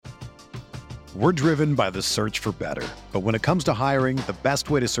We're driven by the search for better. But when it comes to hiring, the best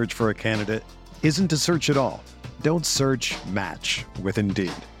way to search for a candidate isn't to search at all. Don't search, match with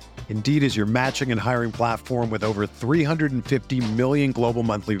Indeed. Indeed is your matching and hiring platform with over 350 million global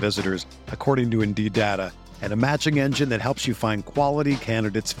monthly visitors, according to Indeed data, and a matching engine that helps you find quality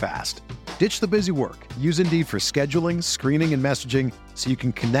candidates fast. Ditch the busy work. Use Indeed for scheduling, screening, and messaging so you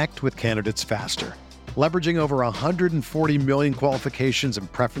can connect with candidates faster. Leveraging over 140 million qualifications and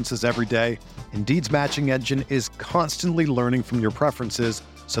preferences every day, Indeed's matching engine is constantly learning from your preferences,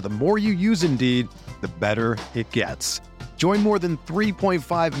 so the more you use Indeed, the better it gets. Join more than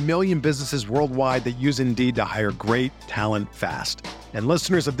 3.5 million businesses worldwide that use Indeed to hire great talent fast. And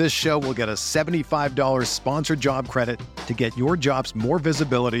listeners of this show will get a $75 sponsored job credit to get your jobs more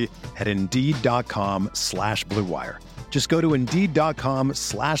visibility at Indeed.com/Blue Wire. Just go to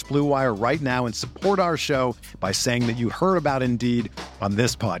Indeed.com/Blue Wire right now and support our show by saying that you heard about Indeed on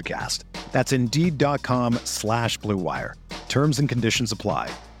this podcast. That's Indeed.com/Blue Wire. Terms and conditions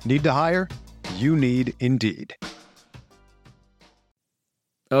apply. Need to hire? You need Indeed.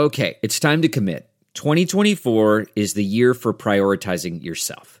 Okay, it's time to commit. 2024 is the year for prioritizing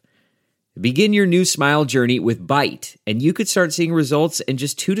yourself. Begin your new smile journey with Byte, and you could start seeing results in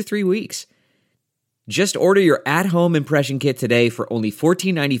just 2 to 3 weeks. Just order your at-home impression kit today for only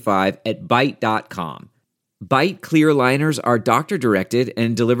 $14.95 at Byte.com. Byte clear liners are doctor-directed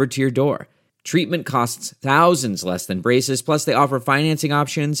and delivered to your door. Treatment costs thousands less than braces, plus they offer financing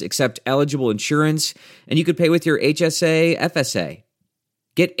options, accept eligible insurance, and you could pay with your HSA, FSA.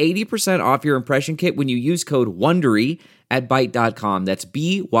 Get 80% off your impression kit when you use code WONDERY at Byte.com. That's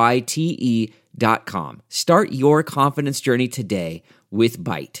BYTE.com. Start your confidence journey today with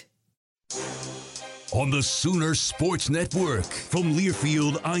Byte. On the Sooner Sports Network from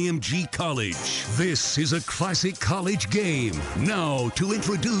Learfield IMG College, this is a classic college game. Now, to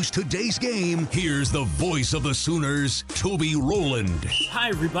introduce today's game, here's the voice of the Sooners, Toby Rowland. Hi,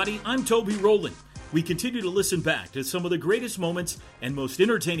 everybody. I'm Toby Rowland. We continue to listen back to some of the greatest moments and most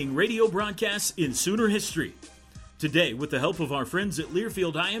entertaining radio broadcasts in Sooner history. Today, with the help of our friends at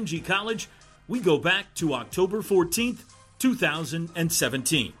Learfield IMG College, we go back to October 14th,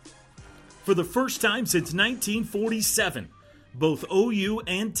 2017. For the first time since 1947, both OU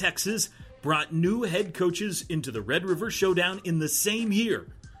and Texas brought new head coaches into the Red River Showdown in the same year,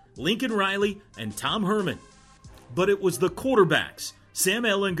 Lincoln Riley and Tom Herman. But it was the quarterbacks, Sam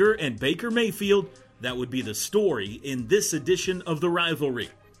Ehlinger and Baker Mayfield, that would be the story in this edition of the rivalry.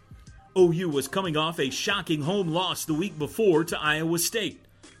 OU was coming off a shocking home loss the week before to Iowa State.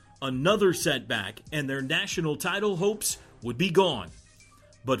 Another setback, and their national title hopes would be gone.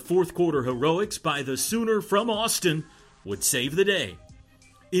 But fourth quarter heroics by the Sooner from Austin would save the day.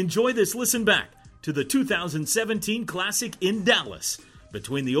 Enjoy this listen back to the 2017 Classic in Dallas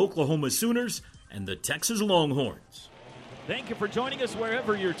between the Oklahoma Sooners and the Texas Longhorns. Thank you for joining us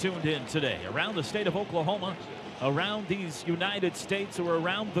wherever you're tuned in today, around the state of Oklahoma, around these United States, or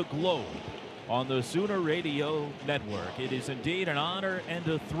around the globe on the Sooner Radio Network. It is indeed an honor and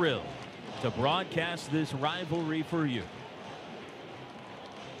a thrill to broadcast this rivalry for you.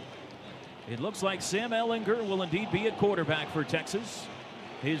 It looks like Sam Ehlinger will indeed be at quarterback for Texas.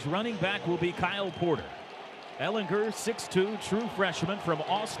 His running back will be Kyle Porter. Ehlinger, 6'2", true freshman from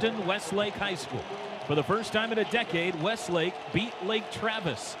Austin Westlake High School. For the first time in a decade, Westlake beat Lake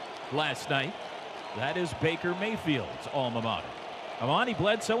Travis last night. That is Baker Mayfield's alma mater. Amani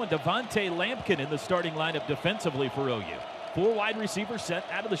Bledsoe and Devontae Lampkin in the starting lineup defensively for OU. 4 wide receivers set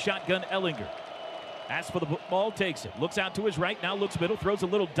out of the shotgun. Ehlinger asks for the ball, takes it, looks out to his right, now looks middle, throws a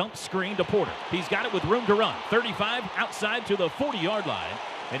little dump screen to Porter. He's got it with room to run. 35 outside to the 40-yard line,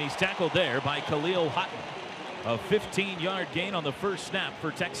 and he's tackled there by Khalil Houghton. A 15-yard gain on the first snap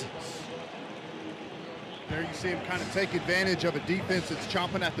for Texas. There you see him kind of take advantage of a defense that's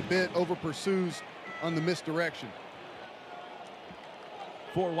chomping at the bit, over pursues on the misdirection.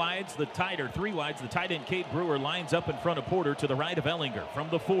 4 wides, the tight end Cade Brewer lines up in front of Porter to the right of Ehlinger from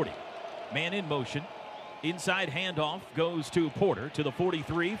the 40. Man in motion. Inside handoff goes to Porter to the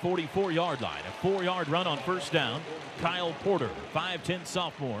 43, 44-yard line. A 4-yard run on first down. Kyle Porter, 5'10"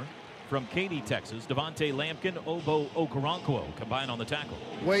 sophomore from Katy, Texas. Devontae Lampkin, Obo Okoronkwo combined on the tackle.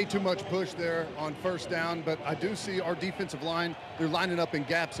 Way too much push there on first down, but I do see our defensive line, they're lining up in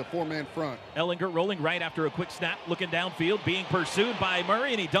gaps, a 4-man front. Ehlinger rolling right after a quick snap, looking downfield, being pursued by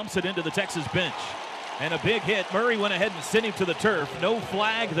Murray, and he dumps it into the Texas bench. And a big hit. Murray went ahead and sent him to the turf. No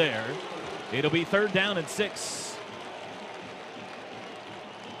flag there. It'll be 3rd down and 6.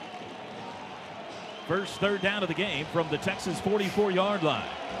 First 3rd down of the game from the Texas 44-yard line.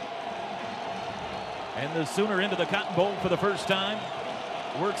 And the Sooner into the Cotton Bowl for the first time.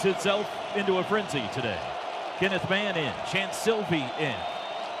 Works itself into a frenzy today. Kenneth Mann in, Chance Sylvie in.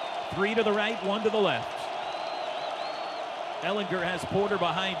 3 to the right, 1 to the left. Ehlinger has Porter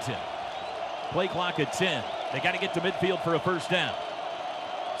behind him. Play clock at 10. They got to get to midfield for a first down.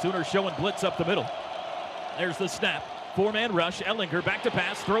 Sooners showing blitz up the middle. There's the snap. 4-man rush. Ehlinger back to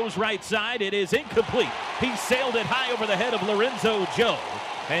pass. Throws right side. It is incomplete. He sailed it high over the head of Lorenzo Joe.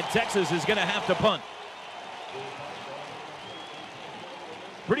 And Texas is going to have to punt.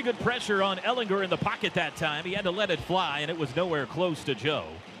 Pretty good pressure on Ehlinger in the pocket that time. He had to let it fly, and it was nowhere close to Joe.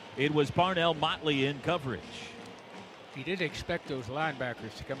 It was Parnell Motley in coverage. He didn't expect those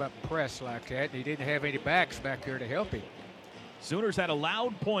linebackers to come up and press like that, and he didn't have any backs back there to help him. Sooners had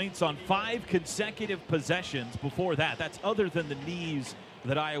allowed points on 5 consecutive possessions before that. That's other than the knees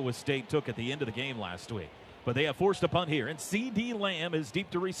that Iowa State took at the end of the game last week. But they have forced a punt here, and C.D. Lamb is deep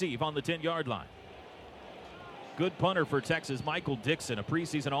to receive on the 10-yard line. Good punter for Texas, Michael Dixon, a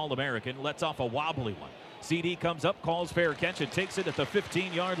preseason All-American, lets off a wobbly one. CD comes up, calls fair catch, and takes it at the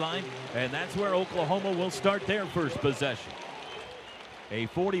 15-yard line, and that's where Oklahoma will start their first possession. A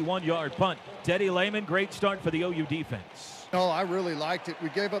 41-yard punt. Teddy Lehman, great start for the OU defense. No, I really liked it. We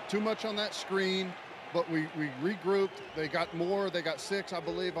gave up too much on that screen, but we regrouped. They got more. They got 6, I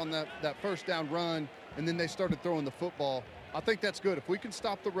believe, on that first down run, and then they started throwing the football. I think that's good. If we can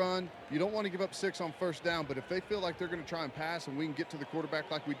stop the run, you don't want to give up 6 on first down, but if they feel like they're going to try and pass and we can get to the quarterback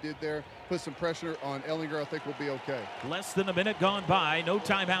like we did there, put some pressure on Ehlinger, I think we'll be okay. Less than a minute gone by. No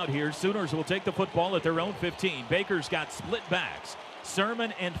timeout here. Sooners will take the football at their own 15. Baker's got split backs.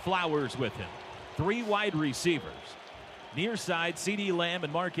 Sermon and Flowers with him. 3 wide receivers. Near side, C.D. Lamb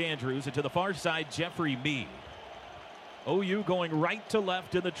and Mark Andrews, and to the far side, Jeffrey Mead. OU going right to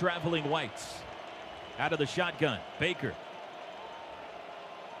left in the traveling whites. Out of the shotgun, Baker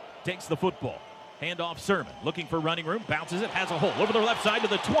takes the football. Handoff Sermon, looking for running room, bounces it, has a hole over the left side to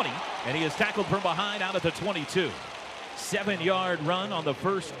the 20, and he is tackled from behind out at the 22. 7-yard run on the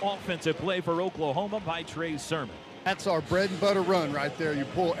first offensive play for Oklahoma by Trey Sermon. That's our bread and butter run right there. You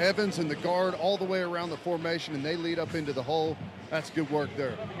pull Evans and the guard all the way around the formation, and they lead up into the hole. That's good work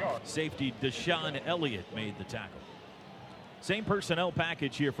there. Safety Deshaun Elliott made the tackle. Same personnel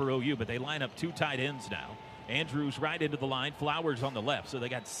package here for OU, but they line up 2 tight ends now. Andrews right into the line, Flowers on the left, so they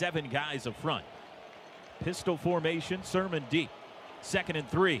got 7 guys up front. Pistol formation, Sermon deep. 2nd and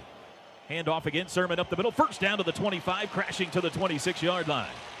 3. Handoff again, Sermon up the middle. First down to the 25, crashing to the 26-yard line.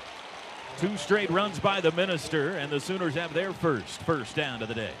 2 straight runs by the Minister, and the Sooners have their first down of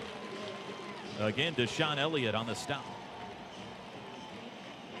the day. Again, Deshaun Elliott on the stop.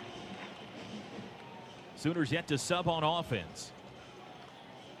 Sooners yet to sub on offense.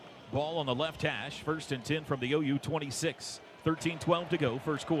 Ball on the left hash, 1st and 10 from the OU 26. 13-12 to go,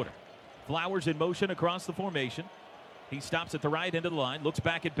 first quarter. Flowers in motion across the formation. He stops at the right end of the line, looks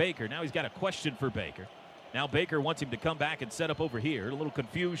back at Baker. Now he's got a question for Baker. Now Baker wants him to come back and set up over here. A little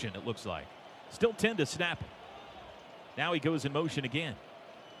confusion, it looks like. Still 10 to snap it. Now he goes in motion again.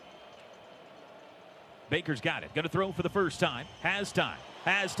 Baker's got it. Going to throw for the first time. Has time.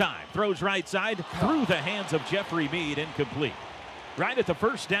 Throws right side through the hands of Jeffrey Mead. Incomplete. Right at the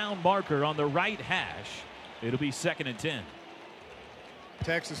first down marker on the right hash. It'll be 2nd and 10.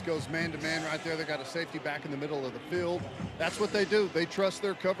 Texas goes man-to-man right there. They got a safety back in the middle of the field. That's what they do. They trust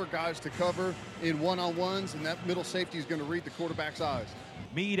their cover guys to cover in one-on-ones, and that middle safety is going to read the quarterback's eyes.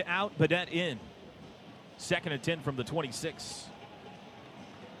 Mead out, Badette in. 2nd and 10 from the 26.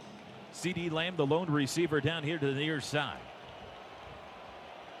 C.D. Lamb, the lone receiver down here to the near side.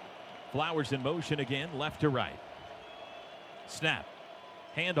 Flowers in motion again, left to right. Snap.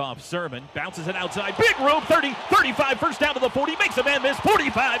 Handoff, Sermon, bounces it outside. Big room, 30, 35, first down to the 40, makes a man miss,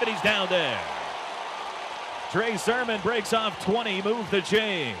 45, and he's down there. Trey Sermon breaks off 20, move the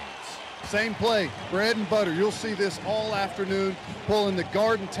chains. Same play, bread and butter. You'll see this all afternoon, pulling the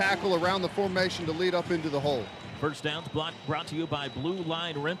guard and tackle around the formation to lead up into the hole. First downs brought to you by Blue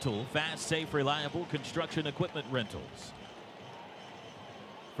Line Rental, fast, safe, reliable construction equipment rentals.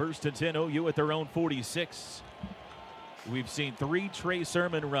 1st and 10, OU at their own 46. We've seen 3 Trey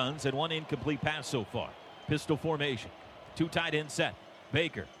Sermon runs and 1 incomplete pass so far. Pistol formation. 2 tight end set.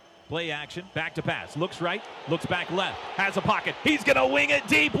 Baker. Play action. Back to pass. Looks right. Looks back left. Has a pocket. He's going to wing it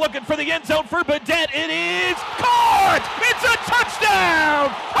deep. Looking for the end zone for Badette. It is caught! It's a touchdown!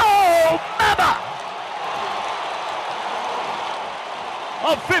 Oh, mama!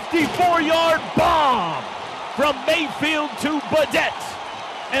 A 54-yard bomb from Mayfield to Badette.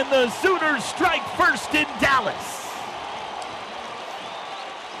 And the Sooners strike first in Dallas.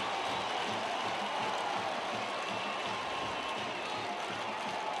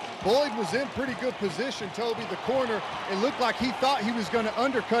 Boyd was in pretty good position, Toby, the corner. It looked like he thought he was going to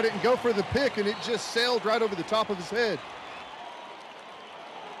undercut it and go for the pick, and it just sailed right over the top of his head.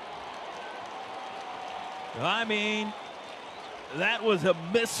 I mean, that was a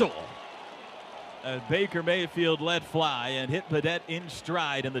missile. Baker Mayfield let fly and hit Padette in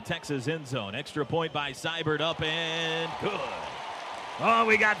stride in the Texas end zone. Extra point by Seibert, up and good. Oh,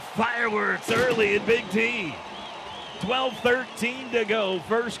 we got fireworks early in Big T. 12:13 to go,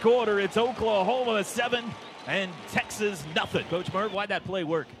 first quarter. It's Oklahoma 7 and Texas nothing. Coach Merv, why'd that play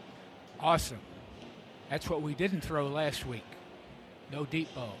work? Awesome. That's what we didn't throw last week. No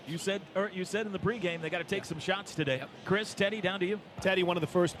deep balls. You said in the pregame they got to take some shots today. Yep. Chris, Teddy, down to you. Teddy, one of the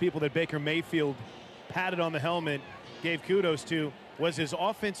first people that Baker Mayfield patted on the helmet, gave kudos to, was his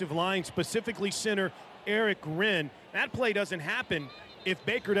offensive line, specifically center Eric Wren. That play doesn't happen if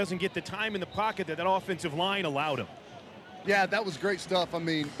Baker doesn't get the time in the pocket that offensive line allowed him. Yeah, that was great stuff. I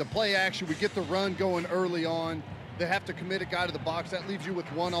mean, the play action, we get the run going early on. They have to commit a guy to the box. That leaves you with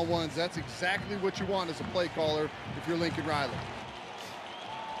one-on-ones. That's exactly what you want as a play caller if you're Lincoln Riley.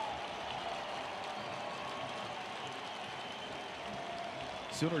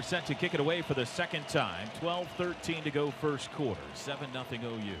 Sooners set to kick it away for the second time. 12:13 to go first quarter. 7-0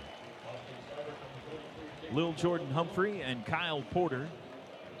 OU. Lil Jordan Humphrey and Kyle Porter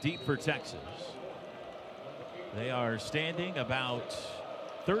deep for Texas. They are standing about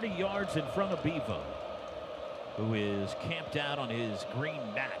 30 yards in front of Bevo, who is camped out on his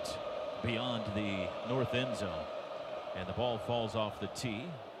green mat beyond the north end zone. And the ball falls off the tee.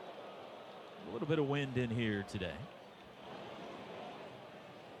 A little bit of wind in here today.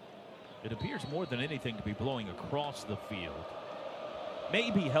 It appears more than anything to be blowing across the field.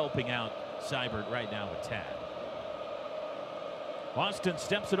 Maybe helping out Seibert right now with Tad. Austin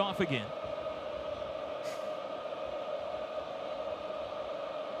steps it off again.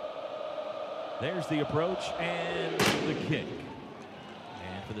 There's the approach and the kick.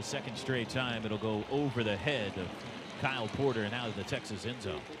 And for the second straight time, it'll go over the head of Kyle Porter and out of the Texas end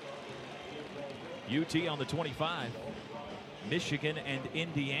zone. UT on the 25. Michigan and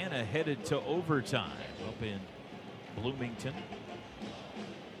Indiana headed to overtime up in Bloomington.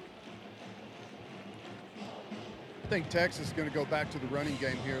 I think Texas is going to go back to the running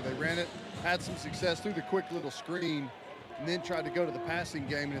game here. They ran it, had some success through the quick little screen, and then tried to go to the passing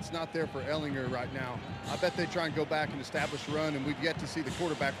game, and it's not there for Ehlinger right now. I bet they try and go back and establish a run, and we've yet to see the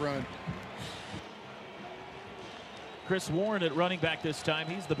quarterback run. Chris Warren at running back this time.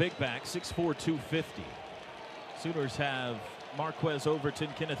 He's the big back, 6'4", 250. Sooners have Marquez Overton,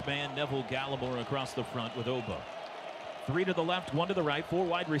 Kenneth Mann, Neville Gallimore across the front with Obo. 3 to the left, 1 to the right, 4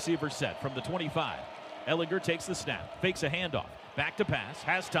 wide receivers set from the 25. Ehlinger takes the snap, fakes a handoff, back to pass,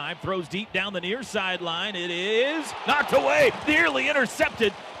 has time, throws deep down the near sideline. It is knocked away, nearly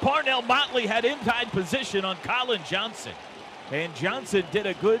intercepted. Parnell Motley had inside position on Colin Johnson. And Johnson did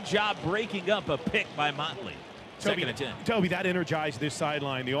a good job breaking up a pick by Motley. Second and 10. Toby, that energized this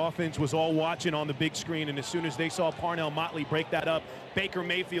sideline. The offense was all watching on the big screen, and as soon as they saw Parnell Motley break that up, Baker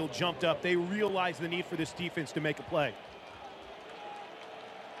Mayfield jumped up. They realized the need for this defense to make a play.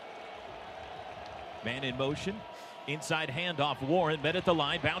 Man in motion. Inside handoff. Warren met at the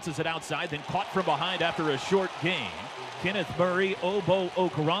line, bounces it outside, then caught from behind after a short gain. Kenneth Murray, Obo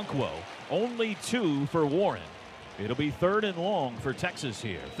Okoronkwo. Only 2 for Warren. It'll be 3rd and long for Texas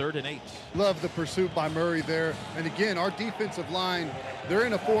here. 3rd and 8. Love the pursuit by Murray there. And again, our defensive line, they're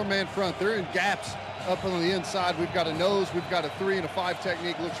in a 4-man front. They're in gaps up on the inside. We've got a nose, we've got a 3 and a 5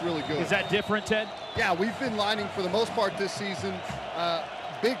 technique. Looks really good. Is that different, Ted? Yeah, we've been lining for the most part this season.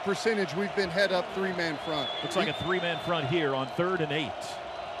 Big percentage, we've been head up 3-man front. Looks like a 3-man front here on 3rd and 8.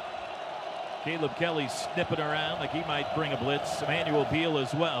 Caleb Kelly snipping around like he might bring a blitz. Emmanuel Beal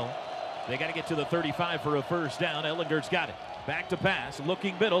as well. They got to get to the 35 for a first down. Ehlinger's got it. Back to pass,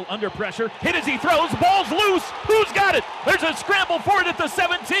 looking middle, under pressure. Hit as he throws, ball's loose. Who's got it? There's a scramble for it at the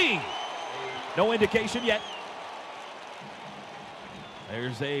 17. No indication yet.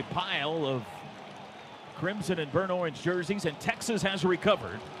 There's a pile of crimson and burnt orange jerseys, and Texas has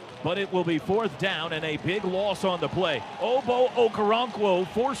recovered, but it will be 4th down and a big loss on the play. Obo Okoronkwo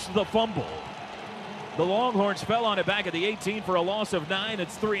forced the fumble. The Longhorns fell on it back at the 18 for a loss of 9.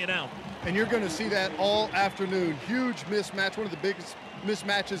 It's 3 and out. And you're going to see that all afternoon. Huge mismatch. One of the biggest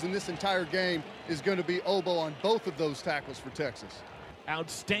mismatches in this entire game is going to be Obo on both of those tackles for Texas.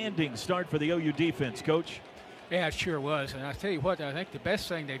 Outstanding start for the OU defense, Coach. Yeah, it sure was. And I tell you what, I think the best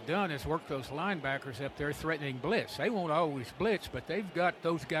thing they've done is work those linebackers up there threatening blitz. They won't always blitz, but they've got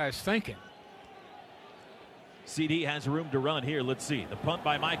those guys thinking. CD has room to run here. Let's see. The punt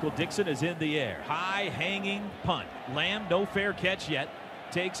by Michael Dixon is in the air. High hanging punt. Lamb, no fair catch yet.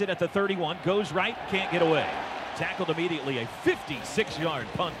 takes it at the 31, goes right, can't get away. Tackled immediately, a 56-yard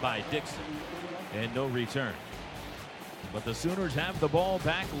punt by Dixon, and no return. But the Sooners have the ball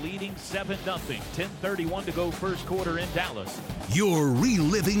back, leading 7-0. 10:31 to go first quarter in Dallas. You're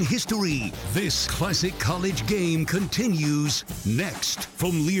reliving history. This classic college game continues next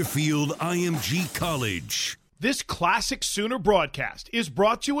from Learfield IMG College. This classic Sooner broadcast is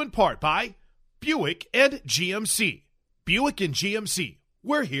brought to you in part by Buick and GMC. Buick and GMC.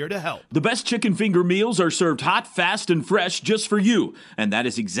 We're here to help. The best chicken finger meals are served hot, fast, and fresh just for you. And that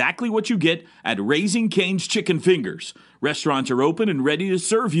is exactly what you get at Raising Cane's Chicken Fingers. Restaurants are open and ready to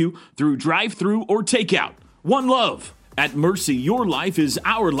serve you through drive-thru or takeout. One love. At Mercy, your life is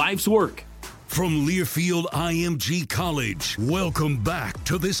our life's work. From Learfield IMG College, welcome back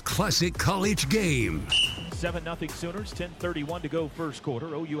to this classic college game. 7-0 Sooners, 10:31 to go first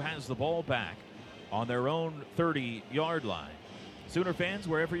quarter. OU has the ball back on their own 30-yard line. Sooner fans,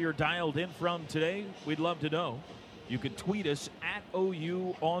 wherever you're dialed in from today, we'd love to know. You can tweet us at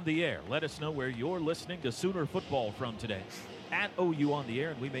OU on the air. Let us know where you're listening to Sooner football from today. At OU on the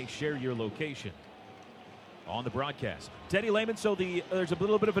air, and we may share your location on the broadcast. Teddy Lehman, so there's a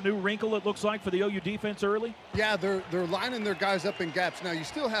little bit of a new wrinkle, it looks like, for the OU defense early? Yeah, they're lining their guys up in gaps. Now, you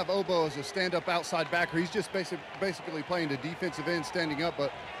still have Obo as a stand-up outside backer. He's just basically playing the defensive end, standing up,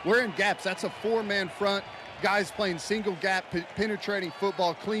 but we're in gaps. That's a four-man front. Guys playing single gap, penetrating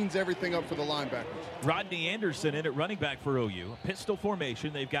football, cleans everything up for the linebackers. Rodney Anderson in at running back for OU. Pistol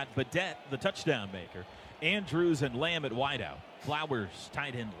formation. They've got Badette, the touchdown maker. Andrews and Lamb at wideout. Flowers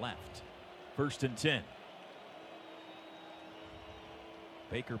tight end left. 1st and 10.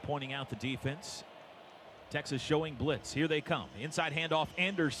 Baker pointing out the defense. Texas showing blitz. Here they come. Inside handoff.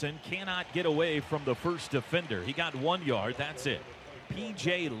 Anderson cannot get away from the first defender. He got 1 yard. That's it.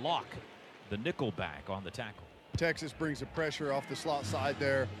 P.J. Locke, the nickel back on the tackle. Texas brings the pressure off the slot side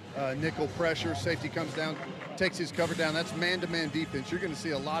there. Nickel pressure. Safety comes down, takes his cover down. That's man-to-man defense. You're going to see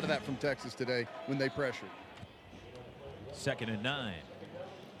a lot of that from Texas today when they pressure. 2nd and 9.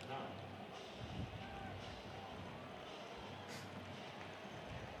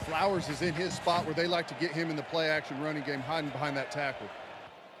 Flowers is in his spot where they like to get him in the play-action running game, hiding behind that tackle.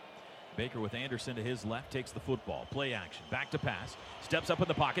 Baker with Anderson to his left, takes the football. Play action, back to pass. Steps up in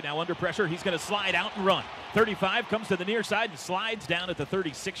the pocket, now under pressure. He's going to slide out and run. 35 comes to the near side and slides down at the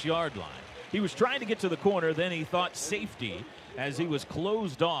 36-yard line. He was trying to get to the corner, then he thought safety as he was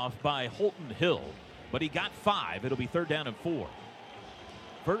closed off by Holton Hill. But he got 5. It'll be 3rd down and 4.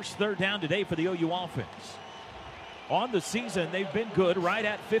 First 3rd down today for the OU offense. On the season, they've been good, right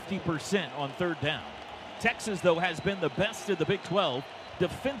at 50% on 3rd down. Texas, though, has been the best in the Big 12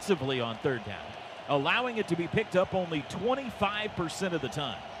 defensively on 3rd down, allowing it to be picked up only 25% of the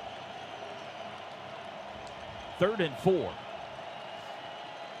time. 3rd and 4.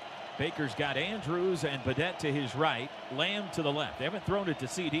 Baker's got Andrews and Badette to his right, Lamb to the left. They haven't thrown it to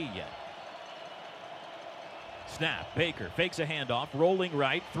CD yet. Snap, Baker fakes a handoff, rolling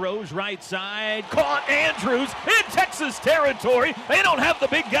right, throws right side, caught Andrews in Texas territory. They don't have the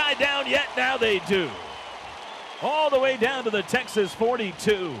big guy down yet, now they do. All the way down to the Texas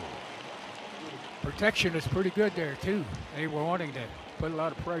 42. Protection is pretty good there, too. They were wanting to put a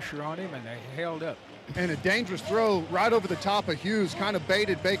lot of pressure on him, and they held up. And a dangerous throw right over the top of Hughes, kind of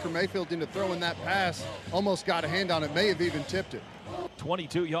baited Baker Mayfield into throwing that pass. Almost got a hand on it, may have even tipped it.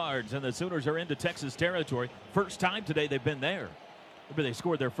 22 yards, and the Sooners are into Texas territory. First time today they've been there. Remember, they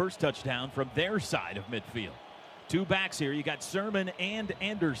scored their first touchdown from their side of midfield. 2 backs here. You got Sermon and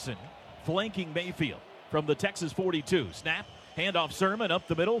Anderson flanking Mayfield from the Texas 42. Snap, handoff Sermon up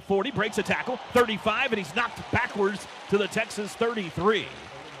the middle. 40, breaks a tackle. 35, and he's knocked backwards to the Texas 33.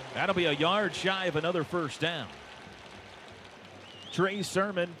 That'll be a yard shy of another first down. Trey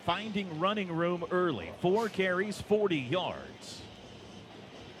Sermon finding running room early. 4 carries, 40 yards.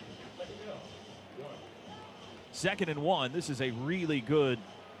 2nd and 1. This is a really good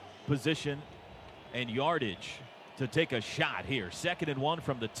position and yardage to take a shot here. 2nd and 1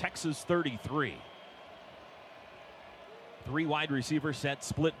 from the Texas 33. 3 wide receiver set,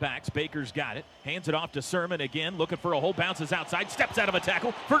 split backs. Baker's got it. Hands it off to Sermon again. Looking for a hole. Bounces outside. Steps out of a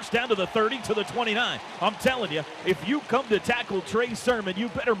tackle. First down to the 30 to the 29. I'm telling you, if you come to tackle Trey Sermon, you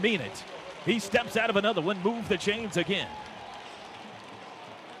better mean it. He steps out of another one. Move the chains again.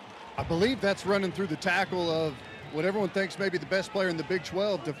 I believe that's running through the tackle of what everyone thinks may be the best player in the Big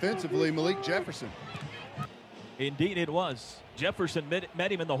 12 defensively, Malik Jefferson. Indeed it was. Jefferson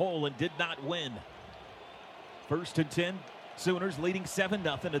met him in the hole and did not win. 1st and 10. Sooners leading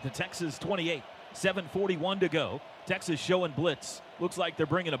 7-0 at the Texas 28. 7:41 to go. Texas showing blitz. Looks like they're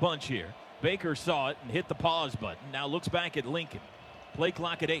bringing a bunch here. Baker saw it and hit the pause button. Now looks back at Lincoln. Play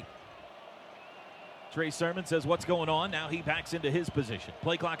clock at 8. Trey Sermon says, what's going on? Now he backs into his position.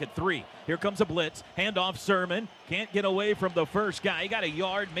 Play clock at 3. Here comes a blitz. Handoff Sermon. Can't get away from the first guy. He got a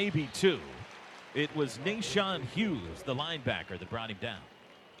yard, maybe 2. It was Nashawn Hughes, the linebacker, that brought him down.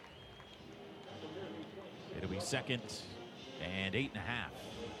 It'll be 2nd and 8.5.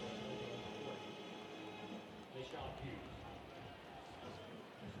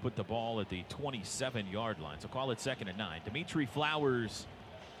 Put the ball at the 27-yard line, so call it 2nd and 9. Dimitri Flowers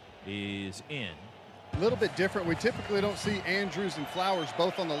is in. A little bit different. We typically don't see Andrews and Flowers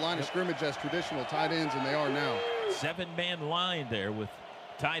both on the line of scrimmage as traditional tight ends, and they are now. 7-man line there with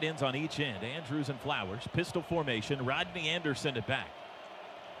tight ends on each end. Andrews and Flowers, pistol formation. Rodney Anderson at back.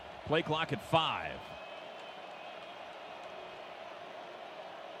 Play clock at 5.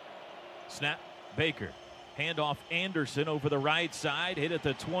 Snap, Baker. Handoff Anderson over the right side. Hit at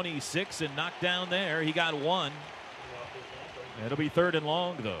the 26 and knocked down there. He got 1. It'll be 3rd and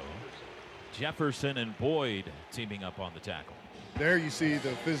long, though. Jefferson and Boyd teaming up on the tackle. There you see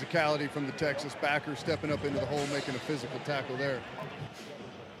the physicality from the Texas backer stepping up into the hole, making a physical tackle there.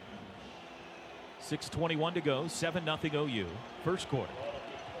 6:21 to go, 7-0 OU. First quarter.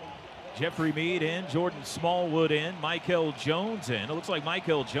 Jeffrey Mead in, Jordan Smallwood in, Michael Jones in. It looks like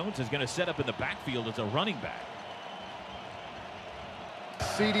Michael Jones is going to set up in the backfield as a running back.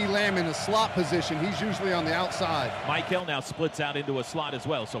 CeeDee Lamb in a slot position. He's usually on the outside. Michael now splits out into a slot as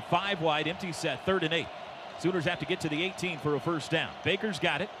well. So 5 wide, empty set, 3rd and 8. Sooners have to get to the 18 for a first down. Baker's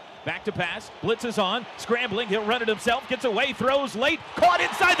got it. Back to pass. Blitz is on. Scrambling. He'll run it himself. Gets away. Throws late. Caught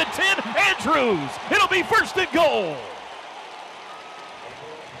inside the 10. Andrews. It'll be 1st and goal.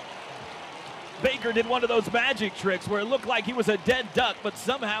 Baker did one of those magic tricks where it looked like he was a dead duck, but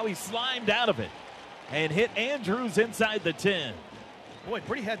somehow he slimed out of it and hit Andrews inside the 10. Boy,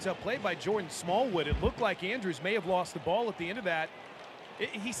 pretty heads-up play by Jordan Smallwood. It looked like Andrews may have lost the ball at the end of that.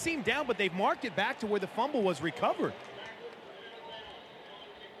 He seemed down, but they've marked it back to where the fumble was recovered.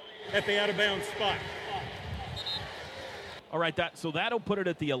 At the out-of-bounds spot. All right, so that'll put it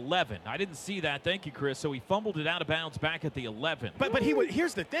at the 11. I didn't see that. Thank you, Chris. So he fumbled it out of bounds back at the 11. But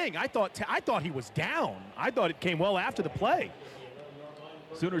here's the thing. I thought he was down. I thought it came well after the play.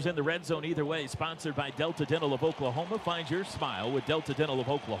 Sooners in the red zone either way, sponsored by Delta Dental of Oklahoma. Find your smile with Delta Dental of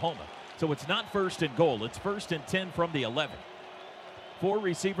Oklahoma. So it's not 1st and goal. It's 1st and 10 from the 11. 4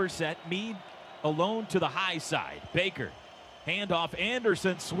 receivers set. Mead alone to the high side. Baker. Handoff.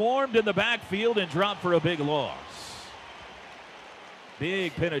 Anderson swarmed in the backfield and dropped for a big loss.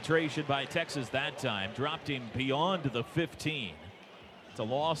 Big penetration by Texas that time. Dropped him beyond the 15. It's a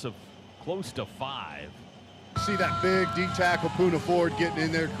loss of close to 5. See that big D tackle, Poona Ford, getting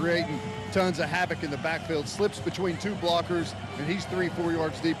in there, creating tons of havoc in the backfield. Slips between 2 blockers, and he's 3-4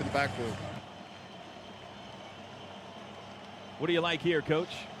 yards deep in the backfield. What do you like here, Coach?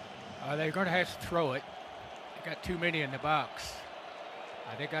 They're going to have to throw it. They got too many in the box.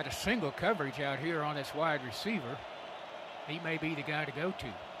 They got a single coverage out here on this wide receiver. He may be the guy to go to.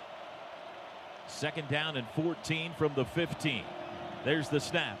 2nd down and 14 from the 15. There's the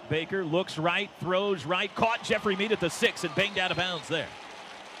snap. Baker looks right, throws right, caught Jeffrey Mead at the 6 and banged out of bounds there.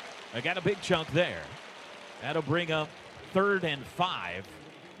 I got a big chunk there. That'll bring up 3rd and 5.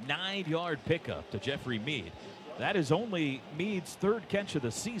 9-yard pickup to Jeffrey Mead. That is only Mead's 3rd catch of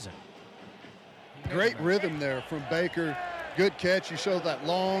the season. Great rhythm there from Baker. Good catch. He showed that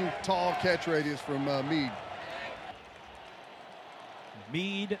long, tall catch radius from Mead.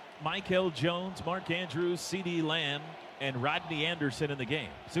 Mead, Michael Jones, Mark Andrews, CeeDee Lamb, and Rodney Anderson in the game.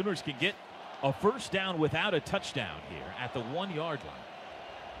 Sooners can get a first down without a touchdown here at the 1-yard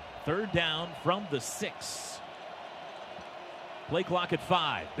line. 3rd down from the 6. Play clock at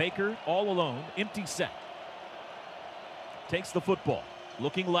 5. Baker all alone, empty set. Takes the football,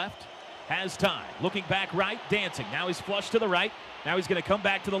 looking left, has time, looking back right, dancing. Now he's flush to the right. Now he's going to come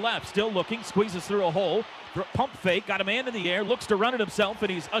back to the left, still looking, squeezes through a hole, pump fake, got a man in the air, looks to run it himself, and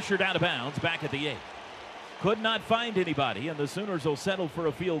he's ushered out of bounds back at the 8. Could not find anybody, and the Sooners will settle for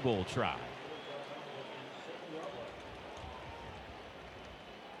a field goal try.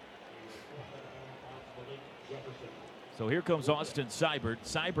 So here comes Austin Seibert.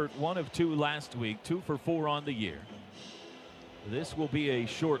 Seibert 1 of 2 last week, 2 for 4 on the year. This will be a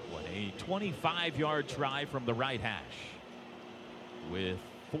short one, a 25-yard try from the right hash with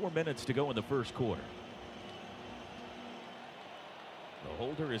 4 minutes to go in the first quarter. The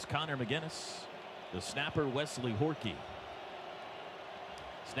holder is Connor McGinnis. The snapper, Wesley Horkey.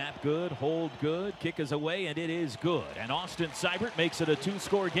 Snap good, hold good, kick is away, and it is good. And Austin Seibert makes it a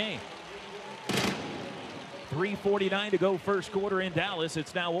 2-score game. 3:49 to go first quarter in Dallas.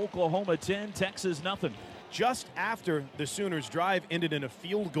 It's now Oklahoma 10, Texas nothing. just after the Sooners' drive ended in a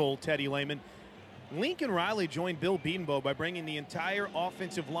field goal, Teddy Lehman, Lincoln Riley joined Bill Bedenbaugh by bringing the entire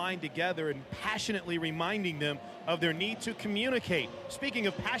offensive line together and passionately reminding them of their need to communicate. Speaking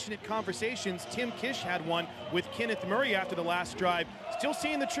of passionate conversations, Tim Kish had one with Kenneth Murray after the last drive. Still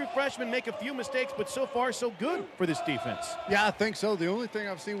seeing the true freshman make a few mistakes, but so far so good for this defense. Yeah, I think so. The only thing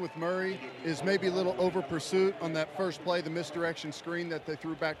I've seen with Murray is maybe a little over pursuit on that first play, the misdirection screen that they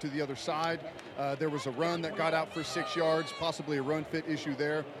threw back to the other side. There was a run that got out for 6 yards, possibly a run fit issue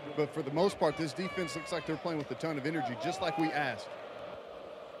there. But for the most part, this defense looks like they're playing with a ton of energy, just like we asked.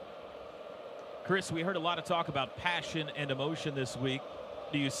 Chris, we heard a lot of talk about passion and emotion this week.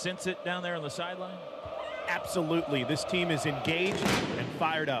 Do you sense it down there on the sideline? Absolutely. This team is engaged and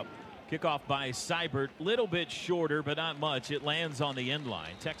fired up. Kickoff by Seibert, little bit shorter, but not much. It lands on the end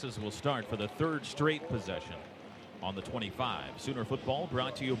line. Texas will start for the third straight possession on the 25. Sooner football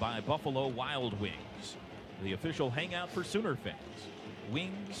brought to you by Buffalo Wild Wings, the official hangout for Sooner fans.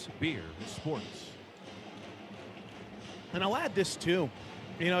 Wings, beer, sports. And I'll add this too.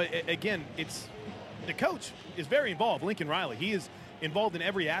 You know, again, it's the coach is very involved, Lincoln Riley. He is involved in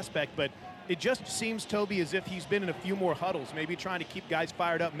every aspect, but it just seems, Toby, as if he's been in a few more huddles, maybe trying to keep guys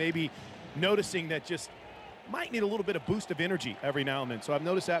fired up, maybe noticing that just might need a little bit of boost of energy every now and then. So I've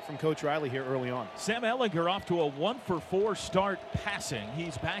noticed that from Coach Riley here early on. Sam Ehlinger off to a 1-for-4 start passing.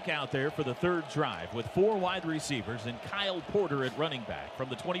 He's back out there for the third drive with 4 wide receivers and Kyle Porter at running back from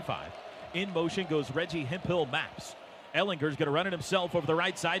the 25. In motion goes Reggie Hemphill-Maps. Ehlinger's going to run it himself over the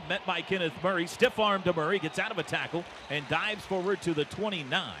right side, met by Kenneth Murray. Stiff arm to Murray, gets out of a tackle and dives forward to the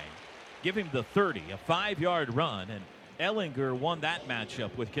 29. Give him the 30, a 5-yard run, and Ehlinger won that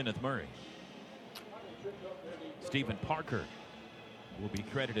matchup with Kenneth Murray. Stephen Parker will be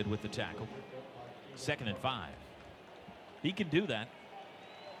credited with the tackle. 2nd and 5. He can do that.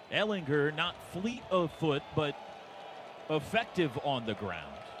 Ehlinger not fleet of foot, but effective on the ground.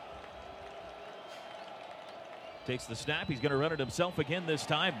 Takes the snap. He's going to run it himself again this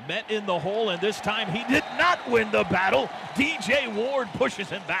time. Met in the hole, and this time he did not win the battle. DJ Ward pushes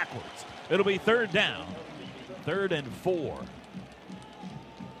him backwards. It'll be 3rd down. 3rd and 4.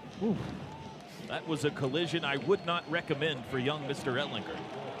 Whew. That was a collision I would not recommend for young Mr. Ehlinger.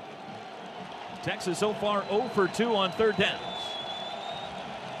 Texas so far 0 for 2 on 3rd downs.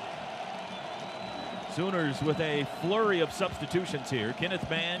 Sooners with a flurry of substitutions here. Kenneth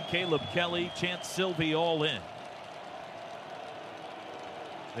Mann, Caleb Kelly, Chance Sylvie all in.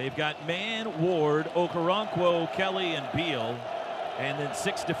 They've got Mann, Ward, Okoronkwo, Kelly, and Beal, and then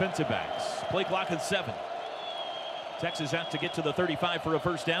 6 defensive backs. Play clock at 7. Texas has to get to the 35 for a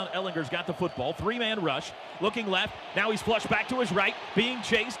first down. Ehlinger's got the football. 3-man rush. Looking left. Now he's flushed back to his right. Being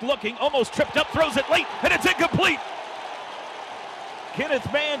chased. Looking. Almost tripped up. Throws it late. And it's incomplete.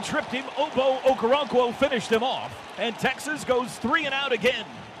 Kenneth Mann tripped him. Obo Okoronkwo finished him off. And Texas goes 3 and out again.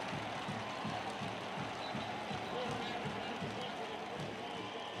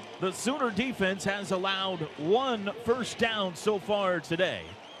 The Sooner defense has allowed 1 first down so far today.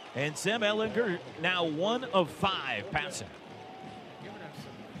 And Sam Ehlinger now 1 of 5 passing. Giving them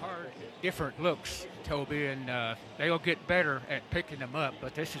some hard, different looks, Toby, and they'll get better at picking them up.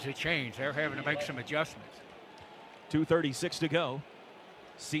 But this is a change. They're having to make some adjustments. 2:36 to go.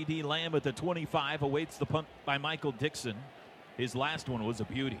 C.D. Lamb at the 25 awaits the punt by Michael Dixon. His last one was a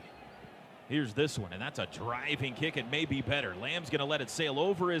beauty. Here's this one, and that's a driving kick. It may be better. Lamb's going to let it sail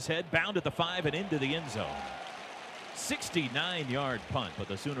over his head, bound at the 5 and into the end zone. 69-yard punt, but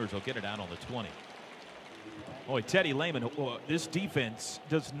the Sooners will get it out on the 20. Boy, Teddy Lehman, this defense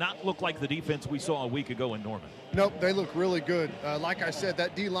does not look like the defense we saw a week ago in Norman. Nope, they look really good. Like I said,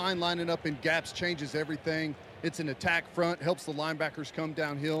 that D-line lining up in gaps changes everything. It's an attack front, helps the linebackers come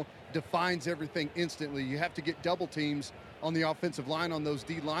downhill, defines everything instantly. You have to get double teams on the offensive line on those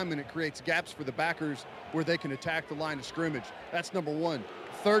D linemen. It creates gaps for the backers where they can attack the line of scrimmage. That's number 1.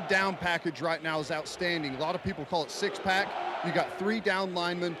 3rd down package right now is outstanding. A lot of people call it 6-pack. You got 3 down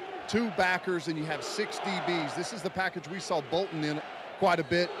linemen, 2 backers, and you have 6 DBs. This is the package we saw Bolton in quite a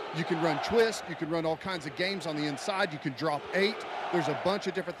bit. You can run twist. You can run all kinds of games on the inside. You can drop 8. There's a bunch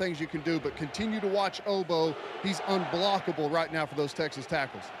of different things you can do, but continue to watch Obo. He's unblockable right now for those Texas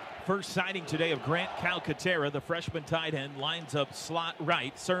tackles. First sighting today of Grant Calcaterra, the freshman tight end, lines up slot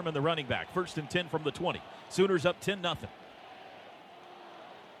right. Sermon, the running back. 1st and 10 from the 20. Sooners up 10-0.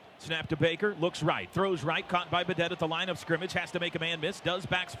 Snap to Baker, looks right, throws right, caught by Badet at the line of scrimmage, has to make a man miss, does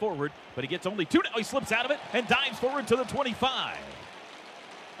backs forward, but he gets only 2. He slips out of it and dives forward to the 25.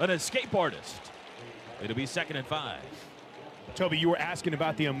 An escape artist. It'll be 2nd and 5. Toby, you were asking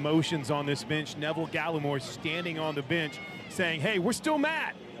about the emotions on this bench. Neville Gallimore standing on the bench saying, hey, we're still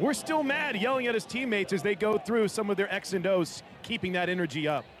mad. We're still mad, yelling at his teammates as they go through some of their X and O's, keeping that energy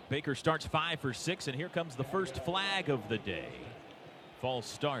up. Baker starts 5 for 6, and here comes the first flag of the day. False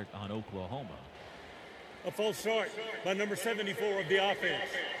start on Oklahoma. A false start by number 74 of the offense.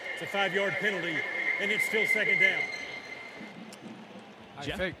 It's a 5-yard penalty, and it's still second down. I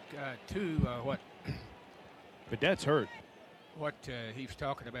think, what Vedette's hurt. What he was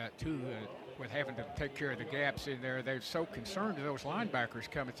talking about, too, with having to take care of the gaps in there. They're so concerned with those linebackers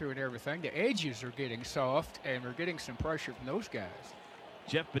coming through and everything. The edges are getting soft, and we're getting some pressure from those guys.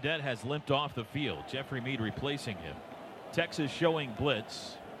 Jeff Vedette has limped off the field. Jeffrey Mead replacing him. Texas showing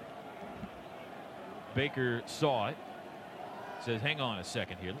blitz. Baker saw it. Says, hang on a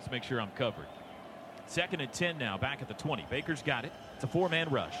second here. Let's make sure I'm covered. 2nd and 10 now, back at the 20. Baker's got it. It's a 4-man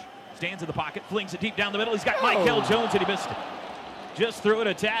rush. Stands in the pocket, flings it deep down the middle. He's got Michael Jones, and he missed it. Just threw it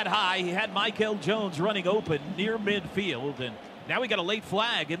a tad high. He had Michael Jones running open near midfield, and now we got a late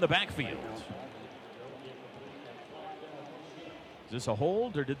flag in the backfield. Is this a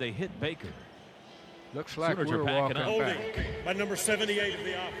hold, or did they hit Baker? Looks like Sooners we're walking back. Holding by number 78 of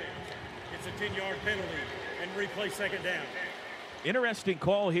the offense. It's a 10-yard penalty, and replay second down. Interesting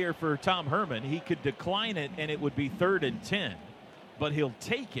call here for Tom Herman. He could decline it, and it would be 3rd and 10. But he'll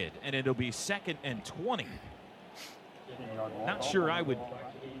take it, and it'll be 2nd and 20. Not sure I would.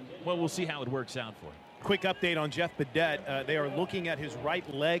 Well, we'll see how it works out for him. Quick update on Jeff Vedette. They are looking at his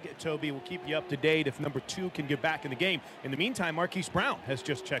right leg. Toby will keep you up to date if number 2 can get back in the game. In the meantime, Marquise Brown has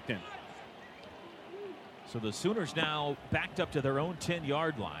just checked in. So the Sooners now backed up to their own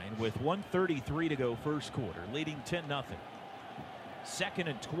 10-yard line with 1:33 to go first quarter, leading 10-0. 2nd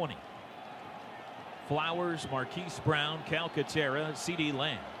and 20. Flowers, Marquise Brown, Calcaterra, C.D.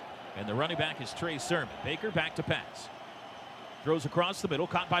 Lamb. And the running back is Trey Sermon. Baker back to pass. Throws across the middle,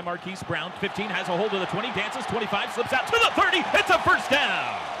 caught by Marquise Brown. 15 has a hold of the 20, dances, 25, slips out to the 30. It's a first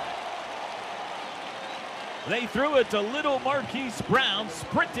down. They threw it to little Marquise Brown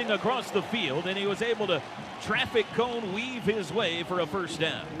sprinting across the field, and he was able to traffic cone weave his way for a first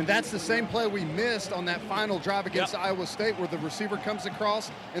down. And that's the same play we missed on that final drive against Iowa State, where the receiver comes across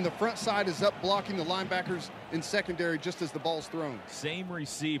and the front side is up blocking the linebackers in secondary just as the ball's thrown. Same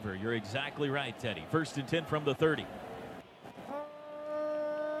receiver. You're exactly right, Teddy. 1st and 10 from the 30.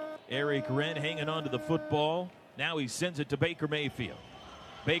 Eric Wren hanging on to the football. Now he sends it to Baker Mayfield.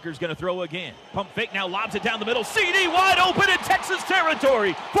 Baker's going to throw again. Pump fake, now lobs it down the middle. CD wide open in Texas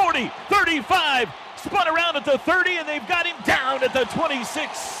territory. 40, 35, spun around at the 30, and they've got him down at the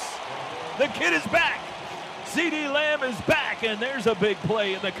 26. The kid is back. CD Lamb is back, and there's a big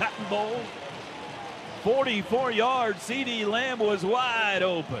play in the Cotton Bowl. 44 yards. CD Lamb was wide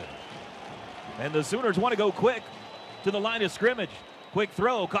open. And the Sooners want to go quick to the line of scrimmage. Quick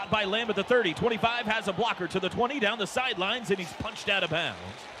throw, caught by Lamb at the 30. 25 has a blocker to the 20, down the sidelines, and he's punched out of bounds.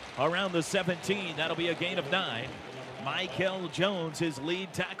 Around the 17, that'll be a gain of 9. Michael Jones, his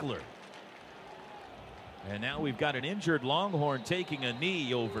lead tackler. And now we've got an injured Longhorn taking a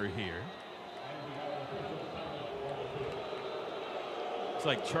knee over here. It's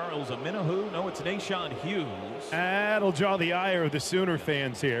like Charles Omenihu. No, it's Nashawn Hughes. That'll draw the ire of the Sooner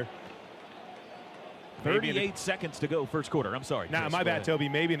fans here. 38 seconds to go first quarter. I'm sorry. Nah, my bad, Toby.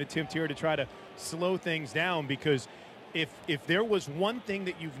 Maybe an attempt here to try to slow things down, because if there was one thing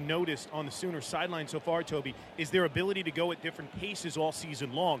that you've noticed on the Sooner sideline so far, Toby, is their ability to go at different paces all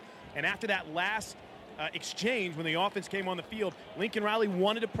season long. And after that last exchange, when the offense came on the field, Lincoln Riley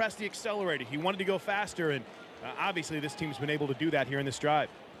wanted to press the accelerator. He wanted to go faster, and obviously this team's been able to do that here in this drive.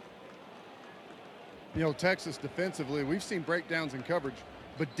 You know, Texas defensively, we've seen breakdowns in coverage.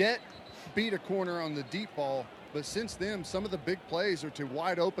 Vedette beat a corner on the deep ball, but since then, some of the big plays are to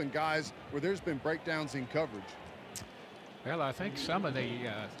wide open guys where there's been breakdowns in coverage. Well, I think some of the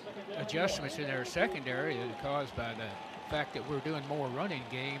adjustments in their secondary is caused by the fact that we're doing more running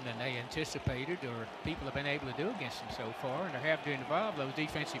game than they anticipated or people have been able to do against them so far, and they have to involve those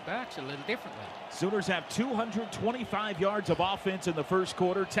defensive backs a little differently. Sooners have 225 yards of offense in the first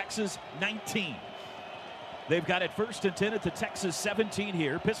quarter. Texas 19. They've got it 1st and 10 at the Texas 17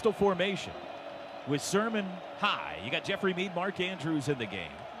 here. Pistol formation with Sermon high. You got Jeffrey Mead, Mark Andrews in the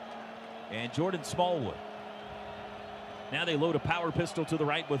game, and Jordan Smallwood. Now they load a power pistol to the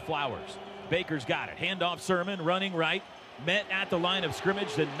right with Flowers. Baker's got it. Handoff Sermon, running right. Met at the line of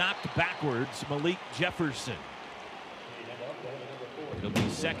scrimmage, then knocked backwards. Malik Jefferson. It'll be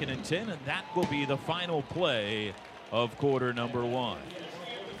 2nd and 10, and that will be the final play of quarter number 1.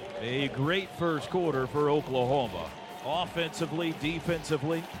 A great first quarter for Oklahoma, offensively,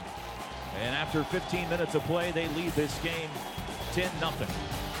 defensively. And after 15 minutes of play, they lead this game 10-0.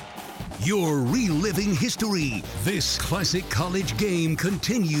 You're reliving history. This classic college game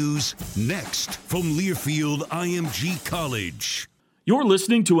continues next from Learfield IMG College. You're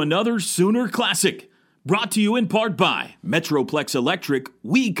listening to another Sooner Classic, brought to you in part by Metroplex Electric.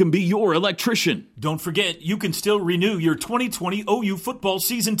 We can be your electrician. Don't forget, you can still renew your 2020 OU football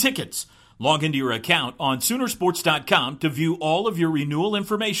season tickets. Log into your account on Soonersports.com to view all of your renewal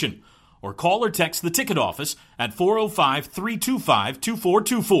information, or call or text the ticket office at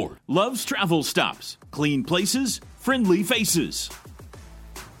 405-325-2424. Love's Travel Stops. Clean places, friendly faces.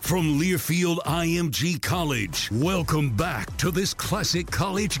 From Learfield IMG College, welcome back to this classic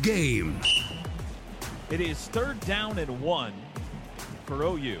college game. It is 3rd down and 1 for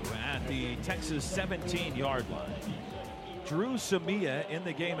OU at the Texas 17-yard line. Drew Samia in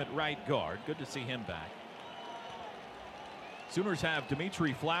the game at right guard. Good to see him back. Sooners have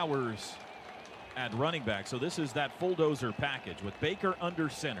Dimitri Flowers at running back, so this is that bulldozer package with Baker under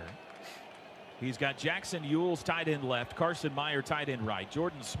center. He's got Jackson Ewells tight end left, Carson Meyer tight end right,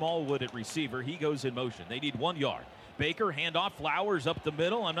 Jordan Smallwood at receiver. He goes in motion. They need 1 yard. Baker, handoff, Flowers up the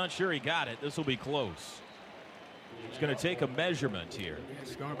middle. I'm not sure he got it. This will be close. He's going to take a measurement here.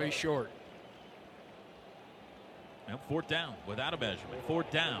 It's going to be short. Now 4th down without a measurement. 4th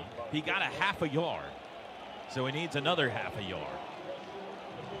down. He got a half a yard. So he needs another half a yard.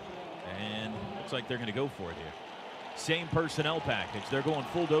 And looks like they're going to go for it here. Same personnel package. They're going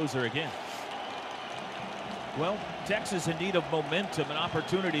bulldozer again. Well, Texas in need of momentum, an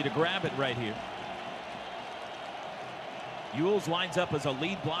opportunity to grab it right here. Ewells lines up as a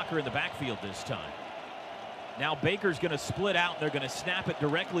lead blocker in the backfield this time. Now Baker's going to split out, and they're going to snap it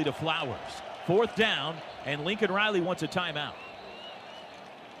directly to Flowers. 4th down, and Lincoln Riley wants a timeout.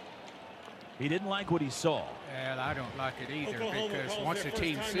 He didn't like what he saw. Well, I don't like it either, because once the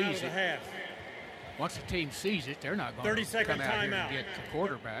team sees it, they're not going to come out here and get the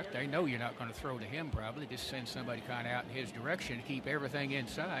quarterback. They know you're not going to throw to him probably. Just send somebody kind of out in his direction to keep everything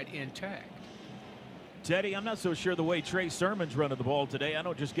inside intact. Teddy, I'm not so sure the way Trey Sermon's running the ball today. I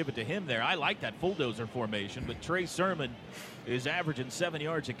don't just give it to him there. I like that bulldozer formation, but Trey Sermon is averaging 7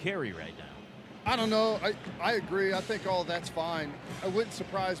 yards a carry right now. I don't know. I agree. I think all that's fine. It wouldn't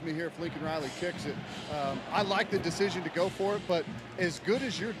surprise me here if Lincoln Riley kicks it. I like the decision to go for it, but as good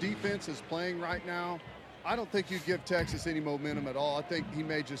as your defense is playing right now, I don't think you give Texas any momentum at all. I think he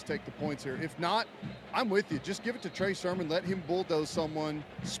may just take the points here. If not, I'm with you. Just give it to Trey Sermon. Let him bulldoze someone.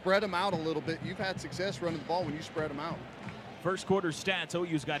 Spread them out a little bit. You've had success running the ball when you spread them out. First quarter stats,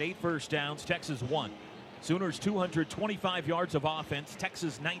 OU's got 8 first downs, Texas 1. Sooners 225 yards of offense,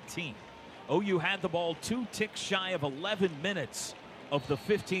 Texas 19. OU had the ball 2 ticks shy of 11 minutes of the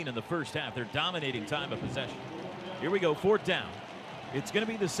 15 in the first half. They're dominating time of possession. Here we go, 4th down. It's going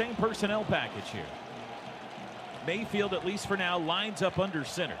to be the same personnel package here. Mayfield, at least for now, lines up under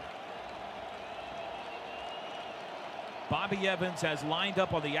center. Bobby Evans has lined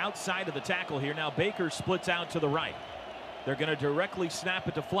up on the outside of the tackle here. Now Baker splits out to the right. They're going to directly snap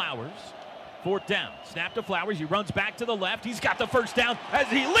it to Flowers. 4th down. Snap to Flowers. He runs back to the left. He's got the first down as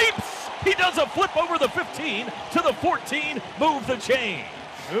he leaps. He does a flip over the 15 to the 14. Move the chain.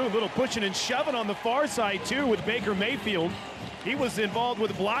 Ooh, a little pushing and shoving on the far side, too, with Baker Mayfield. He was involved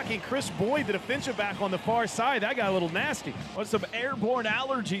with blocking Chris Boyd, the defensive back on the far side. That got a little nasty. Well, some airborne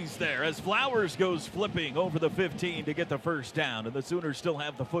allergies there as Flowers goes flipping over the 15 to get the first down, and the Sooners still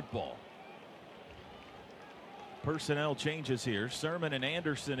have the football. Personnel changes here. Sermon and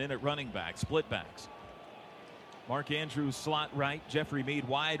Anderson in at running back, split backs. Mark Andrews slot right, Jeffrey Mead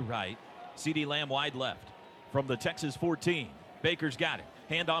wide right, CeeDee Lamb wide left. From the Texas 14, Baker's got it.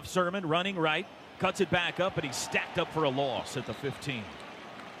 Handoff Sermon, running right, cuts it back up, and he's stacked up for a loss at the 15.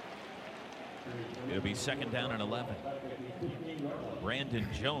 It'll be 2nd down and 11. Brandon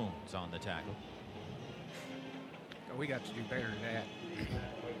Jones on the tackle. We got to do better than that.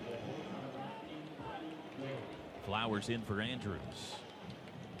 Flowers in for Andrews.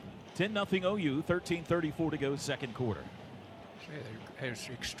 10-0 OU, 13:34 to go, 2nd quarter. There's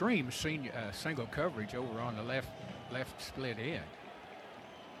extreme single coverage over on the left split end.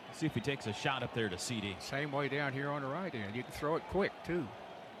 See if he takes a shot up there to CD. Same way down here on the right end. You can throw it quick, too.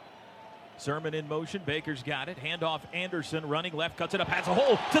 Sermon in motion. Baker's got it. Handoff Anderson running left. Cuts it up. Has a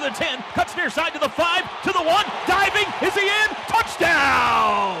hole to the 10. Cuts near side to the 5. To the 1. Diving. Is he in?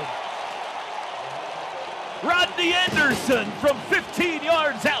 Touchdown! Rodney Anderson from 15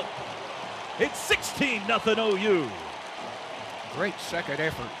 yards out. It's 16-0 OU. Great second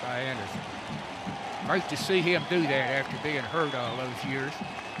effort by Anderson. Great to see him do that after being hurt all those years.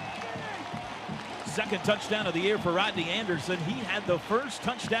 Second touchdown of the year for Rodney Anderson. He had the first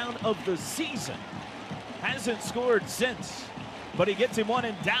touchdown of the season. Hasn't scored since. but he gets him one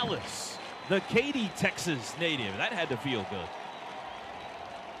in Dallas. The Katy, Texas native. That had to feel good.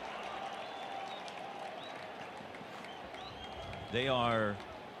 They are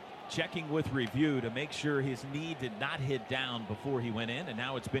checking with review to make sure his knee did not hit down before he went in, and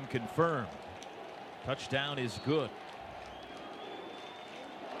now it's been confirmed. Touchdown is good.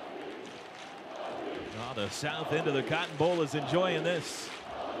 Oh, the south end of the Cotton Bowl is enjoying this.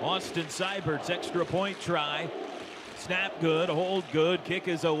 Austin Seibert's extra point try. Snap good, hold good, kick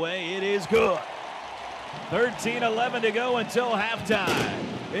is away, it is good. 13-11 to go until halftime.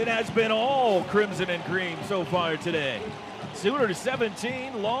 It has been all crimson and cream so far today. Sooners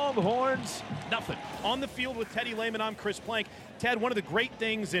 17, Longhorns nothing. On the field with Teddy Lehman, I'm Chris Plank. Ted, one of the great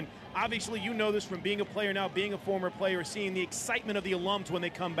things, and obviously you know this from being a player now, being a former player, seeing the excitement of the alums when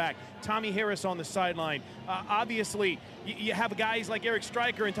they come back. Tommy Harris on the sideline. Obviously, you have guys like Eric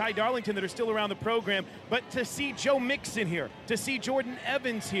Stryker and Ty Darlington that are still around the program, but to see Joe Mixon here, to see Jordan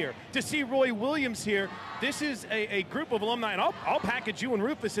Evans here, to see Roy Williams here, this is a group of alumni, and I'll package you and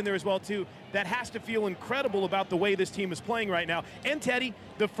Rufus in there as well, too, that has to feel incredible about the way this team is playing right now. And Teddy,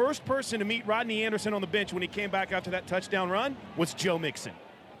 the first person to meet Rodney Anderson on the bench when he came back after that touchdown run was Joe Mixon.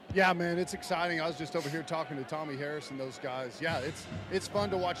 Yeah, man, it's exciting. I was just over here talking to Tommy Harris and those guys. Yeah, it's fun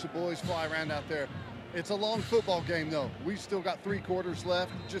to watch the boys fly around out there. It's a long football game, though. We've still got 3 quarters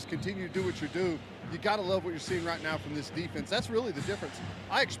left. Just continue to do what you do. You got to love what you're seeing right now from this defense. That's really the difference.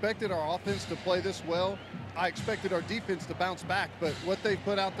 I expected our offense to play this well. I expected our defense to bounce back, but what they've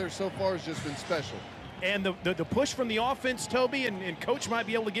put out there so far has just been special. And the push from the offense, Toby, and Coach might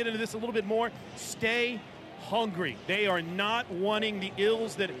be able to get into this a little bit more, stay hungry. They are not wanting the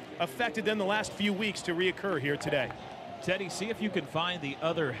ills that affected them the last few weeks to reoccur here today. Teddy, see if you can find the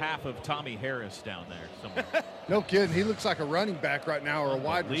other half of Tommy Harris down there somewhere. No kidding. He looks like a running back right now or a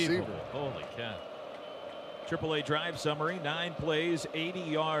wide receiver. Holy cow. AAA drive summary, 9 plays, 80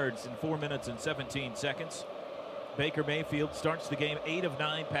 yards in 4 minutes and 17 seconds. Baker Mayfield starts the game 8 of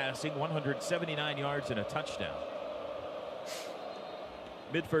 9 passing, 179 yards and a touchdown.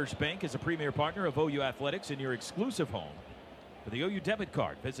 MidFirst Bank is a premier partner of OU Athletics and your exclusive home for the OU debit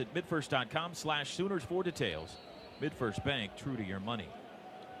card. Visit midfirst.com/Sooners for details. MidFirst Bank, true to your money.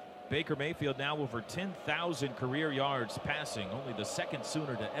 Baker Mayfield now over 10,000 career yards passing, only the second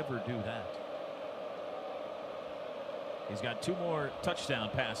Sooner to ever do that. He's got 2 more touchdown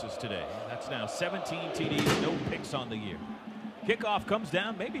passes today. That's now 17 TDs, no picks on the year. Kickoff comes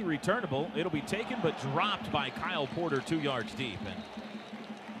down, maybe returnable. It'll be taken but dropped by Kyle Porter 2 yards deep, and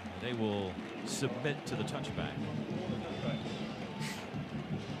they will submit to the touchback.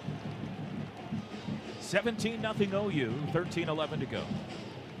 17-0 OU, 13-11 to go.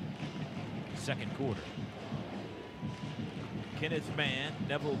 Second quarter. Kenneth Mann,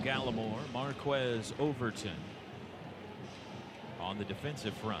 Neville Gallimore, Marquez Overton on the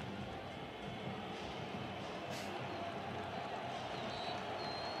defensive front.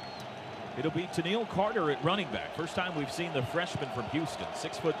 It'll be Tennille Carter at running back. First time we've seen the freshman from Houston,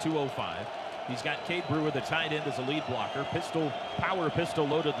 6'2", 205. He's got Cade Brewer, the tight end, as a lead blocker. Power pistol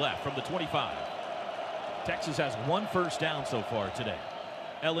loaded left from the 25. Texas has 1 first down so far today.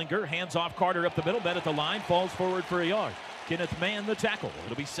 Ellinger hands off Carter up the middle, bet at the line, falls forward for a yard. Kenneth Mann the tackle.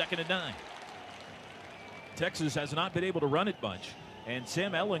 It'll be 2nd and 9. Texas has not been able to run it much, and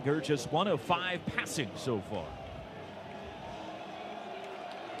Sam Ellinger just 1 of 5 passing so far.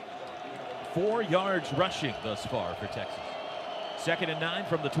 4 yards rushing thus far for Texas. 2nd and 9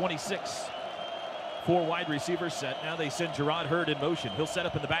 from the 26. 4 wide receivers set. Now they send Gerard Hurd in motion. He'll set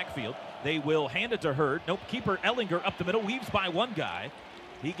up in the backfield. They will hand it to Hurd. Nope, keeper Ellinger up the middle, weaves by 1 guy.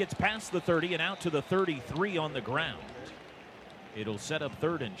 He gets past the 30 and out to the 33 on the ground. It'll set up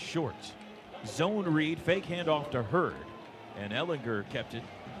 3rd and short. Zone read, fake handoff to Hurd, and Ellinger kept it.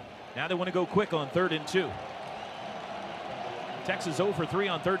 Now they want to go quick on 3rd and 2. Texas 0 for 3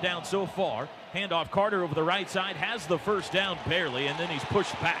 on 3rd down so far. Handoff Carter over the right side, has the first down barely, and then he's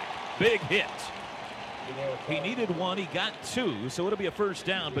pushed back. Big hit. He needed 1, he got 2, so it'll be a first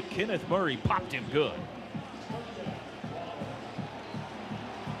down, but Kenneth Murray popped him good.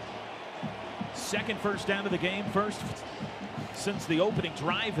 2nd first down of the game, first since the opening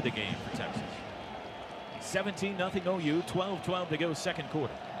drive of the game for Texas. 17-0 OU, 12-12 to go 2nd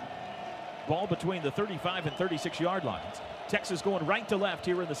quarter. Ball between the 35 and 36 yard lines. Texas going right to left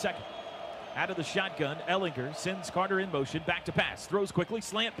here in the 2nd. Out of the shotgun, Ellinger sends Carter in motion, back to pass, throws quickly,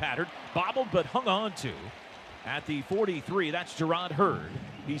 slant pattern, bobbled but hung on to. At the 43, that's Gerard Hurd.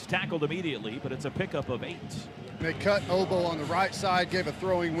 He's tackled immediately, but it's a pickup of 8. They cut Obo on the right side, gave a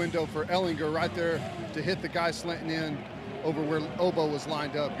throwing window for Ellinger right there to hit the guy slanting in. over where Obo was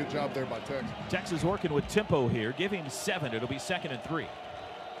lined up. Good job there by Texas. Texas working with tempo here. Give him 7. It'll be 2nd and 3.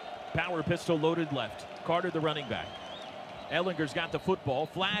 Power pistol loaded left. Carter the running back. Ellinger's got the football.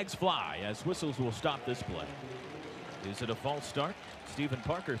 Flags fly as whistles will stop this play. Is it a false start? Stephen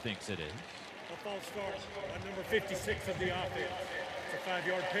Parker thinks it is. A false start on number 56 of the offense. It's a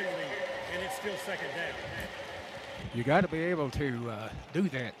 5-yard penalty, and it's still 2nd down. You got to be able to do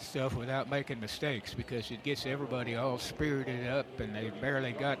that stuff without making mistakes, because it gets everybody all spirited up and they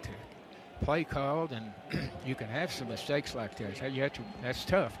barely got to play called, and you can have some mistakes like that. That's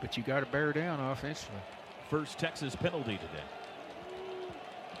tough, but you got to bear down offensively. First Texas penalty today.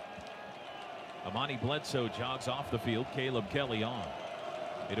 Amani Bledsoe jogs off the field. Caleb Kelly on.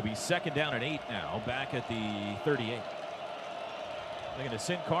 It'll be 2nd down and 8 now, back at the 38. They're going to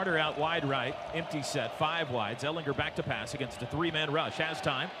send Carter out wide right. Empty set, 5 wides. Ellinger back to pass against a 3-man rush. Has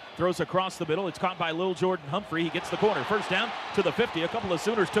time. Throws across the middle. It's caught by Lil Jordan Humphrey. He gets the corner. First down to the 50. A couple of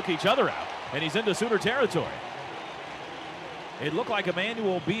Sooners took each other out, and he's into Sooner territory. It looked like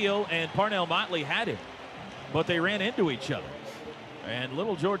Emmanuel Beal and Parnell Motley had him, but they ran into each other. And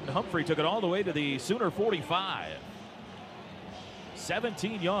Little Jordan Humphrey took it all the way to the Sooner 45.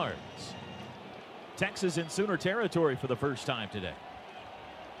 17 yards. Texas in Sooner territory for the first time today.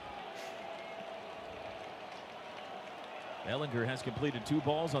 Ellinger has completed 2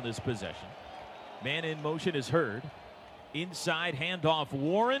 balls on this possession. Man in motion is Hurd. Inside handoff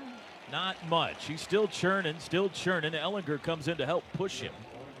Warren. Not much. He's still churning, Ellinger comes in to help push him.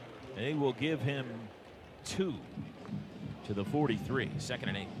 They will give him 2 to the 43. 2nd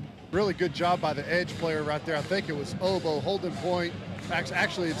and 8. Really good job by the edge player right there. I think it was Obo holding point.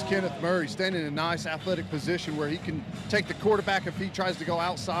 Actually, it's Kenneth Murray standing in a nice athletic position where he can take the quarterback if he tries to go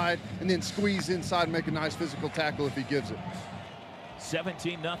outside and then squeeze inside and make a nice physical tackle if he gives it.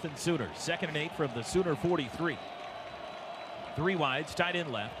 17-0 Sooners. 2nd and 8 from the Sooner 43. 3 wides, tight end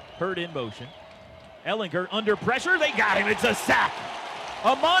left. Hurd in motion. Ellinger under pressure. They got him. It's a sack.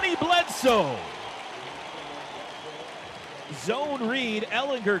 Amani Bledsoe. Zone read.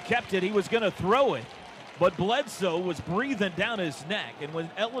 Ellinger kept it. He was going to throw it, but Bledsoe was breathing down his neck, and when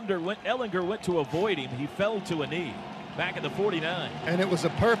Ellinger went to avoid him, he fell to a knee back at the 49. And it was a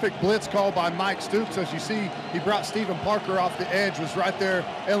perfect blitz call by Mike Stoops. As you see, he brought Stephen Parker off the edge, was right there.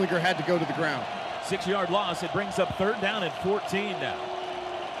 Ellinger had to go to the ground. 6-yard loss. It brings up 3rd down and 14 now.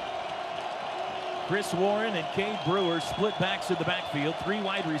 Chris Warren and Cade Brewer split backs in the backfield. 3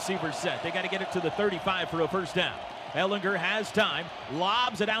 wide receivers set. They got to get it to the 35 for a first down. Ellinger has time,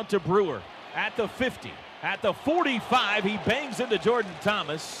 lobs it out to Brewer at the 50. At the 45, he bangs into Jordan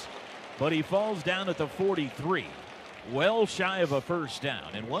Thomas, but he falls down at the 43. Well shy of a first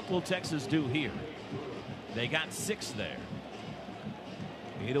down. And what will Texas do here? They got 6 there.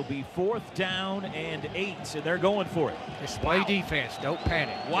 It'll be 4th down and 8, and they're going for it. Display defense. Don't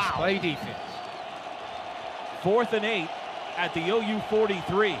panic. Wow. Display defense. 4th and 8 at the OU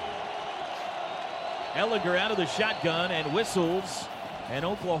 43. Ellinger out of the shotgun and whistles, and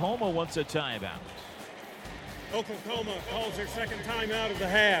Oklahoma wants a timeout. Oklahoma calls their 2nd timeout of the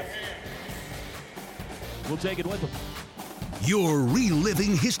half. We'll take it with them. You're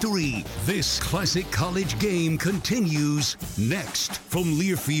reliving history. This classic college game continues next from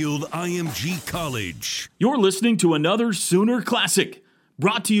Learfield IMG College. You're listening to another Sooner Classic,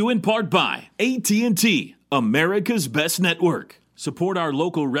 brought to you in part by AT&T, America's best network. Support our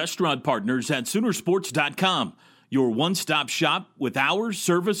local restaurant partners at Soonersports.com, your one-stop shop with hours,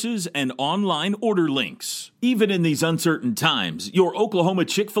 services, and online order links. Even in these uncertain times, your Oklahoma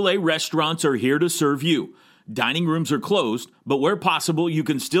Chick-fil-A restaurants are here to serve you. Dining rooms are closed, but where possible, you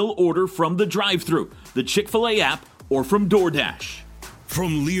can still order from the drive-thru, the Chick-fil-A app, or from DoorDash.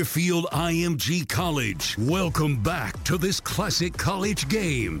 From Learfield IMG College, welcome back to this classic college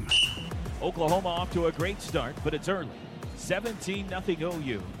game. Oklahoma off to a great start, but it's early. 17-0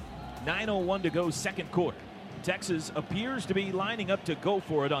 OU. 9:01 to go, 2nd quarter. Texas appears to be lining up to go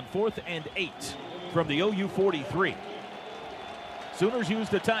for it on 4th and 8 from the OU 43. Sooners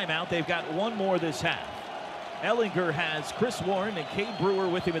used a timeout. They've got 1 more this half. Ellinger has Chris Warren and Cade Brewer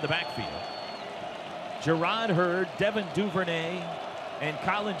with him in the backfield. Gerard Hurd, Devin Duvernay, and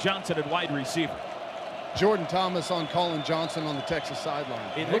Colin Johnson at wide receiver. Jordan Thomas on Colin Johnson on the Texas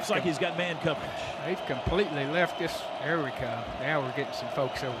sideline. It looks like he's got man coverage. They've completely left this. There we come. Now we're getting some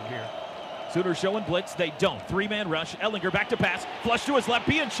folks over here. Sooners showing blitz. They don't. 3-man rush. Ellinger back to pass. Flush to his left.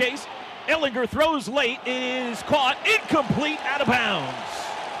 Being chased. Ellinger throws late. Is caught. Incomplete. Out of bounds.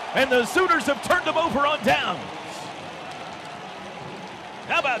 And the Sooners have turned him over on downs.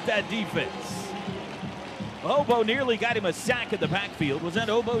 How about that defense? Obo nearly got him a sack in the backfield. Was that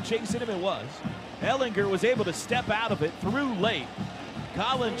Obo chasing him? It was. Ehlinger was able to step out of it, threw late.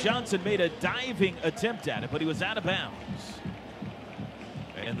 Colin Johnson made a diving attempt at it, but he was out of bounds.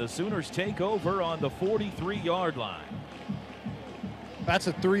 And the Sooners take over on the 43-yard line. That's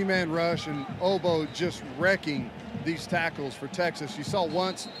a three-man rush, and Obo just wrecking these tackles for Texas. You saw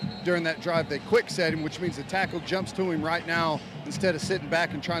once during that drive they quick set him, which means the tackle jumps to him right now instead of sitting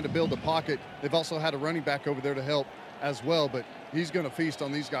back and trying to build a pocket. They've also had a running back over there to help as well, but he's going to feast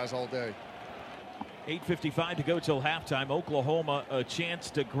on these guys all day. 8:55 to go till halftime. Oklahoma a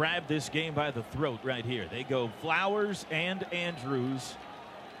chance to grab this game by the throat right here. They go Flowers and Andrews.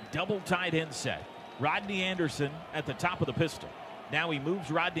 Double tight end set. Rodney Anderson at the top of the pistol. Now he moves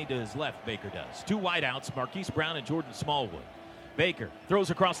Rodney to his left, Baker does. Two wideouts, Marquise Brown and Jordan Smallwood. Baker throws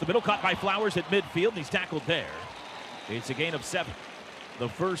across the middle, caught by Flowers at midfield, and he's tackled there. It's a gain of 7. The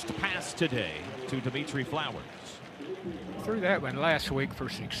first pass today to Dimitri Flowers. Threw that one last week for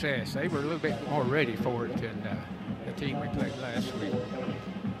success. They were a little bit more ready for it than the team we played last week.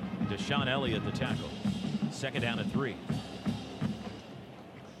 Deshaun Elliott the tackle. Second down and 3.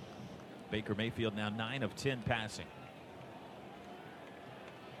 Baker Mayfield now 9 of 10 passing.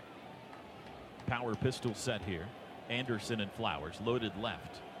 Power pistol set here. Anderson and Flowers loaded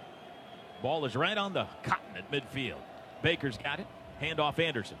left. Ball is right on the cotton at midfield. Baker's got it. Handoff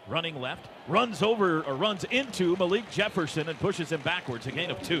Anderson, running left, runs into Malik Jefferson and pushes him backwards. A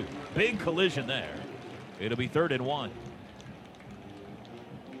gain of 2. Big collision there. It'll be 3rd and 1.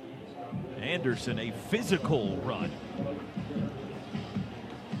 Anderson, a physical run.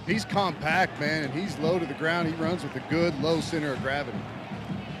 He's compact, man, and he's low to the ground. He runs with a good low center of gravity.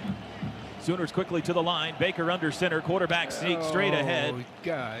 Sooners quickly to the line. Baker under center. Quarterback sneaks straight ahead. Oh,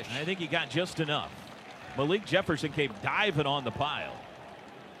 gosh. I think he got just enough. Malik Jefferson came diving on the pile.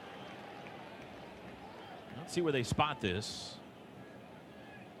 Let's see where they spot this.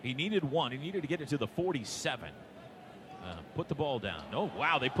 He needed 1. He needed to get it to the 47. Put the ball down. Oh,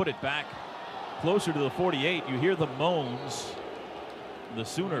 wow. They put it back closer to the 48. You hear the moans. The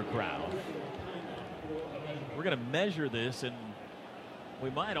Sooner crowd. We're going to measure this, and we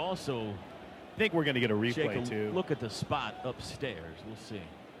might also I think we're going to get a replay, too. Look at the spot upstairs. We'll see.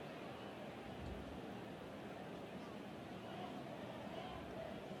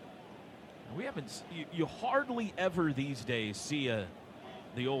 We haven't. You hardly ever these days see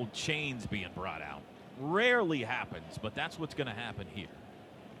the old chains being brought out. Rarely happens, but that's what's going to happen here.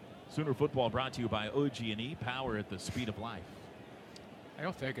 Sooner football brought to you by OG&E, power at the speed of life. I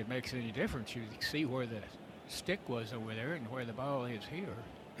don't think it makes any difference. You see where the stick was over there and where the ball is here.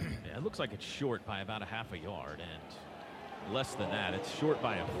 Yeah, it looks like it's short by about a half a yard, and less than that. It's short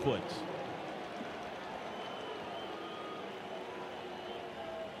by a foot.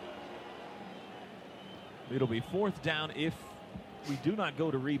 It'll be 4th down if we do not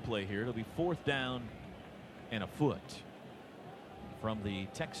go to replay here. It'll be 4th down and a foot from the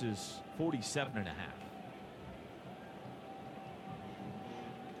Texas 47.5.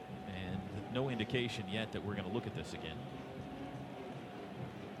 And no indication yet that we're going to look at this again.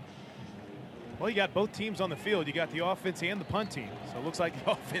 Well, you got both teams on the field. You got the offense and the punt team. So it looks like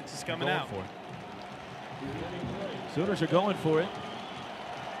the offense is coming out. For it. Sooners are going for it.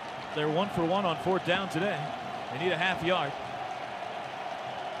 They're 1 for 1 on 4th down today. They need a half yard.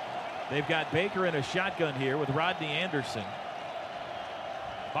 They've got Baker in a shotgun here with Rodney Anderson.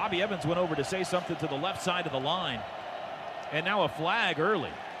 Bobby Evans went over to say something to the left side of the line. And now a flag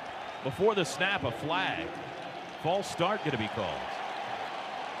early. Before the snap, a flag. False start going to be called.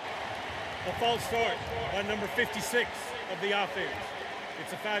 A false start by number 56 of the offense.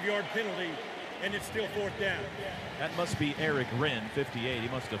 It's a 5-yard penalty, and it's still 4th down. That must be Eric Wren, 58. He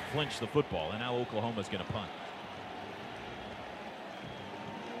must have flinched the football, and now Oklahoma's going to punt.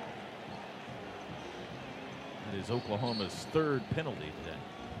 That is Oklahoma's 3rd penalty today.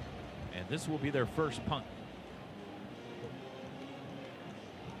 And this will be their first punt.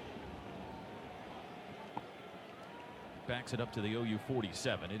 Backs it up to the OU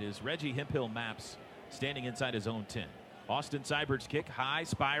 47. It is Reggie Hemphill-Maps standing inside his own 10. Austin Seibert's kick, high,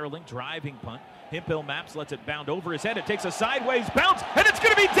 spiraling, driving punt. Hemphill-Maps lets it bound over his head. It takes a sideways bounce, and it's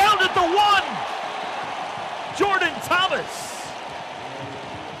going to be down at the 1. Jordan Thomas.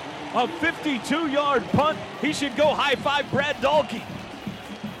 A 52-yard punt. He should go high-five Brad Dahlke.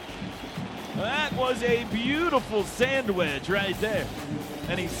 That was a beautiful sand wedge right there.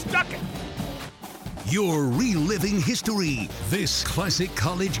 And he stuck it. You're reliving history. This classic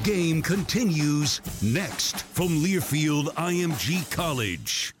college game continues next from Learfield IMG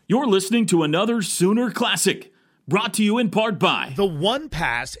College. You're listening to another Sooner Classic, Brought to you in part by the One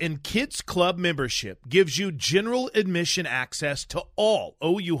Pass and Kids Club membership gives you general admission access to all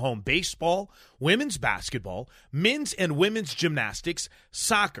OU home baseball, women's basketball, men's and women's gymnastics,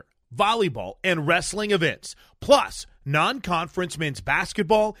 soccer, volleyball, and wrestling events, plus non-conference men's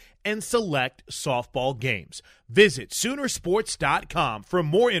basketball and select softball games. Visit Soonersports.com for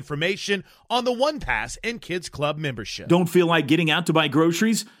more information on the One Pass and Kids Club membership. Don't feel like getting out to buy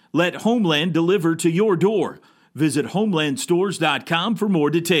groceries? Let Homeland deliver to your door. Visit homelandstores.com for more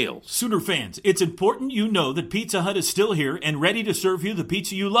details. Sooner fans, it's important you know that Pizza Hut is still here and ready to serve you the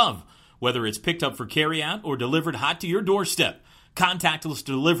pizza you love. Whether it's picked up for carryout or delivered hot to your doorstep, contactless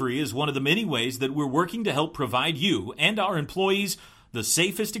delivery is one of the many ways that we're working to help provide you and our employees the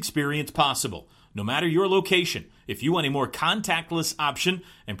safest experience possible. No matter your location, if you want a more contactless option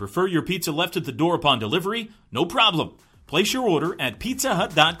and prefer your pizza left at the door upon delivery, no problem. Place your order at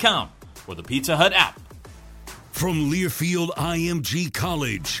pizzahut.com or the Pizza Hut app. From Learfield IMG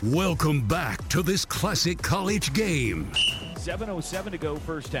College, welcome back to this classic college game. 7:07 to go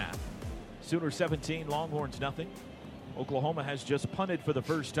first half. Sooner 17, Longhorns nothing. Oklahoma has just punted for the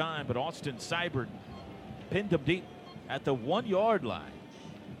first time, but Austin Seibert pinned him deep at the 1-yard line.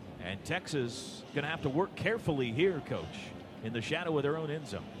 And Texas going to have to work carefully here, Coach, in the shadow of their own end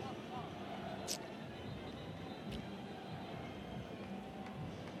zone.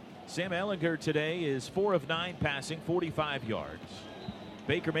 Sam Ehlinger today is 4 of 9 passing, 45 yards.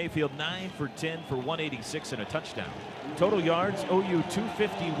 Baker Mayfield 9 for 10 for 186 and a touchdown. Total yards, OU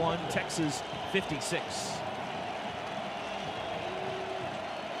 251, Texas 56.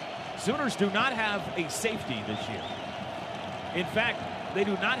 Sooners do not have a safety this year. In fact, they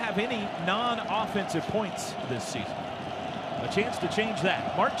do not have any non-offensive points this season. A chance to change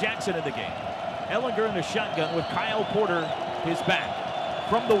that. Mark Jackson in the game. Ehlinger in the shotgun with Kyle Porter his back.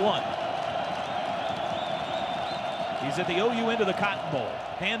 From the 1. He's at the OU end of the Cotton Bowl.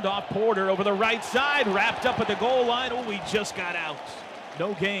 Handoff Porter over the right side. Wrapped up at the goal line. Oh, he just got out.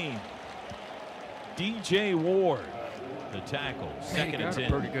 No gain. DJ Ward, the tackle. Second and 10. He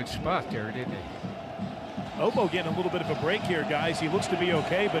got a pretty good spot there, didn't he? Obo getting a little bit of a break here, guys. He looks to be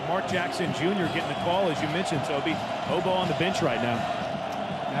okay, but Mark Jackson Jr. getting a call, as you mentioned, Toby. Obo on the bench right now.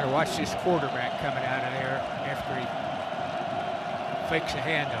 Got to watch this quarterback coming out of there after he fakes a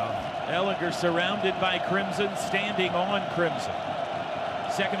handoff. Ehlinger surrounded by Crimson, standing on Crimson.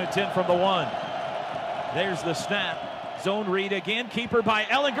 Second and 10 from the 1. There's the snap. Zone read again. Keeper by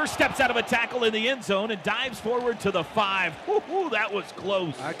Ehlinger. Steps out of a tackle in the end zone and dives forward to the 5. Woo-hoo, that was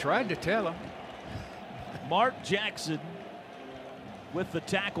close. I tried to tell him. Mark Jackson with the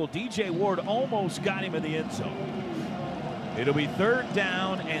tackle. DJ Ward almost got him in the end zone. It'll be 3rd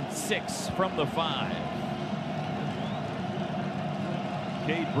down and 6 from the 5.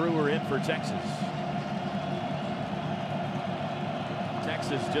 Cade Brewer in for Texas.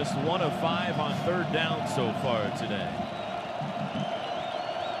 Texas just 1 of 5 on 3rd down so far today.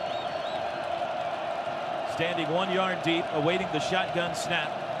 Standing 1 yard deep, awaiting the shotgun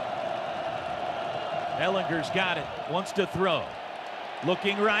snap. Ehlinger's got it, wants to throw.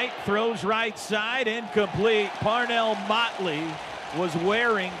 Looking right, throws right side, incomplete. Parnell Motley was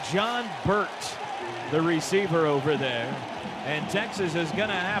wearing John Burt, the receiver over there. And Texas is going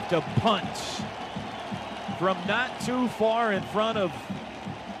to have to punt from not too far in front of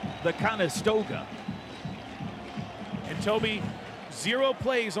the Conestoga. And Toby, 0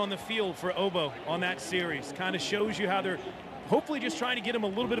 plays on the field for Obo on that series. Kind of shows you how they're hopefully just trying to get him a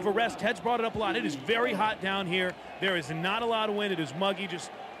little bit of a rest. Ted's brought it up a lot. It is very hot down here. There is not a lot of wind. It is muggy.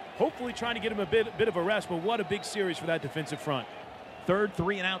 Just hopefully trying to get him a bit of a rest. But what a big series for that defensive front. 3rd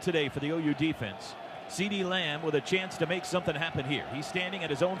 3 and out today for the OU defense. CeeDee Lamb with a chance to make something happen here. He's standing at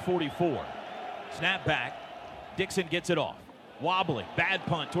his own 44. Snap back. Dixon gets it off. Wobbling. Bad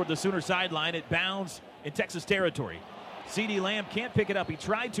punt toward the Sooner sideline. It bounds in Texas territory. CeeDee Lamb can't pick it up. He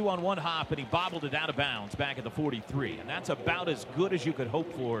tried to on one hop, and he bobbled it out of bounds back at the 43. And that's about as good as you could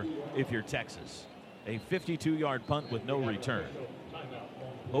hope for if you're Texas. A 52-yard punt with no return.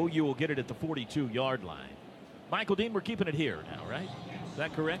 OU will get it at the 42-yard line. Michael Dean, we're keeping it here now, right? Is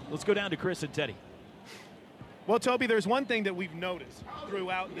that correct? Let's go down to Chris and Teddy. Well, Toby, there's one thing that we've noticed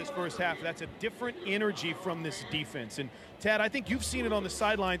throughout this first half. That's a different energy from this defense. And, Ted, I think you've seen it on the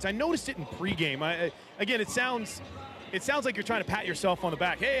sidelines. I noticed it in pregame. Again, it sounds like you're trying to pat yourself on the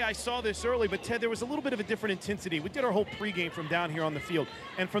back. Hey, I saw this early. But, Ted, there was a little bit of a different intensity. We did our whole pregame from down here on the field.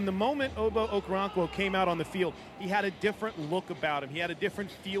 And from the moment Obo Okoronkwo came out on the field, he had a different look about him. He had a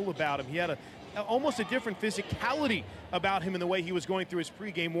different feel about him. He had almost a different physicality about him in the way he was going through his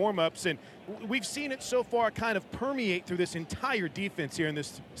pregame warm-ups. And we've seen it so far kind of permeate through this entire defense here in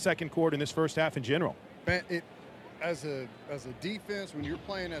this second quarter, in this first half in general. Man, as a defense, when you're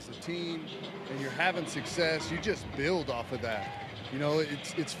playing as a team and you're having success, you just build off of that. You know,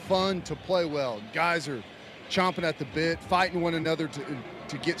 it's fun to play well. Guys are chomping at the bit, fighting one another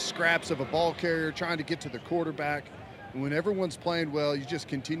to get scraps of a ball carrier, trying to get to the quarterback. And when everyone's playing well, you just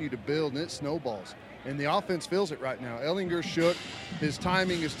continue to build, and it snowballs. And the offense feels it right now. Ehlinger shook. His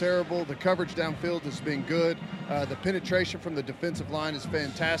timing is terrible. The coverage downfield has been good. The penetration from the defensive line is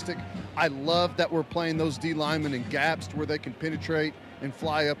fantastic. I love that we're playing those D linemen in gaps to where they can penetrate and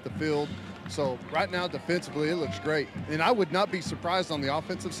fly up the field. So right now, defensively, it looks great. And I would not be surprised on the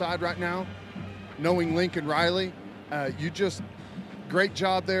offensive side right now, knowing Lincoln Riley. Great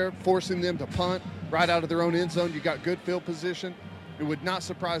job there, forcing them to punt right out of their own end zone. You got good field position. It would not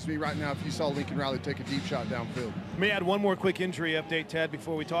surprise me right now if you saw Lincoln Riley take a deep shot downfield. Let me add one more quick injury update, Ted,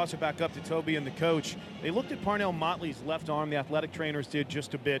 before we toss it back up to Toby and the coach. They looked at Parnell Motley's left arm. The athletic trainers did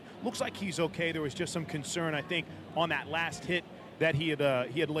just a bit. Looks like he's okay. There was just some concern, I think, on that last hit that he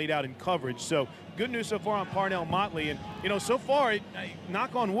had laid out in coverage. So good news so far on Parnell Motley. And, you know, so far,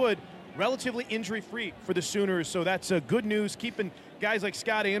 knock on wood, relatively injury-free for the Sooners. So that's good news, keeping guys like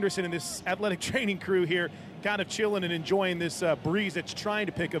Scott Anderson and this athletic training crew here kind of chilling and enjoying this breeze that's trying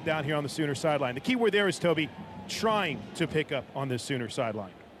to pick up down here on the Sooner sideline. The key word there is, Toby, trying to pick up on this Sooner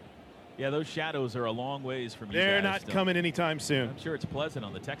sideline. Yeah, those shadows are a long ways from you guys. They're not coming anytime soon. I'm sure it's pleasant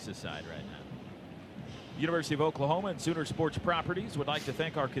on the Texas side right now. University of Oklahoma and Sooner Sports Properties would like to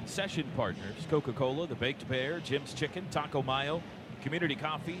thank our concession partners, Coca-Cola, The Baked Bear, Jim's Chicken, Taco Mayo, Community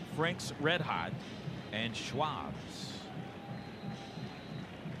Coffee, Frank's Red Hot, and Schwab's.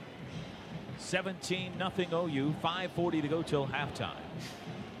 17-0 OU, 5:40 to go till halftime.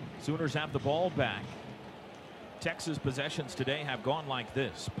 Sooners have the ball back. Texas possessions today have gone like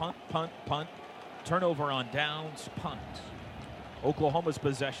this: punt, punt, punt, turnover on downs, punt. Oklahoma's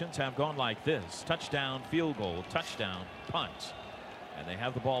possessions have gone like this: touchdown, field goal, touchdown, punt. And they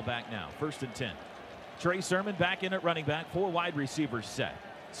have the ball back now. 1st and 10. Trey Sermon back in at running back. 4 wide receivers set.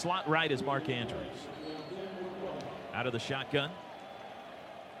 Slot right is Mark Andrews. Out of the shotgun.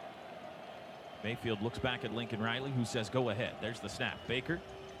 Mayfield looks back at Lincoln Riley, who says go ahead. There's the snap. Baker,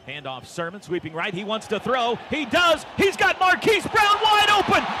 handoff, Sermon sweeping right. He wants to throw. He does. He's got Marquise Brown wide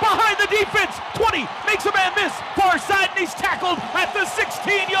open behind the defense. 20, makes a man miss. Far side, and he's tackled at the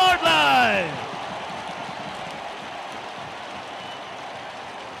 16-yard line.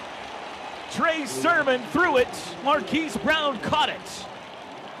 Trey Sermon threw it. Marquise Brown caught it.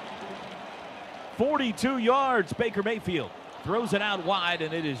 42 yards, Baker Mayfield. Throws it out wide,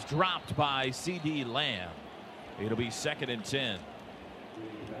 and it is dropped by C.D. Lamb. It'll be 2nd and 10.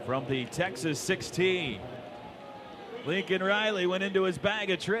 From the Texas 16. Lincoln Riley went into his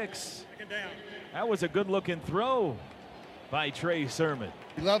bag of tricks. That was a good-looking throw by Trey Sermon.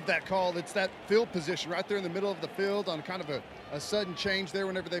 You love that call. It's that field position right there in the middle of the field on kind of a sudden change there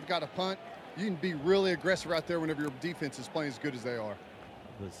whenever they've got a punt. You can be really aggressive right there whenever your defense is playing as good as they are.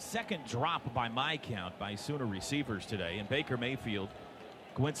 The second drop by my count by Sooner receivers today, and Baker Mayfield,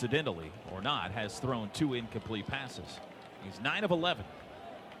 coincidentally or not, has thrown 2 incomplete passes. He's 9 of 11.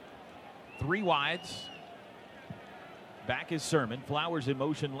 3 wides. Back is Sermon. Flowers in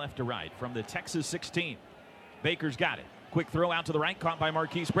motion left to right from the Texas 16. Baker's got it. Quick throw out to the right, caught by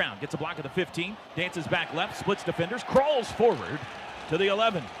Marquise Brown. Gets a block at the 15, dances back left, splits defenders, crawls forward to the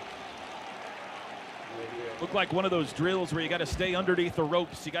 11. Looked like one of those drills where you got to stay underneath the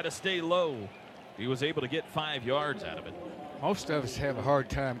ropes. You got to stay low. He was able to get 5 yards out of it. Most of us have a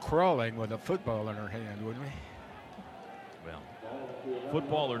hard time crawling with a football in our hand, wouldn't we? Well,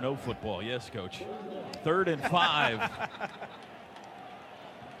 football or no football, yes, Coach. 3rd and 5.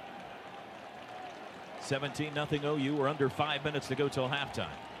 17-0 OU. We're under 5 minutes to go till halftime.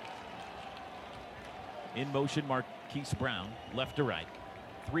 In motion, Marquise Brown, left to right.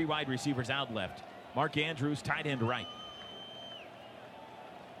 3 wide receivers out left. Mark Andrews, tight end right.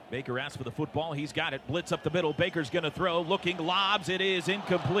 Baker asks for the football. He's got it. Blitz up the middle. Baker's going to throw. Looking, lobs. It is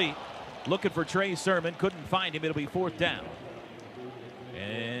incomplete. Looking for Trey Sermon. Couldn't find him. It'll be 4th down.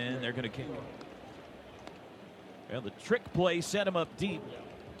 And they're going to kick. Well, the trick play set him up deep,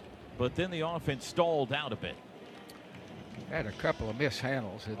 but then the offense stalled out a bit. Had a couple of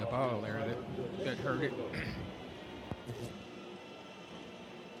mishandles in the ball there that hurt it.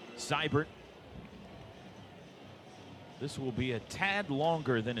 Seibert. This will be a tad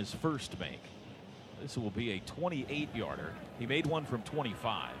longer than his first make. This will be a 28-yarder. He made one from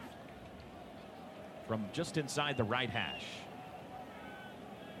 25. From just inside the right hash.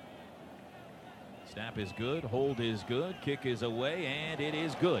 Snap is good. Hold is good. Kick is away, and it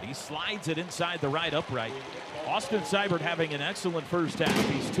is good. He slides it inside the right upright. Austin Seibert having an excellent first half.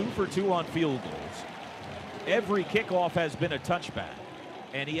 He's 2 for 2 on field goals. Every kickoff has been a touchback,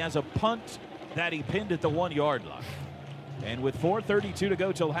 and he has a punt that he pinned at the 1-yard line. And with 4:32 to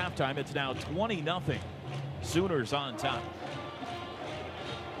go till halftime, it's now 20-0. Sooners on top.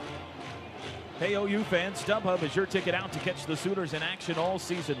 Hey, OU fans, StubHub is your ticket out to catch the Sooners in action all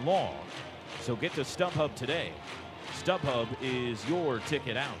season long. So get to StubHub today. StubHub is your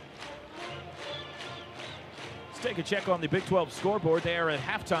ticket out. Let's take a check on the Big 12 scoreboard. They are at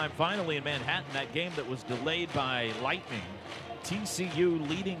halftime finally in Manhattan. That game that was delayed by lightning. TCU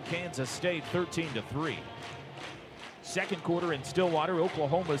leading Kansas State 13-3. Second quarter in Stillwater,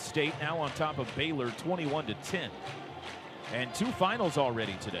 Oklahoma State now on top of Baylor 21-10. And 2 finals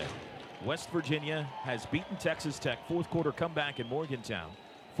already today. West Virginia has beaten Texas Tech. Fourth quarter comeback in Morgantown,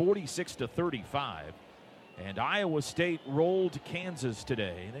 46-35. And Iowa State rolled Kansas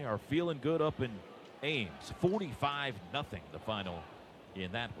today. They are feeling good up in Ames. 45-0 the final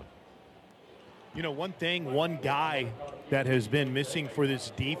in that one. You know, one guy that has been missing for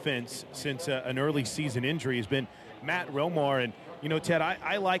this defense since an early season injury has been Matt Romar. And, you know, Ted,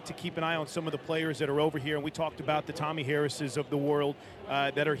 I like to keep an eye on some of the players that are over here. And we talked about the Tommy Harrises of the world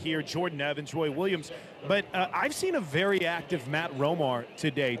that are here, Jordan Evans, Roy Williams. But I've seen a very active Matt Romar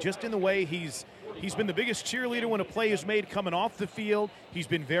today, just in the way he's been the biggest cheerleader when a play is made coming off the field. He's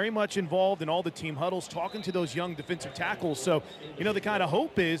been very much involved in all the team huddles, talking to those young defensive tackles. So, you know, the kind of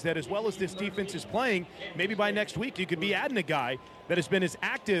hope is that as well as this defense is playing, maybe by next week you could be adding a guy that has been as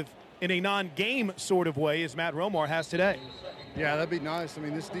active in a non-game sort of way as Matt Romar has today. Yeah, that'd be nice. I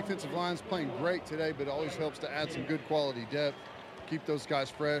mean, this defensive line's playing great today, but it always helps to add some good quality depth, keep those guys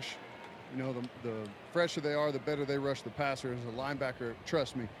fresh. You know, the fresher they are, the better they rush the passer. As a linebacker,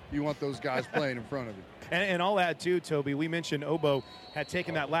 trust me, you want those guys playing in front of you. And I'll add, too, Toby, we mentioned Obo had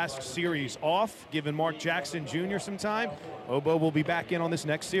taken that last series off, giving Mark Jackson Jr. some time. Obo will be back in on this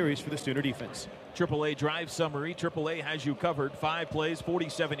next series for the Sooner defense. AAA drive summary. AAA has you covered. 5 plays,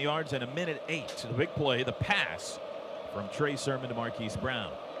 47 yards, and 1:08. The big play, the pass from Trey Sermon to Marquise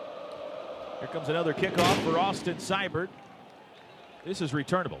Brown. Here comes another kickoff for Austin Seibert. This is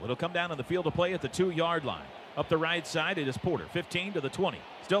returnable. It'll come down on the field of play at the 2-yard line. Up the right side, it is Porter. 15 to the 20.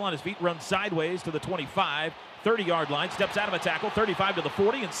 Still on his feet, runs sideways to the 25. 30-yard line, steps out of a tackle. 35 to the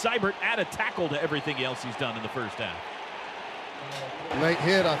 40, and Seibert add a tackle to everything else he's done in the first half. Late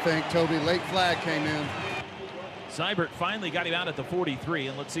hit, I think, Toby. Late flag came in. Seibert finally got him out at the 43,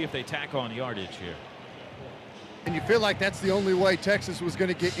 and let's see if they tack on yardage here. And you feel like that's the only way Texas was going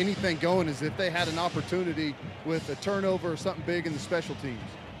to get anything going, is if they had an opportunity with a turnover or something big in the special teams.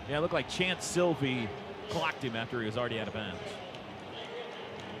 Yeah, it looked like Chance Sylvie clocked him after he was already out of bounds.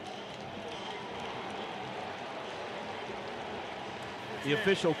 The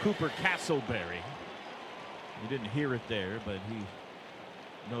official Cooper Castleberry. You didn't hear it there, but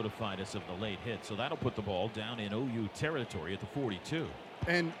he notified us of the late hit. So that'll put the ball down in OU territory at the 42.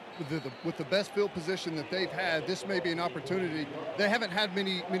 And with the best field position that they've had, this may be an opportunity. They haven't had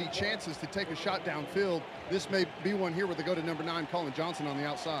many chances to take a shot downfield. This may be one here where they go to number 9, Colin Johnson on the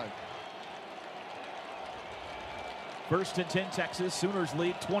outside. 1st and 10 Texas. Sooners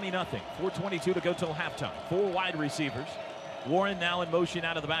lead 20-0. 4:22 to go till halftime. 4 wide receivers. Warren now in motion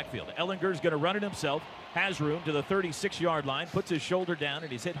out of the backfield. Ellinger's going to run it himself. Has room to the 36-yard line. Puts his shoulder down,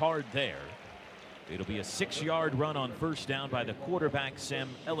 and he's hit hard there. It'll be a 6-yard run on first down by the quarterback, Sam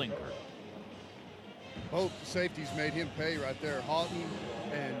Ehlinger. Both safeties made him pay right there. Houghton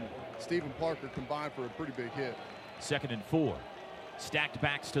and Stephen Parker combined for a pretty big hit. 2nd and 4. Stacked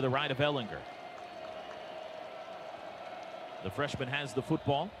backs to the right of Ehlinger. The freshman has the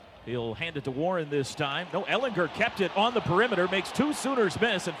football. He'll hand it to Warren this time. No, Ehlinger kept it on the perimeter, makes 2 Sooners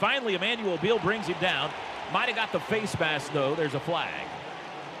miss, and finally Emmanuel Beal brings him down. Might have got the face mask, though. There's a flag.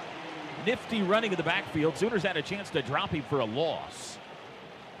 Nifty running in the backfield. Sooners had a chance to drop him for a loss.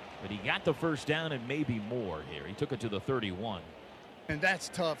 But he got the first down and maybe more here. He took it to the 31. And that's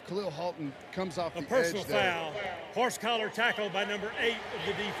tough. Khalil Houghton comes off the edge there. A personal foul. Horse collar tackle by number 8 of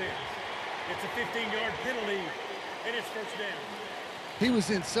the defense. It's a 15-yard penalty, and it's first down. He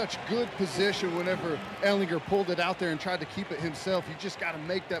was in such good position whenever Ehlinger pulled it out there and tried to keep it himself. You just got to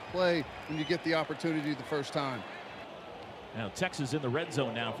make that play when you get the opportunity the first time. Now Texas in the red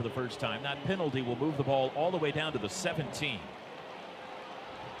zone now for the first time. That penalty will move the ball all the way down to the 17.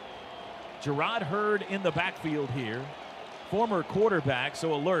 Gerard Hurd in the backfield here. Former quarterback,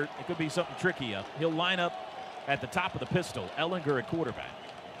 so alert. It could be something tricky up. He'll line up at the top of the pistol. Ehlinger at quarterback.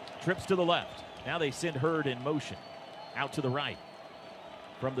 Trips to the left. Now they send Hurd in motion. Out to the right.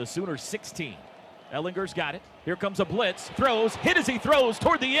 From the Sooners 16. Ellinger's got it. Here comes a blitz. Throws. Hit as he throws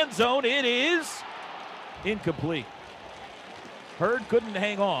toward the end zone. It is incomplete. Hurd couldn't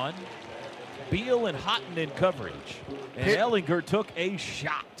hang on. Beal and Houghton in coverage. And Ehlinger took a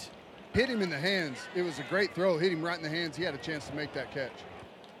shot. Hit him in the hands. It was a great throw. Hit him right in the hands. He had a chance to make that catch.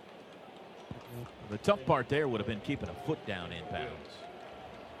 The tough part there would have been keeping a foot down inbounds.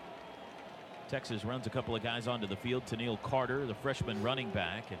 Texas runs a couple of guys onto the field. Tennille Carter, the freshman running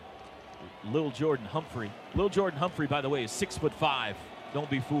back, and Lil Jordan Humphrey. Lil Jordan Humphrey, by the way, is 6'5". Don't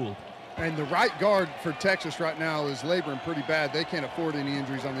be fooled. And the right guard for Texas right now is laboring pretty bad. They can't afford any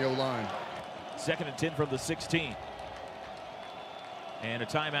injuries on the O-line. 2nd and 10 from the 16. And a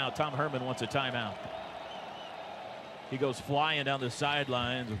timeout. Tom Herman wants a timeout. He goes flying down the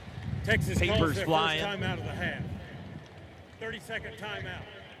sidelines. Texas papers calls their flying. first timeout of the half. 30-second timeout.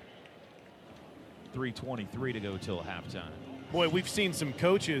 3:23 to go till halftime. Boy, we've seen some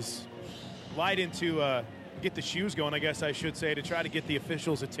coaches light into get the shoes going, I guess I should say, to try to get the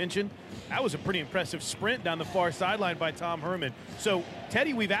officials' attention. That was a pretty impressive sprint down the far sideline by Tom Herman. So,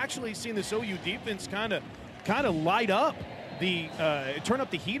 Teddy, we've actually seen this OU defense kind of light up turn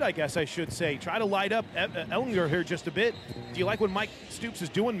up the heat, I guess I should say. Try to light up Ehlinger here just a bit. Do you like what Mike Stoops is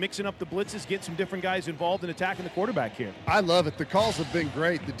doing, mixing up the blitzes, get some different guys involved in attacking the quarterback here? I love it. The calls have been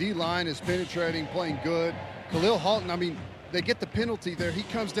great. The D-line is penetrating, playing good. Khalil Halton, I mean, they get the penalty there. He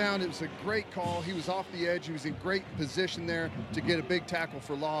comes down. It was a great call. He was off the edge. He was in great position there to get a big tackle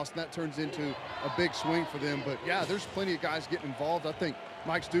for loss, and that turns into a big swing for them. But, yeah, there's plenty of guys getting involved. I think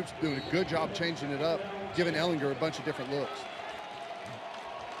Mike Stoops doing a good job changing it up, giving Ehlinger a bunch of different looks.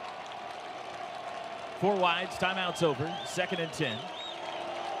 4 wides, timeout's over. 2nd and 10.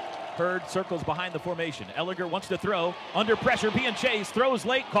 Hurd circles behind the formation. Ehlinger wants to throw. Under pressure, being chased. Throws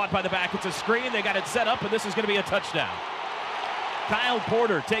late, caught by the back. It's a screen. They got it set up, and this is going to be a touchdown. Kyle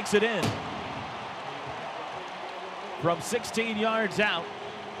Porter takes it in from 16 yards out.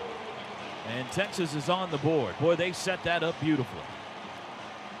 And Texas is on the board. Boy, they set that up beautifully.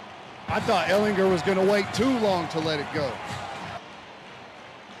 I thought Ehlinger was going to wait too long to let it go.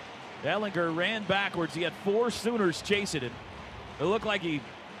 Ehlinger ran backwards. He had 4 Sooners chasing him. It looked like he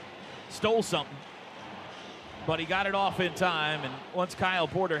stole something, but he got it off in time, and once Kyle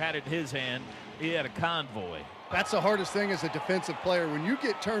Porter had it in his hand, he had a convoy. That's the hardest thing as a defensive player. When you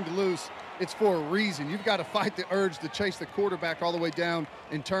get turned loose, it's for a reason. You've got to fight the urge to chase the quarterback all the way down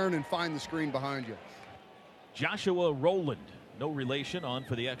and turn and find the screen behind you. Joshua Rowland, no relation, on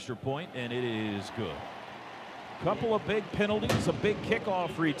for the extra point, and it is good. Couple of big penalties, a big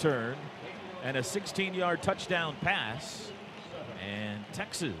kickoff return, and a 16-yard touchdown pass. And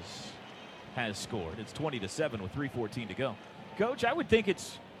Texas has scored. It's 20-7 with 3:14 to go. Coach, I would think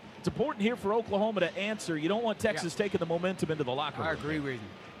it's important here for Oklahoma to answer. You don't want Texas taking the momentum into the locker room. I agree with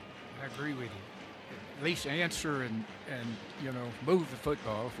you. At least answer and move the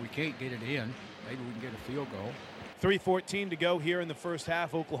football. If we can't get it in, maybe we can get a field goal. 3:14 to go here in the first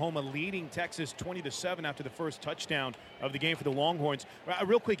half. Oklahoma leading Texas 20-7 after the first touchdown of the game for the Longhorns. A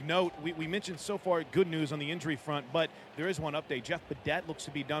real quick note, we mentioned so far good news on the injury front, but there is one update. Jeff Badet looks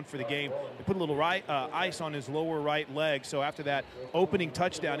to be done for the game. They put a little ice on his lower right leg, so after that opening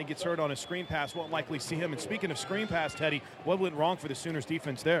touchdown, he gets hurt on a screen pass. Won't likely see him. And speaking of screen pass, Teddy, what went wrong for the Sooners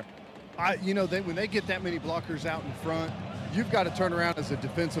defense there? When they get that many blockers out in front, you've got to turn around as a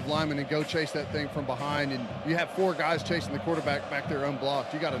defensive lineman and go chase that thing from behind. And you have 4 guys chasing the quarterback back there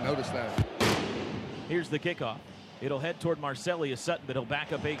unblocked. You got to notice that. Here's the kickoff. It'll head toward Marcelius Sutton, but he'll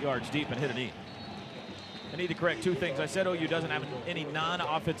back up 8 yards deep and hit a knee. I need to correct 2 things. I said OU doesn't have any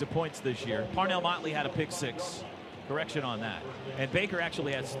non-offensive points this year. Parnell Motley had a pick 6. Correction on that. And Baker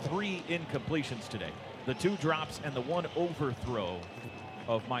actually has 3 incompletions today. The 2 drops and the 1 overthrow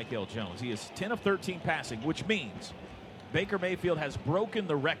of Michael Jones. He is 10 of 13 passing, which means Baker Mayfield has broken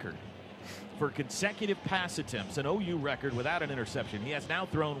the record for consecutive pass attempts, an OU record without an interception. He has now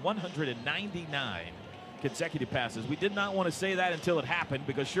thrown 199 consecutive passes. We did not want to say that until it happened,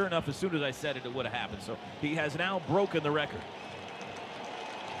 because sure enough, as soon as I said it, it would have happened. So he has now broken the record.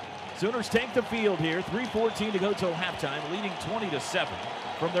 Sooners take the field here, 3:14 to go till halftime, leading 20-7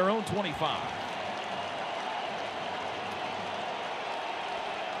 from their own 25.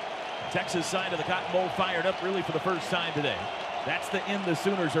 Texas side of the Cotton Bowl fired up really for the first time today. That's the end the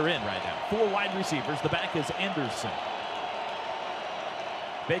Sooners are in right now. 4 wide receivers. The back is Anderson.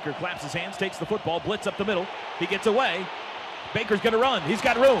 Baker claps his hands, takes the football, blitz up the middle. He gets away. Baker's going to run. He's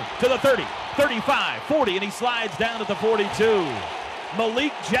got room to the 30, 35, 40, and he slides down at the 42.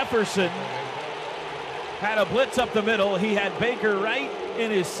 Malik Jefferson had a blitz up the middle. He had Baker right in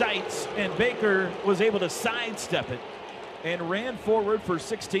his sights, and Baker was able to sidestep it and ran forward for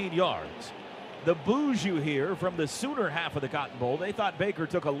 16 yards. The boos you hear from the Sooner half of the Cotton Bowl, they thought Baker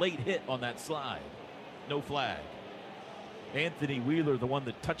took a late hit on that slide. No flag. Anthony Wheeler, the one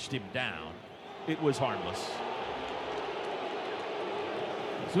that touched him down. it was harmless.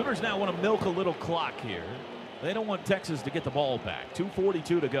 Sooners now want to milk a little clock here. They don't want Texas to get the ball back.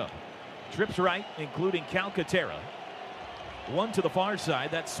 2:42 to go. Trips right, including Calcaterra. One to the far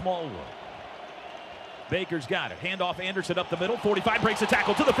side, that's Smallwood. Baker's got it. Handoff Anderson up the middle. 45 breaks a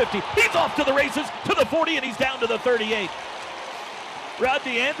tackle to the 50. He's off to the races to the 40, and he's down to the 38.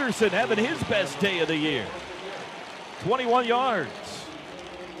 Rodney Anderson having his best day of the year. 21 yards.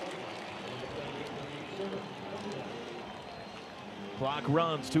 Clock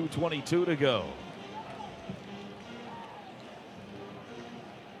runs, 2:22 to go.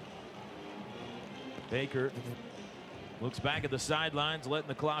 Baker looks back at the sidelines, letting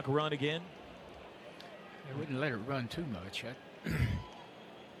the clock run again. They wouldn't let it run too much.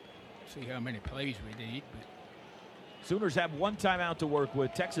 See how many plays we need. But Sooners have one timeout to work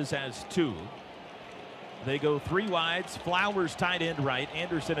with. Texas has two. They go three wides. Flowers tight end right.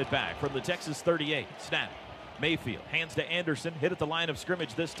 Anderson at back from the Texas 38. Snap. Mayfield hands to Anderson. Hit at the line of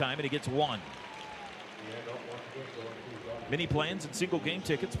scrimmage this time, and he gets one. Mini plans and single game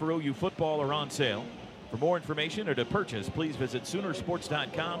tickets for OU football are on sale. For more information or to purchase, please visit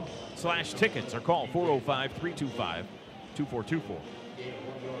Soonersports.com/tickets or call 405-325-2424.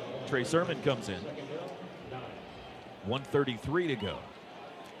 Trey Sermon comes in. 1:33 to go.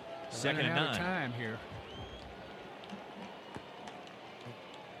 Second and 9. Time here.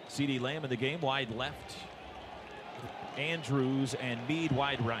 CeeDee Lamb in the game, wide left. Andrews and Meade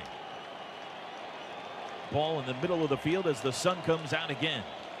wide right. Ball in the middle of the field as the sun comes out again.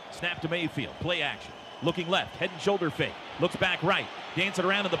 Snap to Mayfield, play action. Looking left, head and shoulder fake. Looks back right, dancing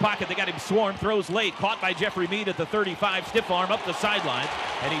around in the pocket. They got him swarmed, throws late, caught by Jeffrey Meade at the 35. Stiff arm up the sideline,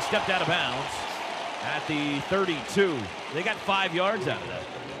 and he stepped out of bounds at the 32. They got 5 yards out of that.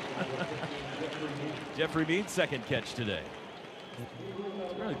 Jeffrey Meade's second catch today.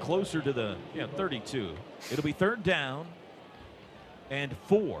 Really closer to the 32. It'll be third down and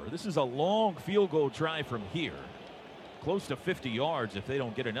 4. This is a long field goal try from here. Close to 50 yards if they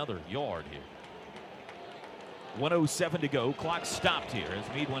don't get another yard here. 1:07 to go. Clock stopped here as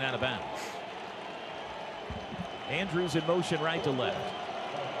Meade went out of bounds. Andrews in motion right to left.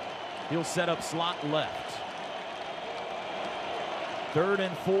 He'll set up slot left. 3rd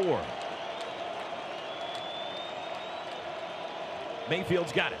and 4.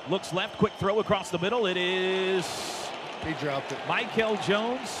 Mayfield's got it. Looks left. Quick throw across the middle. It is. He dropped it. Michael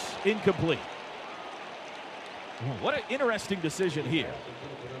Jones, incomplete. What an interesting decision here.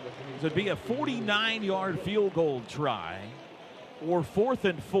 It'd be a 49-yard field goal try or 4th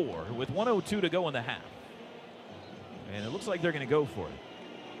and 4 with 1:02 to go in the half. And it looks like they're going to go for it.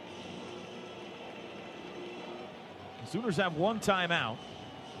 The Sooners have one timeout,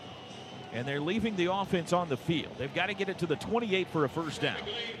 and they're leaving the offense on the field. They've got to get it to the 28 for a first down.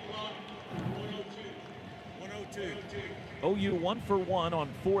 102. OU 1 for 1 on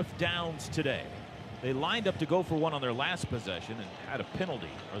 4th downs today. They lined up to go for one on their last possession and had a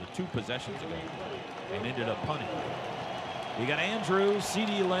penalty, or the 2 possessions ago, and ended up punting. You got Andrews,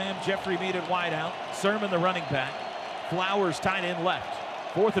 CeeDee Lamb, Jeffrey Meade at wideout, Sermon the running back, Flowers tight end left.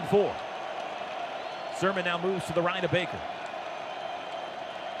 4th and 4. Sermon now moves to the right of Baker.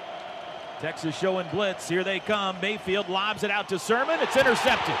 Texas showing blitz. Here they come. Mayfield lobs it out to Sermon. It's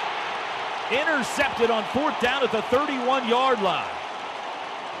intercepted. Intercepted on 4th down at the 31-yard line.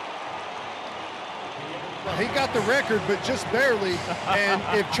 He got the record, but just barely. And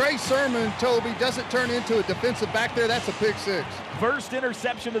if Trey Sermon, Toby, doesn't turn into a defensive back there, that's a pick 6. First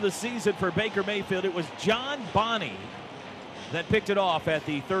interception of the season for Baker Mayfield. It was John Bonney that picked it off at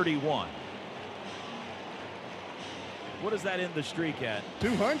the 31. What does that end the streak at?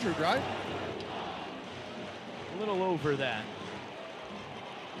 200, right? A little over that.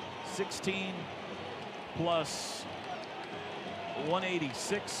 16 plus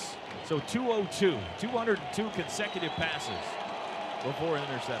 186. So 202. 202 consecutive passes before an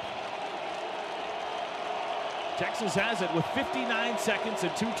interception. Texas has it with 59 seconds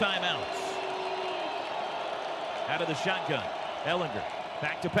and 2 timeouts. Out of the shotgun. Ehlinger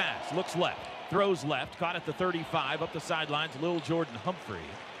back to pass. Looks left. Throws left. Caught at the 35. Up the sidelines. Lil Jordan Humphrey.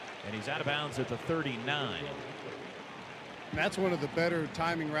 And he's out of bounds at the 39. And that's one of the better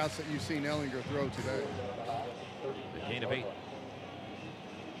timing routes that you've seen Ehlinger throw today. The gain of 8.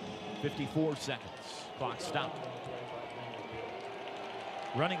 54 seconds. Clock stopped.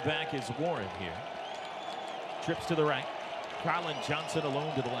 Running back is Warren here. Trips to the right. Colin Johnson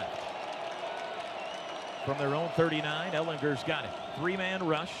alone to the left. From their own 39, Ehlinger's got it. 3-man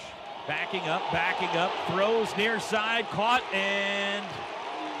rush. Backing up. Throws near side. Caught and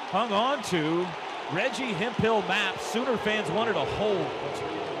hung on to. Reggie Hemphill Maps. Sooner fans wanted a hold.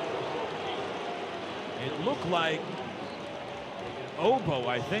 It looked like Obo,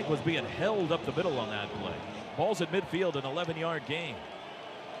 I think, was being held up the middle on that play. Ball's at midfield, an 11-yard gain.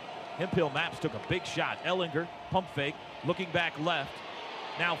 Hemphill Maps took a big shot. Ehlinger, pump fake, looking back left.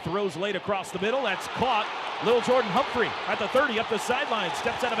 Now throws late across the middle. That's caught. Lil Jordan Humphrey at the 30 up the sideline.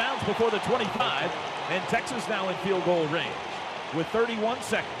 Steps out of bounds before the 25. And Texas now in field goal range with 31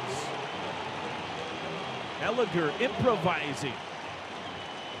 seconds. Ehlinger improvising.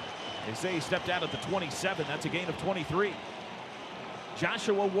 They say he stepped out at the 27. That's a gain of 23.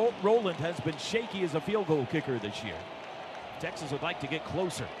 Joshua Rowland has been shaky as a field goal kicker this year. Texas would like to get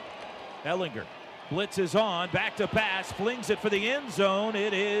closer. Ehlinger. Blitz is on. Back to pass. Flings it for the end zone.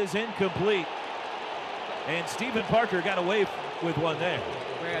 It is incomplete. And Stephen Parker got away with one there.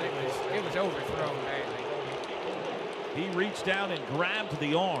 Well, it was overthrown. He reached down and grabbed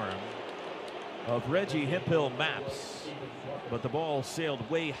the arm of Reggie Hemphill Maps, but the ball sailed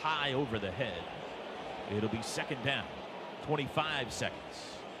way high over the head. It'll be second down. 25 seconds.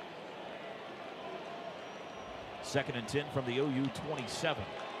 Second and 10 from the OU 27.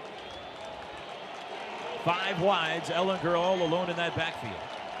 5 wides. Ehlinger all alone in that backfield.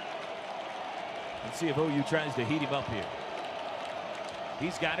 Let's see if OU tries to heat him up here.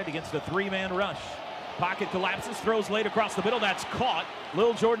 He's got it against a 3-man rush. Pocket collapses, throws late across the middle. That's caught.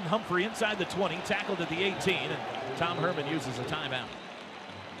 Lil Jordan Humphrey inside the 20, tackled at the 18, and Tom Herman uses a timeout.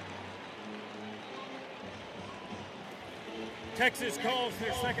 Texas calls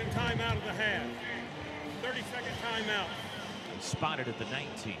their second timeout of the half. 30-second timeout. Spotted at the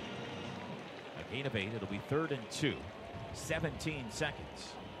 19. A gain of 8. It'll be 3rd and 2. 17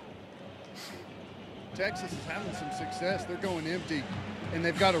 seconds. Texas is having some success. They're going empty, and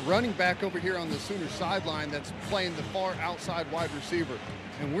they've got a running back over here on the Sooner sideline that's playing the far outside wide receiver.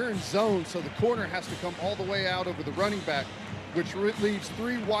 And we're in zone, so the corner has to come all the way out over the running back, which leaves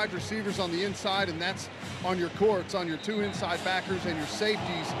 3 wide receivers on the inside, and that's on your core. It's on your 2 inside backers and your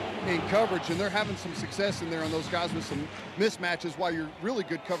safeties in coverage, and they're having some success in there on those guys with some mismatches while your really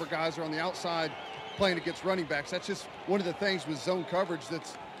good cover guys are on the outside playing against running backs. That's just one of the things with zone coverage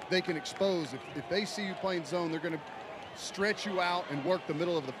that's they can expose. If they see you playing zone, they're going to stretch you out and work the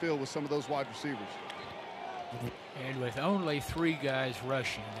middle of the field with some of those wide receivers. And with only 3 guys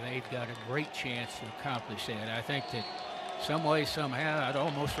rushing, they've got a great chance to accomplish that. I think that some way, somehow, I'd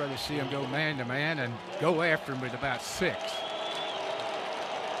almost rather see them go man-to-man and go after them with about 6.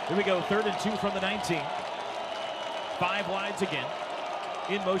 Here we go, 3rd and 2 from the 19. 5 wides again.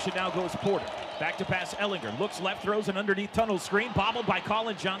 In motion now goes Porter. Back to pass Ehlinger. Looks left, throws an underneath tunnel screen. Bobbled by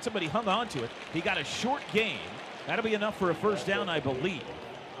Colin Johnson, but he hung on to it. He got a short gain. That'll be enough for a first down, I believe.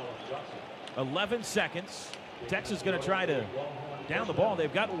 11 seconds. Texas going to try to down the ball.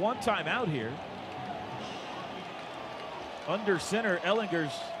 They've got 1 timeout here. Under center,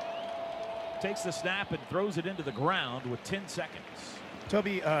 Ehlinger's takes the snap and throws it into the ground with 10 seconds.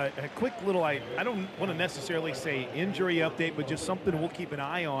 Toby, a quick little, I don't want to necessarily say injury update, but just something we'll keep an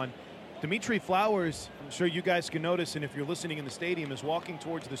eye on. Dimitri Flowers, I'm sure you guys can notice, and if you're listening in the stadium, is walking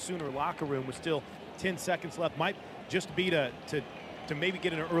towards the Sooner locker room with still 10 seconds left. Might just be to maybe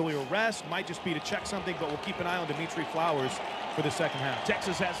get an earlier rest, might just be to check something, but we'll keep an eye on Dimitri Flowers for the second half.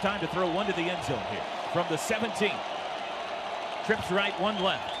 Texas has time to throw one to the end zone here. From the 17. Trips right, 1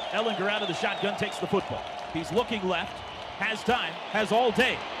 left. Ehlinger out of the shotgun, takes the football. He's looking left, has time, has all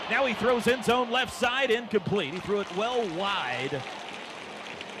day. Now he throws end zone left side, incomplete. He threw it well wide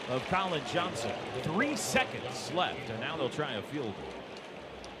of Colin Johnson. 3 seconds left, and now they'll try a field goal.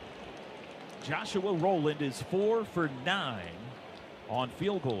 Joshua Rowland is 4 for 9 on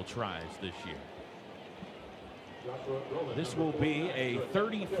field goal tries this year. This will be a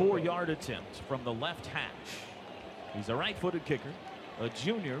 34-yard attempt from the left hash. He's a right-footed kicker, a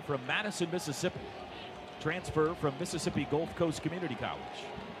junior from Madison, Mississippi. Transfer from Mississippi Gulf Coast Community College.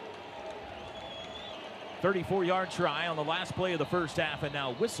 34-yard try on the last play of the first half, and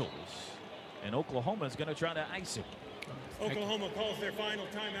now whistles. And Oklahoma is going to try to ice him. Oklahoma calls their final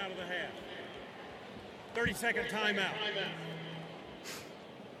timeout of the half. 30-second timeout.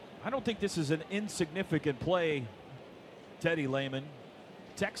 I don't think this is an insignificant play, Teddy Lehman.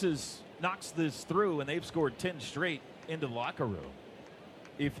 Texas knocks this through, and they've scored 10 straight into the locker room.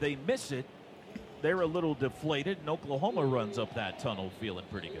 If they miss it, they're a little deflated, and Oklahoma runs up that tunnel feeling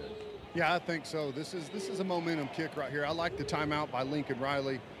pretty good. Yeah, I think so. This is a momentum kick right here. I like the timeout by Lincoln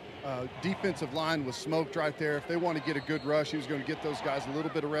Riley. Defensive line was smoked right there. If they want to get a good rush, he was going to get those guys a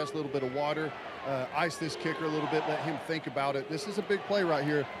little bit of rest, a little bit of water, ice this kicker a little bit, let him think about it. This is a big play right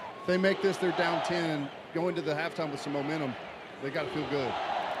here. If they make this, they're down 10 and go into the halftime with some momentum. They got to feel good.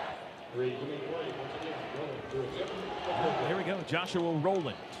 Here we go. Joshua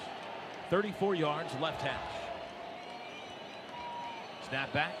Rowland, 34 yards, left hash.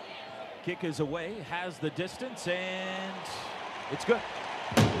 Snap back. Kick is away, has the distance, and it's good.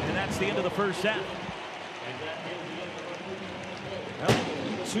 And that's the end of the first half. Well,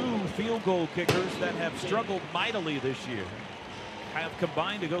 two field goal kickers that have struggled mightily this year have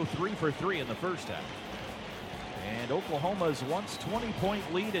combined to go 3 for 3 in the first half. And Oklahoma's once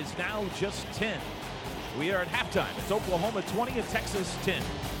 20-point lead is now just 10. We are at halftime. It's Oklahoma 20 and Texas 10.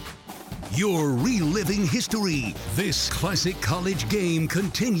 You're reliving history. This classic college game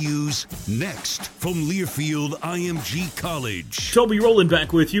continues next from Learfield IMG College. Toby Rowland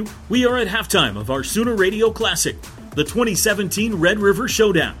back with you. We are at halftime of our Sooner Radio Classic, the 2017 Red River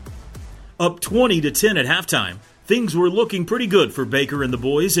Showdown. Up 20-10 at halftime, things were looking pretty good for Baker and the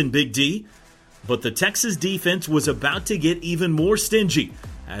boys in Big D. But the Texas defense was about to get even more stingy,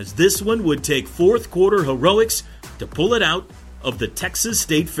 as this one would take fourth quarter heroics to pull it out of the Texas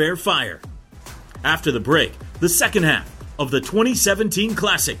State Fair fire. After the break, the second half of the 2017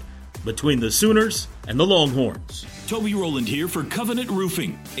 Classic between the Sooners and the Longhorns. Toby Rowland here for Covenant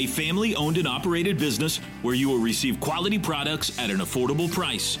Roofing, a family-owned and operated business where you will receive quality products at an affordable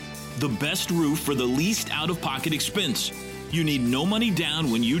price. The best roof for the least out-of-pocket expense. You need no money down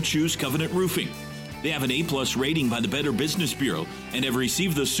when you choose Covenant Roofing. They have an A+ rating by the Better Business Bureau and have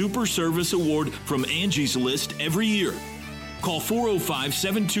received the Super Service Award from Angie's List every year. Call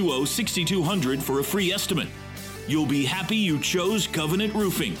 405-720-6200 for a free estimate. You'll be happy you chose Covenant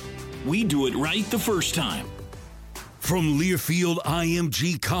Roofing. We do it right the first time. From Learfield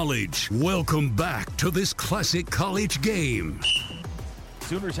IMG College, welcome back to this classic college game.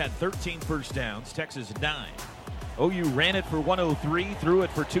 Sooners had 13 first downs, Texas 9. OU ran it for 103, threw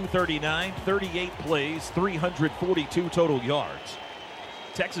it for 239, 38 plays, 342 total yards.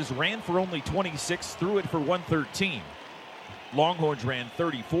 Texas ran for only 26, threw it for 113. Longhorns ran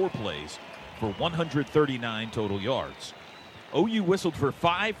 34 plays for 139 total yards. OU whistled for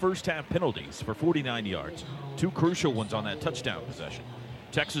 5 first-half penalties for 49 yards, 2 crucial ones on that touchdown possession.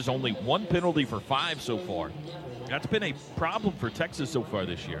 Texas only 1 penalty for 5 so far. That's been a problem for Texas so far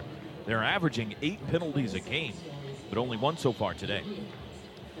this year. They're averaging 8 penalties a game, but only 1 so far today.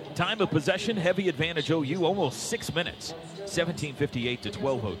 Time of possession, heavy advantage OU, almost 6 minutes, 17:58 to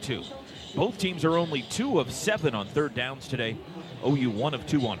 12:02. Both teams are only 2 of 7 on third downs today. OU 1 of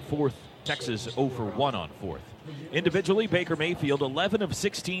 2 on fourth. Texas 0 for 1 on fourth. Individually, Baker Mayfield 11 of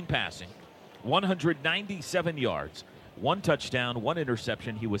 16 passing, 197 yards, 1 touchdown, 1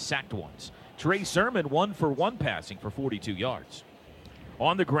 interception. He was sacked once. Trey Sermon 1 for 1 passing for 42 yards.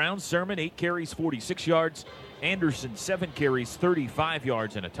 On the ground, Sermon 8 carries, 46 yards. Anderson 7 carries, 35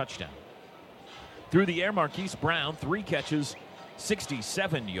 yards and a touchdown. Through the air, Marquise Brown 3 catches,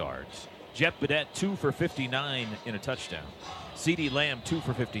 67 yards. Jeff Badette 2 for 59 in a touchdown. CeeDee Lamb 2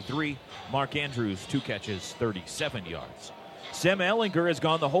 for 53. Mark Andrews 2 catches, 37 yards. Sam Ehlinger has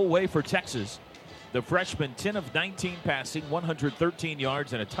gone the whole way for Texas. The freshman 10 of 19 passing, 113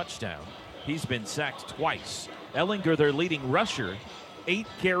 yards and a touchdown. He's been sacked twice. Ehlinger, their leading rusher, 8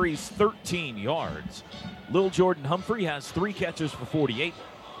 carries, 13 yards. Lil Jordan Humphrey has 3 catches for 48.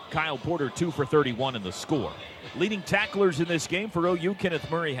 Kyle Porter 2 for 31 in the score. Leading tacklers in this game for OU, Kenneth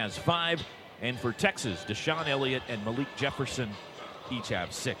Murray has 5. And for Texas, Deshaun Elliott and Malik Jefferson each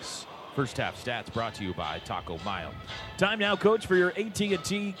have 6. First half stats brought to you by Taco Mile. Time now, Coach, for your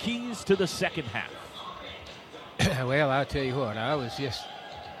AT&T keys to the second half. Well, I'll tell you what, I was just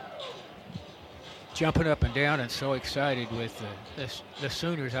jumping up and down and so excited with the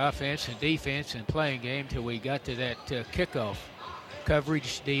Sooners offense and defense and playing game till we got to that kickoff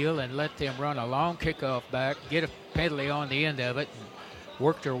coverage deal and let them run a long kickoff back, get a penalty on the end of it, and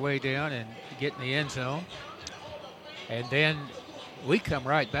work their way down and get in the end zone. And then we come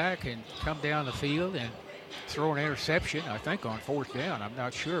right back and come down the field and throw an interception, I think on 4th down, I'm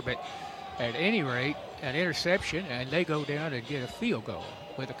not sure, but at any rate, an interception, and they go down and get a field goal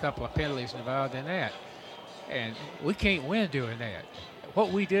with a couple of penalties involved in that. And we can't win doing that.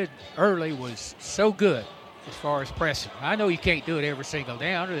 What we did early was so good as far as pressing. I know you can't do it every single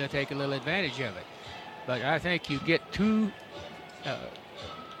down or they'll take a little advantage of it. But I think you get too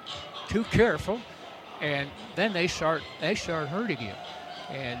careful, and then they start hurting you.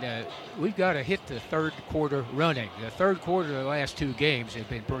 And we've got to hit the third quarter running. The third quarter of the last 2 games have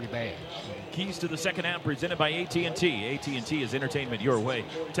been pretty bad. Keys to the second half presented by AT&T. AT&T is entertainment your way.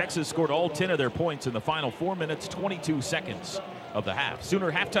 Texas scored all 10 of their points in the final 4 minutes, 22 seconds of the half.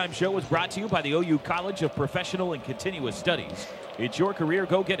 Sooner Halftime Show is brought to you by the OU College of Professional and Continuous Studies. It's your career.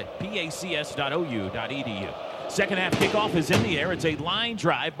 Go get it. PACS.OU.edu. Second half kickoff is in the air. It's a line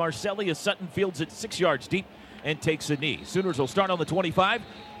drive. Marcellus Sutton fields it 6 yards deep. and takes a knee. Sooners will start on the 25.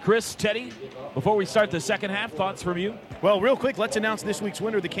 Chris, Teddy, before we start the second half, thoughts from you? Well, real quick, let's announce this week's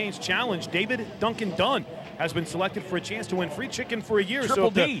winner of the Canes Challenge. David Duncan Dunn has been selected for a chance to win free chicken for a year.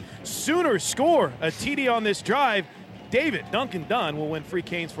 Triple so if D. the Sooners score a TD on this drive, David Duncan Dunn will win free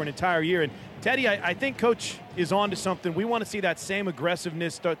Canes for an entire year. And Teddy, I think Coach is on to something. We want to see that same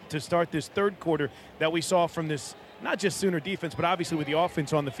aggressiveness to start this third quarter that we saw from this, not just Sooner defense, but obviously with the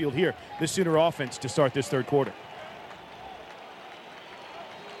offense on the field here, the Sooner offense to start this third quarter.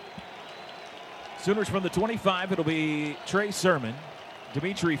 Sooners from the 25, it'll be Trey Sermon,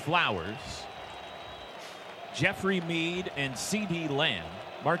 Dimitri Flowers, Jeffrey Mead, and C.D. Lamb.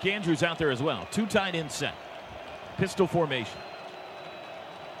 Mark Andrews out there as well. 2 tight end set. Pistol formation.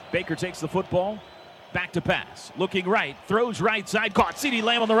 Baker takes the football. Back to pass. Looking right. Throws right side. Caught. C.D.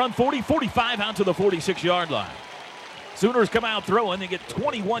 Lamb on the run. 40, 45 out to the 46-yard line. Sooners come out throwing. They get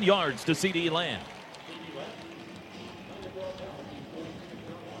 21 yards to C.D. Lamb.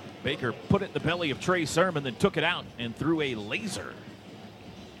 Baker put it in the belly of Trey Sermon, then took it out and threw a laser.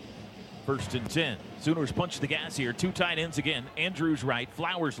 1st and 10. Sooners punch the gas here. 2 tight ends again. Andrews right,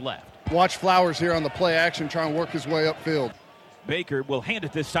 Flowers left. Watch Flowers here on the play action, try and work his way upfield. Baker will hand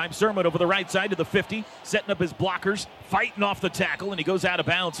it this time. Sermon over the right side to the 50, setting up his blockers, fighting off the tackle, and he goes out of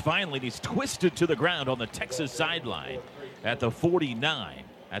bounds finally. And he's twisted to the ground on the Texas sideline at the 49.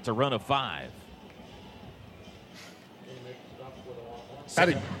 That's a run of 5.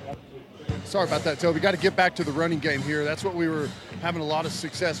 Sorry about that, Toby. Got to get back to the running game here. That's what we were having a lot of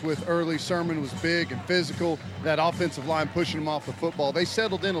success with early. Sermon was big and physical. That offensive line pushing them off the football. They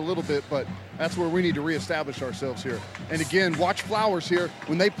settled in a little bit, but that's where we need to reestablish ourselves here. And again, watch Flowers here.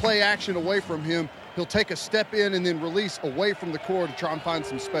 When they play action away from him, he'll take a step in and then release away from the core to try and find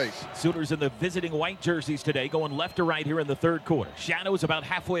some space. Sooners in the visiting white jerseys today, going left to right here in the third quarter. Shadows about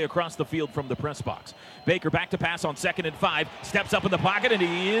halfway across the field from the press box. Baker back to pass on 2nd and 5. Steps up in the pocket, and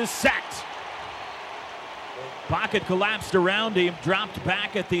he is sacked. Pocket collapsed around him, dropped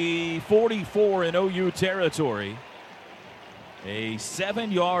back at the 44 in OU territory. A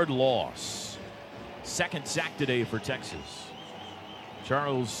 7-yard loss. 2nd sack today for Texas.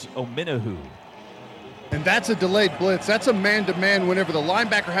 Charles Omenihu. And that's a delayed blitz. That's a man-to-man whenever the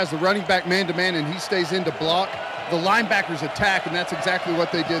linebacker has the running back man-to-man and he stays in to block. The linebackers attack, and that's exactly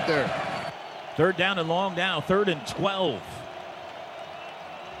what they did there. 3rd down and long now, 3rd and 12.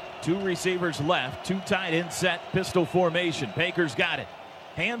 2 receivers left, 2 tight end set, pistol formation. Baker's got it.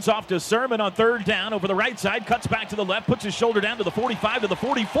 Hands off to Sermon on 3rd down over the right side, cuts back to the left, puts his shoulder down to the 45, to the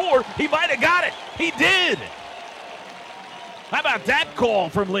 44. He might have got it. He did. How about that call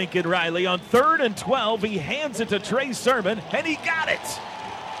from Lincoln Riley? On 3rd and 12, he hands it to Trey Sermon, and he got it.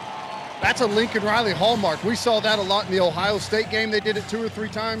 That's a Lincoln Riley hallmark. We saw that a lot in the Ohio State game. They did it 2 or 3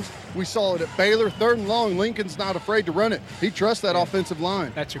 times. We saw it at Baylor. 3rd and long, Lincoln's not afraid to run it. He trusts that offensive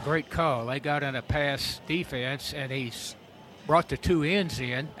line. That's a great call. They got in a pass defense, and he's brought the 2 ends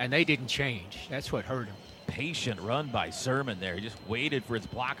in, and they didn't change. That's what hurt him. Patient run by Sermon there. He just waited for his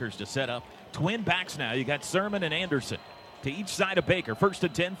blockers to set up. Twin backs now. You got Sermon and Anderson to each side of Baker. 1st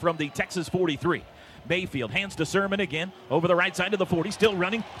and 10 from the Texas 43. Mayfield hands to Sermon again over the right side to the 40, still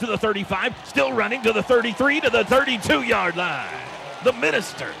running to the 35, still running to the 33, to the 32-yard line. The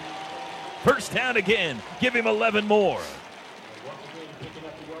Minister. 1st down again. Give him 11 more.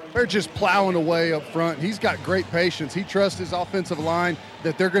 They're just plowing away up front. He's got great patience. He trusts his offensive line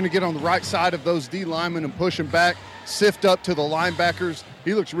that they're going to get on the right side of those D linemen and push him back, sift up to the linebackers.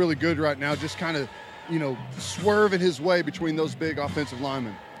 He looks really good right now, just kind of, swerving his way between those big offensive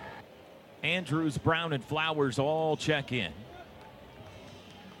linemen. Andrews, Brown, and Flowers all check in.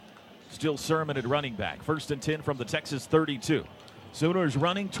 Still Sermon at running back. 1st and 10 from the Texas 32. Sooners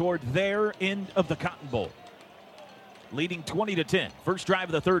running toward their end of the Cotton Bowl. Leading 20-10. First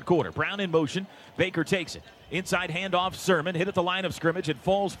drive of the 3rd quarter. Brown in motion. Baker takes it. Inside handoff. Sermon hit at the line of scrimmage and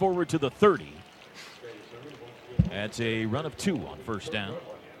falls forward to the 30. That's a run of 2 on 1st down.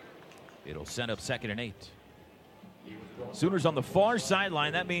 It'll set up 2nd and 8. Sooners on the far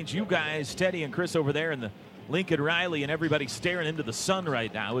sideline. That means you guys, Teddy and Chris over there, and the Lincoln Riley and everybody staring into the sun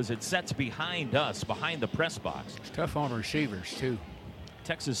right now as it sets behind us, behind the press box. It's tough on receivers, too.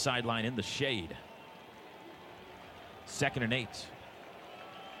 Texas sideline in the shade. 2nd and 8.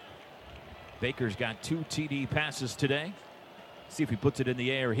 Baker's got 2 TD passes today. See if he puts it in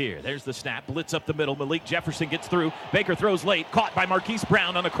the air here. There's the snap. Blitz up the middle. Malik Jefferson gets through. Baker throws late. Caught by Marquise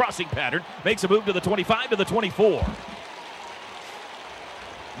Brown on a crossing pattern. Makes a move to the 25, to the 24.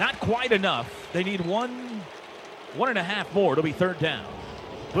 Not quite enough. They need 1.5 more. It'll be 3rd down.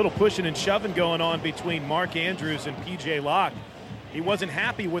 Little pushing and shoving going on between Mark Andrews and P.J. Locke. he wasn't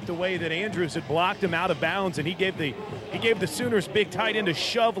happy with the way that Andrews had blocked him out of bounds, and he gave the Sooners big tight end a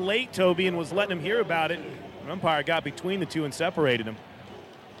shove late, Toby, and was letting him hear about it. The umpire got between the two and separated them.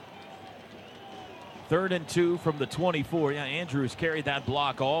 3rd and 2 from the 24. Yeah, Andrews carried that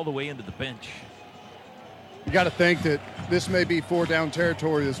block all the way into the bench. You got to think that this may be 4-down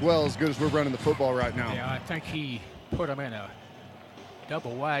territory as well, as good as we're running the football right now. Yeah, I think he put him in a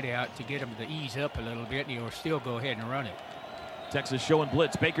double wide out to get him to ease up a little bit, and he'll still go ahead and run it. Texas showing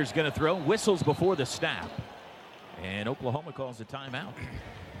blitz. Baker's going to throw. Whistles before the snap. And Oklahoma calls a timeout.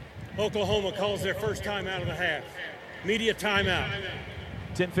 Oklahoma calls their first timeout of the half. Media timeout.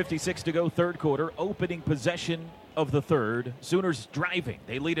 10:56 to go, third quarter. Opening possession of the third. Sooners driving.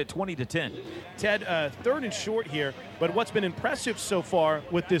 They lead at 20-10. Ted, 3rd and short here, but what's been impressive so far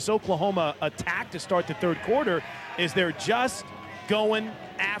with this Oklahoma attack to start the third quarter is they're just going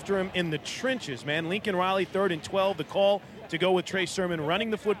after him in the trenches, man. Lincoln Riley, 3rd and 12, the call to go with Trey Sermon running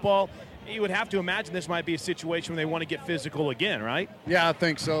the football. You would have to imagine this might be a situation where they want to get physical again, right? Yeah, I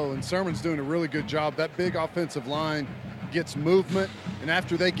think so, and Sermon's doing a really good job. That big offensive line gets movement, and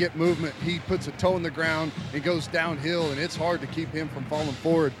after they get movement, he puts a toe in the ground and goes downhill, and it's hard to keep him from falling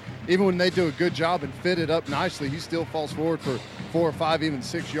forward. Even when they do a good job and fit it up nicely, he still falls forward for 4 or 5, even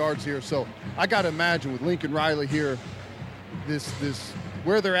 6 yards here. So I got to imagine with Lincoln Riley here, this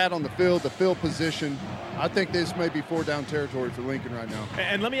where they're at on the field position, I think this may be 4-down territory for Lincoln right now.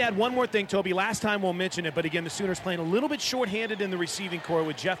 And let me add one more thing, Toby. Last time we'll mention it, but again, the Sooners playing a little bit shorthanded in the receiving corps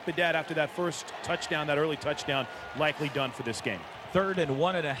with Jeff Badet after that first touchdown, that early touchdown, likely done for this game. 3rd and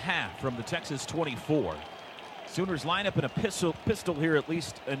 1.5 from the Texas 24. Sooners line up in a pistol here, at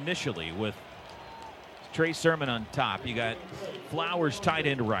least initially, with Trey Sermon on top. You got Flowers tight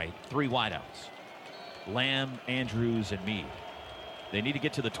end right, 3 wideouts. Lamb, Andrews, and Meade. They need to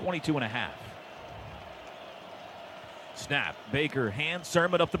get to the 22.5. Snap. Baker hands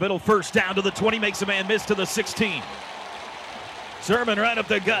Sermon up the middle. First down to the 20. Makes a man miss to the 16. Sermon right up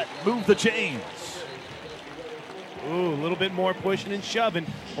the gut. Move the chains. Ooh, a little bit more pushing and shoving.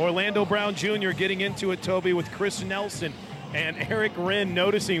 Orlando Brown Jr. getting into it, Toby, with Chris Nelson. And Eric Wren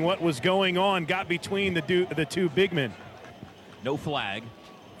noticing what was going on. Got between the two big men. No flag.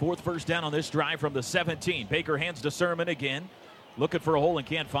 4th first down on this drive from the 17. Baker hands to Sermon again. Looking for a hole and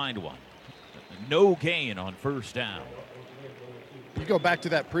can't find one. No gain on first down. You go back to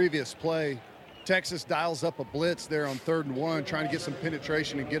that previous play, Texas dials up a blitz there on 3rd and 1, trying to get some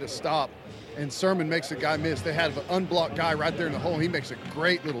penetration and get a stop, and Sermon makes a guy miss. They had an unblocked guy right there in the hole. He makes a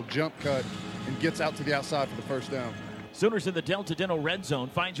great little jump cut and gets out to the outside for the first down. Sooners in the Delta Dental red zone.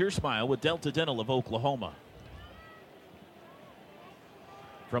 Find your smile with Delta Dental of Oklahoma.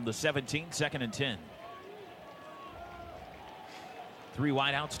 From the 17, 2nd and 10. 3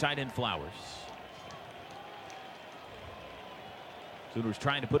 wideouts, tight end Flowers. Sooners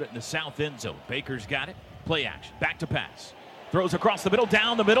trying to put it in the south end zone. Baker's got it. Play action. Back to pass. Throws across the middle,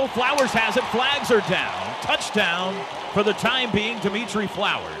 down the middle. Flowers has it. Flags are down. Touchdown for the time being, Dimitri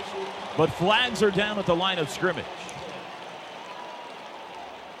Flowers. But flags are down at the line of scrimmage.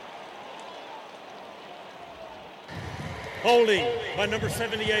 Holding by number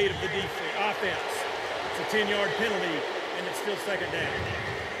 78 of the offense. It's a 10-yard penalty, and it's still 2nd down.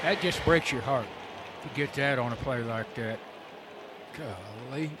 That just breaks your heart to get that on a play like that.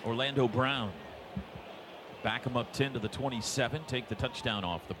 Golly. Orlando Brown. Back him up 10 to the 27. Take the touchdown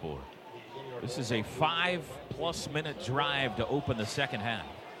off the board. This is a 5+ minute drive to open the second half.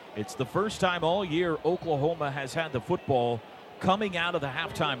 It's the first time all year Oklahoma has had the football coming out of the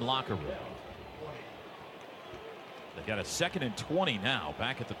halftime locker room. They've got a 2nd and 20 now,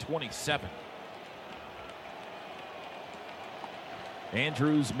 back at the 27.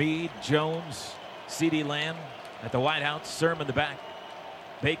 Andrews, Meade, Jones, CeeDee Lamb at the White House. Sermon the back.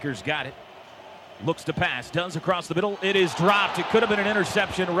 Baker's got it. Looks to pass. Does across the middle. It is dropped. It could have been an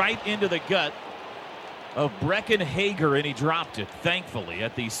interception right into the gut of Brecken Hager, and he dropped it. Thankfully,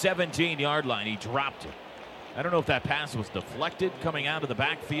 at the 17-yard line, he dropped it. I don't know if that pass was deflected coming out of the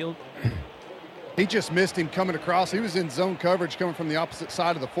backfield. He just missed him coming across. He was in zone coverage coming from the opposite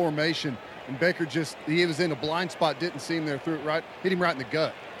side of the formation, and Baker he was in a blind spot, didn't see him there, threw it right, hit him right in the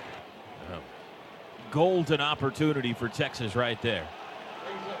gut. Golden opportunity for Texas right there.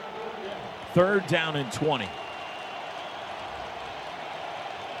 3rd down and 20.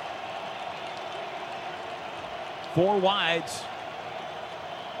 Four wides.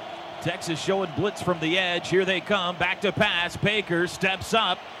 Texas showing blitz from the edge. Here they come. Back to pass. Baker steps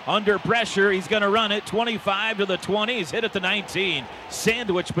up. Under pressure. He's going to run it. 25 to the 20. He's hit at the 19.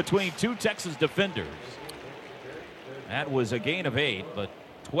 Sandwich between 2 Texas defenders. That was a gain of 8, but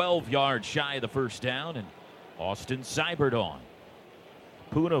 12 yards shy of the first down, and Austin Seibert on.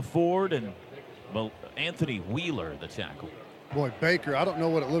 Poona Ford and Anthony Wheeler, the tackle. Boy, Baker, I don't know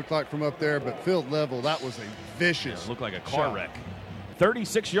what it looked like from up there, but field level, that was a vicious looked like a car shot. wreck.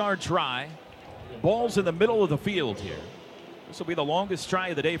 36-yard try. Ball's in the middle of the field here. This will be the longest try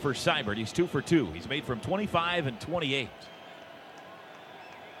of the day for Seibert. He's 2 for 2. He's made from 25 and 28.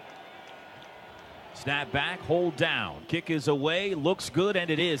 Snap back, hold down. Kick is away, looks good, and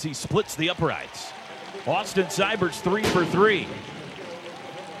it is. He splits the uprights. Austin Seibert's 3 for 3.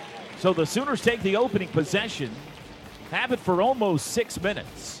 So the Sooners take the opening possession, have it for almost 6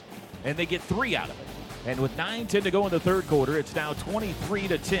 minutes, and they get 3 out of it. And with 9:10 to go in the third quarter, it's now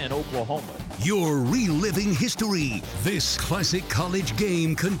 23-10 Oklahoma. You're reliving history. This classic college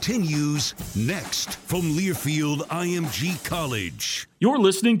game continues next from Learfield IMG College. You're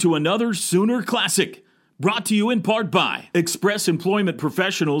listening to another Sooner Classic. Brought to you in part by Express Employment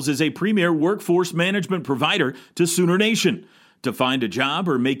Professionals is a premier workforce management provider to Sooner Nation. To find a job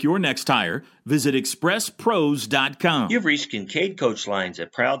or make your next hire, visit expresspros.com. You've reached Kincaid Coach Lines, a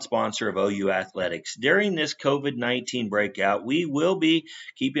proud sponsor of OU Athletics. During this COVID-19 breakout, we will be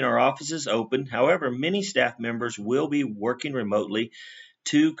keeping our offices open. However, many staff members will be working remotely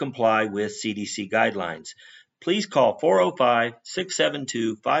to comply with CDC guidelines. Please call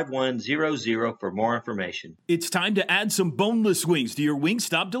 405-672-5100 for more information. It's time to add some boneless wings to your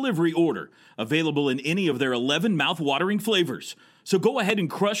Wingstop delivery order. Available in any of their 11 mouth-watering flavors. So go ahead and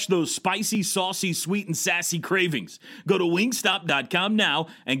crush those spicy, saucy, sweet, and sassy cravings. Go to wingstop.com now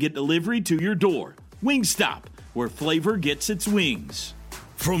and get delivery to your door. Wingstop, where flavor gets its wings.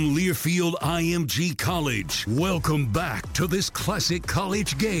 From Learfield IMG College, welcome back to this classic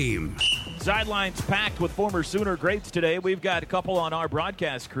college game. Sidelines packed with former Sooner greats today. We've got a couple on our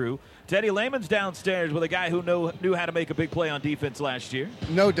broadcast crew. Teddy Lehman's downstairs with a guy who knew how to make a big play on defense last year.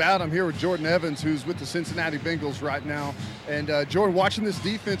 No doubt. I'm here with Jordan Evans, who's with the Cincinnati Bengals right now. And Jordan, watching this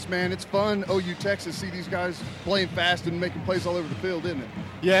defense, man, it's fun. OU Texas, see these guys playing fast and making plays all over the field, isn't it?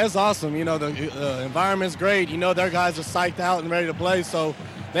 Yeah, it's awesome. You know, the environment's great. You know, their guys are psyched out and ready to play. So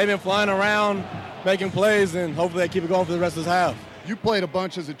they've been flying around, making plays, and hopefully they keep it going for the rest of this half. You played a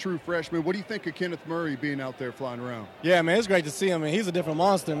bunch as a true freshman. What do you think of Kenneth Murray being out there flying around? Yeah, man, it's great to see him. He's a different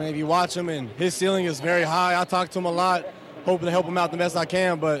monster, man. If you watch him, and his ceiling is very high. I talk to him a lot, hoping to help him out the best I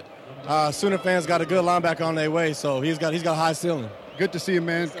can. But Sooner fans got a good linebacker on their way, so he's got a high ceiling. Good to see him,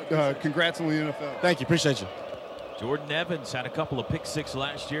 man. Congrats on the NFL. Thank you. Appreciate you. Jordan Evans had a couple of pick six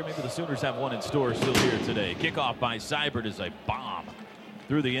last year. Maybe the Sooners have one in store still here today. Kickoff by Seibert is a bomb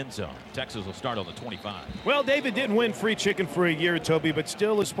through the end zone. Texas will start on the 25. Well, David didn't win free chicken for a year, Toby, but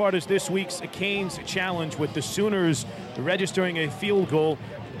still as part of this week's Canes Challenge with the Sooners registering a field goal.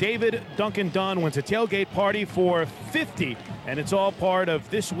 David Duncan Dunn wins a tailgate party for 50, and it's all part of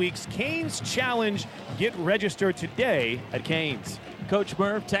this week's Canes Challenge. Get registered today at Canes. Coach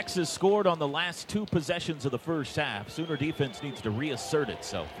Murph, Texas scored on the last 2 possessions of the first half. Sooner defense needs to reassert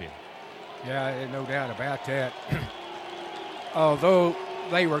itself here. Yeah, no doubt about that. Although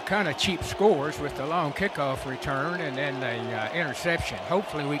they were kind of cheap scores with the long kickoff return and then the interception.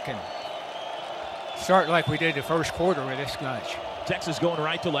 Hopefully we can start like we did the first quarter with this bunch. Texas going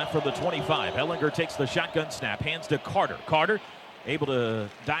right to left from the 25. Ellinger takes the shotgun snap, hands to Carter. Carter able to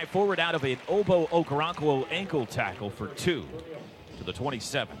dive forward out of an Obo Okoronkwo ankle tackle for 2 to the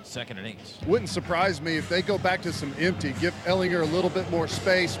 27, 2nd and 8. Wouldn't surprise me if they go back to some empty, give Ellinger a little bit more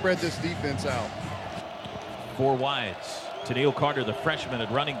space, spread this defense out. 4 wides. Tennille Carter, the freshman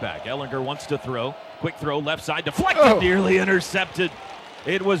at running back. Ellinger wants to throw. Quick throw, left side, deflected, nearly intercepted.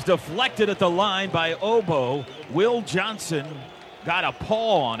 It was deflected at the line by Obo. Will Johnson got a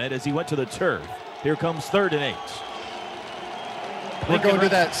paw on it as he went to the turf. Here comes 3rd and 8. We're going to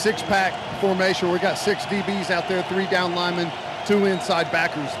that 6-pack formation. We got 6 DBs out there, 3 down linemen, 2 inside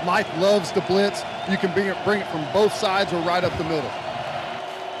backers. Mike loves the blitz. You can bring it from both sides or right up the middle.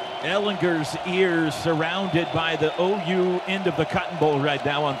 Ellinger's ears surrounded by the OU end of the Cotton Bowl right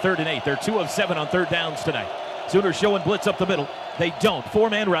now on 3rd and 8. They're 2 of 7 on 3rd downs tonight. Sooners showing blitz up the middle. They don't.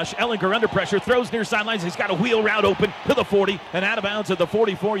 4-man rush. Ellinger under pressure. Throws near sidelines. He's got a wheel route open to the 40 and out of bounds at the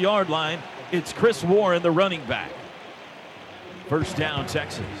 44-yard line. It's Chris Warren, the running back. First down,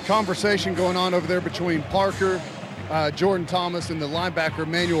 Texas. Conversation going on over there between Parker, Jordan Thomas, and the linebacker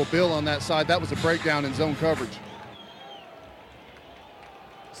Emmanuel Bill on that side. That was a breakdown in zone coverage.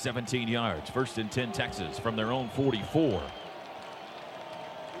 17 yards. 1st and 10 Texas from their own 44.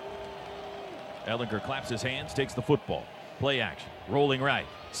 Ellinger claps his hands, takes the football. Play action. Rolling right.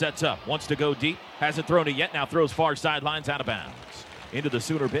 Sets up. Wants to go deep. Hasn't thrown it yet. Now throws far sidelines out of bounds. Into the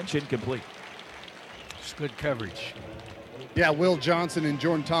Sooner bench. Incomplete. It's good coverage. Yeah, Will Johnson and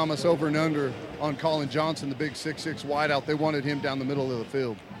Jordan Thomas over and under on Colin Johnson, the big 6'6" wideout. They wanted him down the middle of the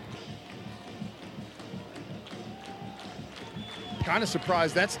field. Kind of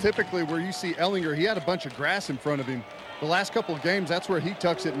surprised. That's typically where you see Ehlinger. He had a bunch of grass in front of him. The last couple of games, that's where he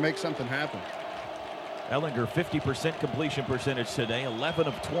tucks it and makes something happen. Ehlinger, 50% completion percentage today, 11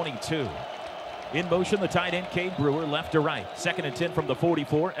 of 22. In motion, the tight end, Cade Brewer, left to right. 2nd and 10 from the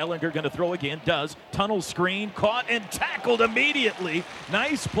 44. Ehlinger going to throw again, does. Tunnel screen, caught and tackled immediately.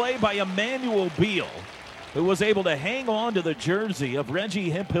 Nice play by Emmanuel Beal, who was able to hang on to the jersey of Reggie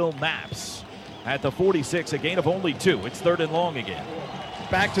Hemphill Maps at the 46, a gain of only 2. It's 3rd and long again.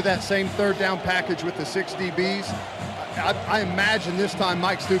 Back to that same 3rd down package with the 6 DBs. I imagine this time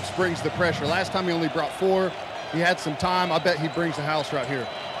Mike Stoops brings the pressure. Last time he only brought 4. He had some time. I bet he brings the house right here.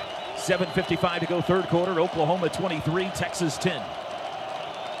 7:55 to go, 3rd quarter. Oklahoma 23, Texas 10.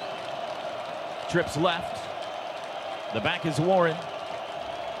 Trips left. The back is Warren.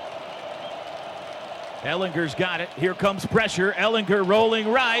 Ehlinger's got it. Here comes pressure. Ehlinger rolling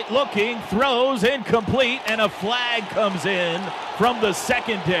right, looking, throws, incomplete, and a flag comes in from the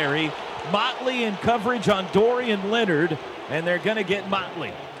secondary. Motley in coverage on Dorian Leonard, and they're going to get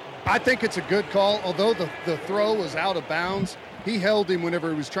Motley. I think it's a good call. Although the throw was out of bounds, he held him whenever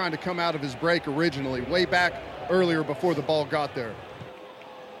he was trying to come out of his break originally, way back earlier before the ball got there.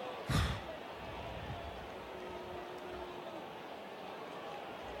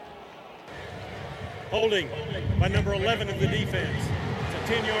 Holding by number 11 of the defense. It's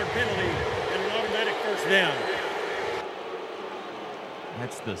a 10-yard penalty and an automatic first down.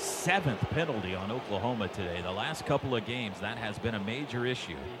 That's the 7th penalty on Oklahoma today. The last couple of games, that has been a major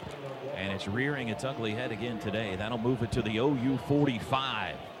issue. And it's rearing its ugly head again today. That'll move it to the OU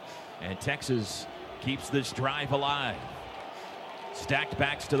 45. And Texas keeps this drive alive. Stacked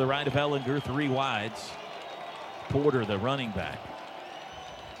backs to the right of Ehlinger, 3 wides. Porter, the running back.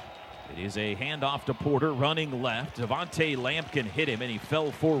 It is a handoff to Porter, running left. Devontae Lampkin hit him, and he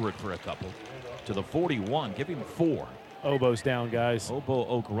fell forward for a couple. To the 41, give him 4. Obo's down, guys.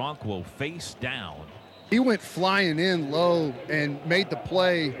 Obo Okoronkwo face down. He went flying in low and made the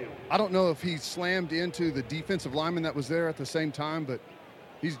play. I don't know if he slammed into the defensive lineman that was there at the same time, but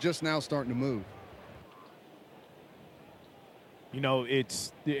he's just now starting to move. You know,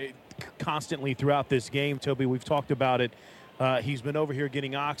 it's constantly throughout this game, Toby, we've talked about it. He's been over here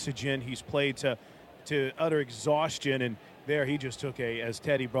getting oxygen. He's played to utter exhaustion, and there he just took as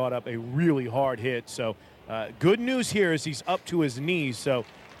Teddy brought up, a really hard hit. So good news here is he's up to his knees, so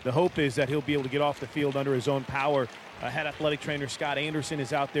the hope is that he'll be able to get off the field under his own power. Head athletic trainer Scott Anderson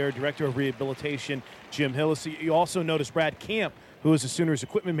is out there, director of rehabilitation Jim Hillis. You also notice Brad Camp, who is the Sooners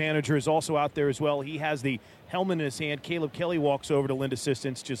equipment manager, is also out there as well. He has the helmet in his hand. Caleb Kelly walks over to lend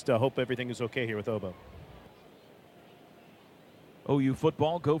assistance. Just hope everything is okay here with Obo. OU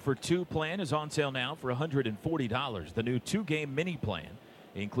football Go for 2 plan is on sale now for $140. The new 2-game mini plan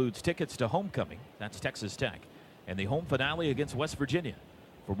includes tickets to homecoming, that's Texas Tech, and the home finale against West Virginia.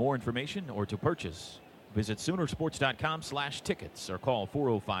 For more information or to purchase, visit Soonersports.com/tickets or call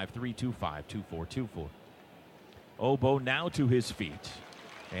 405-325-2424. Obo now to his feet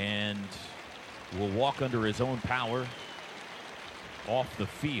and will walk under his own power off the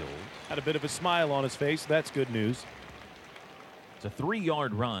field. Had a bit of a smile on his face. That's good news. It's a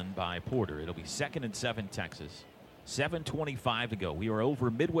 3-yard run by Porter. It'll be 2nd and 7 Texas. 7:25 to go. We are over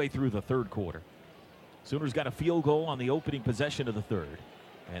midway through the 3rd quarter. Sooners got a field goal on the opening possession of the 3rd,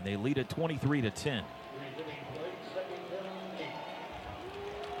 and they lead it 23-10.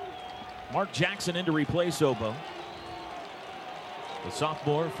 Mark Jackson in to replace Obo, the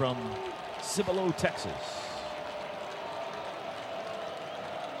sophomore from Cibolo, Texas.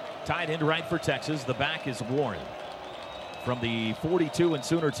 Tied end right for Texas. The back is Warren. From the 42 in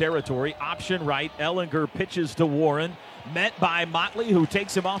Sooner territory, option right. Ehlinger pitches to Warren, met by Motley, who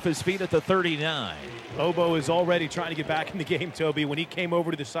takes him off his feet at the 39. Obo is already trying to get back in the game, Toby. When he came over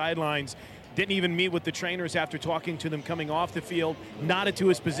to the sidelines, didn't even meet with the trainers after talking to them coming off the field, nodded to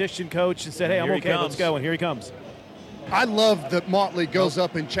his position coach and said, hey, I'm okay, let's go. And here he comes. I love that Motley goes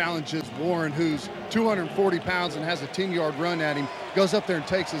up and challenges Warren, who's 240 pounds and has a 10-yard run at him, goes up there and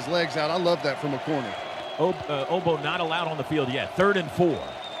takes his legs out. I love that from a corner. Obo not allowed on the field yet. 3rd and 4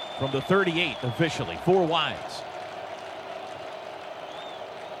 from the 38 officially. 4 wides.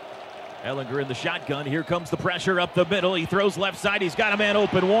 Ehlinger in the shotgun. Here comes the pressure up the middle. He throws left side. He's got a man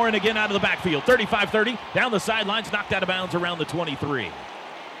open. Warren again out of the backfield. 35-30. Down the sidelines. Knocked out of bounds around the 23.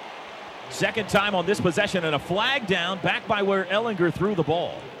 Second time on this possession, and a flag down back by where Ehlinger threw the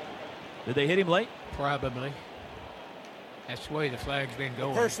ball. Did they hit him late? Probably. That's the way the flag's been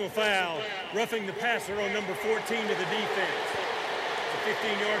going. Personal foul, roughing the passer on number 14 of the defense. It's a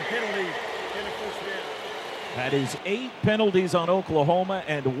 15-yard penalty and a first down. That is 8 penalties on Oklahoma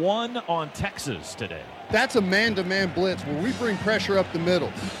and 1 on Texas today. That's a man-to-man blitz where we bring pressure up the middle.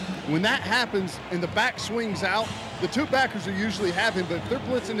 When that happens and the back swings out, the two backers are usually having, but if they're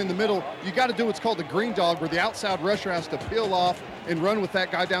blitzing in the middle, you got to do what's called the green dog, where the outside rusher has to peel off and run with that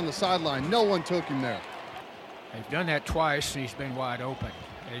guy down the sideline. No one took him there. They've done that twice. He's been wide open.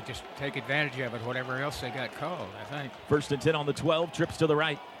 They just take advantage of it, whatever else they got called, I think. 1st and 10 on the 12, trips to the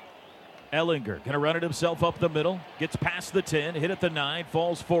right. Ehlinger going to run it himself up the middle, gets past the 10, hit at the 9,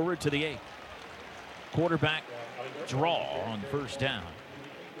 falls forward to the 8. Quarterback draw on first down.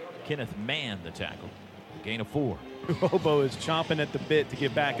 Kenneth Mann the tackle. Gain of 4. Bobo is chomping at the bit to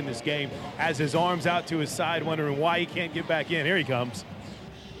get back in this game. Has his arms out to his side, wondering why he can't get back in. Here he comes.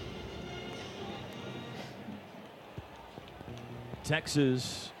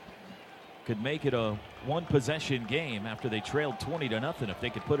 Texas could make it a one-possession game after they trailed 20-0 if they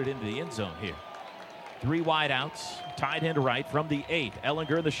could put it into the end zone here. 3 wide outs, tight end right from the 8.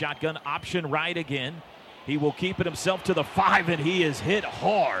 Ehlinger in the shotgun, option right again. He will keep it himself to the 5, and he is hit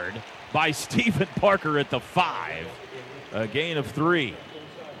hard by Stephen Parker at the 5. A gain of 3.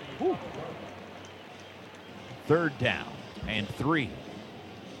 Whew. 3rd down and 3.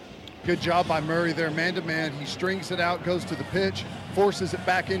 Good job by Murray there, man-to-man. He strings it out, goes to the pitch, forces it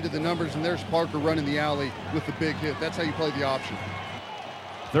back into the numbers, and there's Parker running the alley with the big hit. That's how you play the option.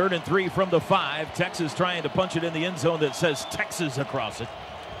 3rd and 3 from the 5. Texas trying to punch it in the end zone that says Texas across it.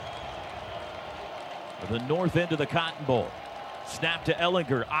 The north end of the Cotton Bowl. Snap to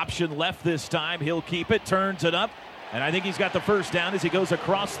Ehlinger. Option left this time. He'll keep it, turns it up, and I think he's got the first down as he goes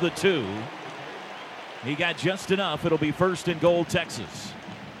across the 2. He got just enough. It'll be 1st and goal, Texas.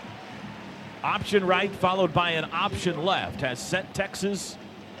 Option right followed by an option left has set Texas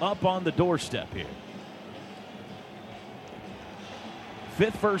up on the doorstep here.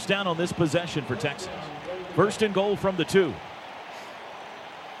 5th first down on this possession for Texas. 1st and goal from the 2.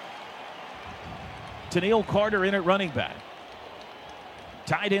 Tennille Carter in at running back.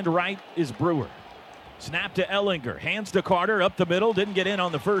 Tight end right is Brewer. Snap to Ehlinger. Hands to Carter up the middle. Didn't get in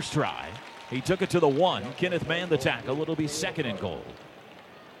on the first try. He took it to the 1. Kenneth Mann the tackle. It'll be 2nd and goal.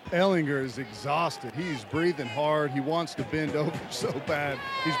 Ehlinger is exhausted. He's breathing hard. He wants to bend over so bad.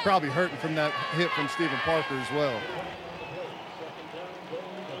 He's probably hurting from that hit from Stephen Parker as well.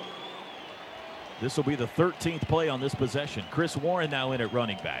 This will be the 13th play on this possession. Chris Warren now in at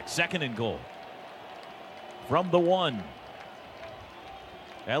running back. 2nd and goal. From the 1.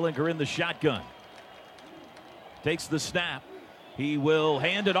 Ehlinger in the shotgun. Takes the snap. He will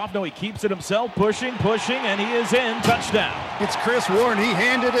hand it off. No, he keeps it himself. Pushing, and he is in. Touchdown. It's Chris Warren. He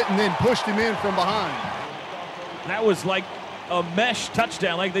handed it and then pushed him in from behind. That was like a mesh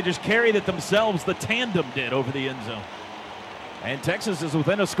touchdown, like they just carried it themselves. The tandem did over the end zone. And Texas is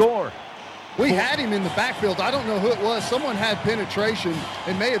within a score. We had him in the backfield. I don't know who it was. Someone had penetration.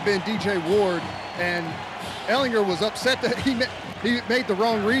 It may have been DJ Ward. And Ehlinger was upset that he made the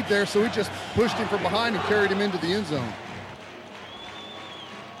wrong read there, so he just pushed him from behind and carried him into the end zone.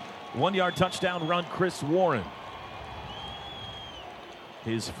 1-yard touchdown run, Chris Warren.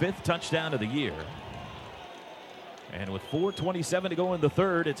 His 5th touchdown of the year. And with 4:27 to go in the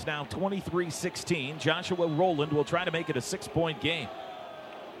 3rd, it's now 23-16. Joshua Rowland will try to make it a 6-point game.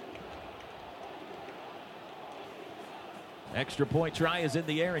 Extra point try is in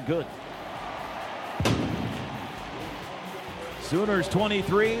the air and good. Sooners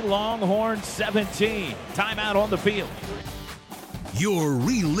 23, Longhorns 17. Timeout on the field. You're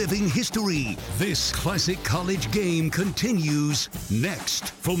reliving history. This classic college game continues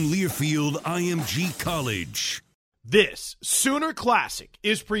next from Learfield IMG College. This Sooner Classic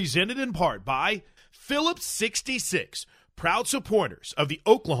is presented in part by Phillips 66, proud supporters of the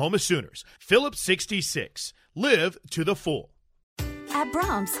Oklahoma Sooners. Phillips 66, live to the full. At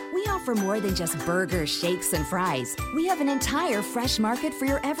Brahms, we offer more than just burgers, shakes, and fries. We have an entire fresh market for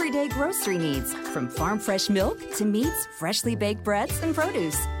your everyday grocery needs, from farm fresh milk to meats, freshly baked breads, and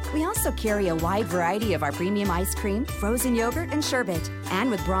produce. We also carry a wide variety of our premium ice cream, frozen yogurt, and sherbet. And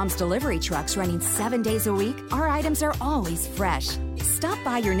with Brahms delivery trucks running 7 days a week, our items are always fresh. Stop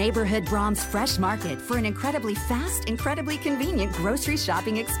by your neighborhood Brahms Fresh Market for an incredibly fast, incredibly convenient grocery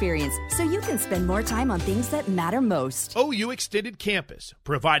shopping experience, so you can spend more time on things that matter most. OU Extended Campus,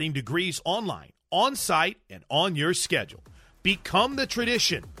 providing degrees online, on-site, and on your schedule. Become the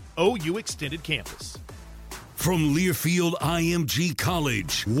tradition. OU Extended Campus. From Learfield IMG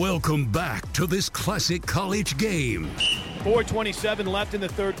College, welcome back to this classic college game. 4:27 left in the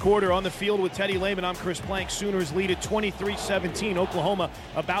third quarter. On the field with Teddy Lehman, I'm Chris Plank. Sooners lead at 23-17. Oklahoma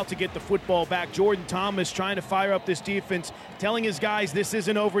about to get the football back. Jordan Thomas trying to fire up this defense, telling his guys this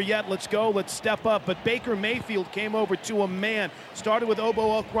isn't over yet. Let's go, let's step up. But Baker Mayfield came over to a man. Started with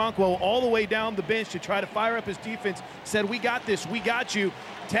Obo Okoronkwo all the way down the bench to try to fire up his defense. Said, we got this, we got you.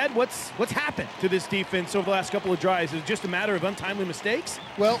 Ted, what's happened to this defense over the last couple of drives? Is it just a matter of untimely mistakes?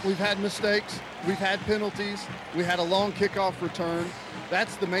 Well, we've had mistakes. We've had penalties. We had a long kickoff return.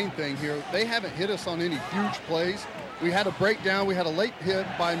 That's the main thing here. They haven't hit us on any huge plays. We had a breakdown. We had a late hit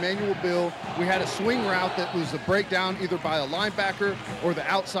by Emmanuel Bill. We had a swing route that was a breakdown either by a linebacker or the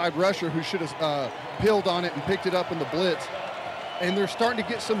outside rusher who should have peeled on it and picked it up in the blitz. And they're starting to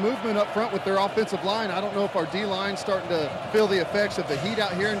get some movement up front with their offensive line. I don't know if our D-line's starting to feel the effects of the heat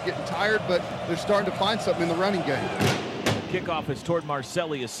out here and getting tired, but they're starting to find something in the running game. Kickoff is toward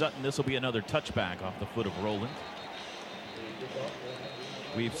Marcelius Sutton. This will be another touchback off the foot of Rowland.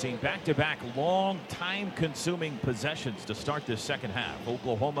 We've seen back-to-back long, time-consuming possessions to start this second half.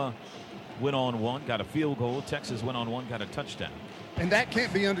 Oklahoma went on one, got a field goal. Texas went on one, got a touchdown. And that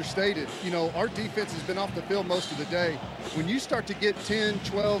can't be understated. You know, our defense has been off the field most of the day. When you start to get 10,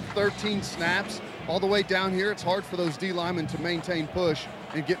 12, 13 snaps all the way down here, it's hard for those D linemen to maintain push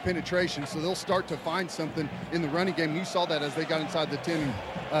and get penetration. So they'll start to find something in the running game. You saw that as they got inside the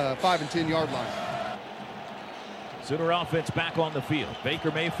 5 and 10-yard line. Sooner offense back on the field.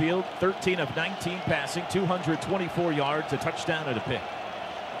 Baker Mayfield, 13 of 19 passing, 224 yards, a touchdown and a pick.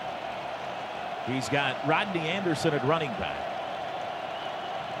 He's got Rodney Anderson at running back.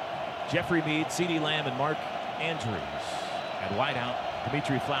 Jeffrey Mead, CeeDee Lamb, and Mark Andrews at wideout.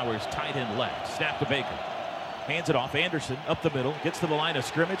 Dimitri Flowers, tight end left. Snap to Baker. Hands it off. Anderson up the middle. Gets to the line of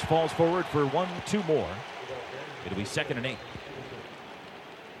scrimmage. Falls forward for 1-2 more. It'll be 2nd and 8.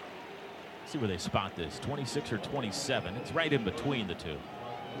 See where they spot this. 26 or 27. It's right in between the two.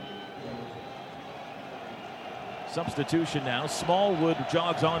 Substitution now. Smallwood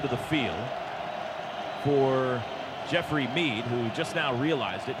jogs onto the field for Jeffrey Mead, who just now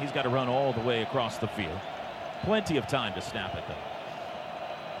realized it. He's got to run all the way across the field. Plenty of time to snap it, though.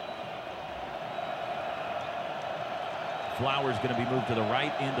 Flowers going to be moved to the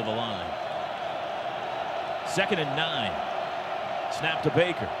right end of the line. 2nd and 9. Snap to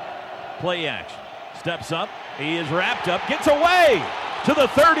Baker. Play action. Steps up. He is wrapped up. Gets away to the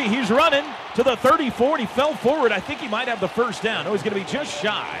 30. He's running to the 34. He fell forward. I think he might have the first down. No, he's going to be just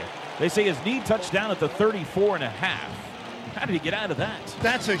shy. They say his knee touchdown at the 34.5. How did he get out of that?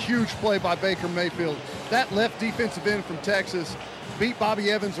 That's a huge play by Baker Mayfield. That left defensive end from Texas beat Bobby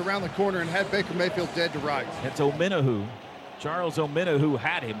Evans around the corner and had Baker Mayfield dead to rights. It's Omenahu. Charles Omenahu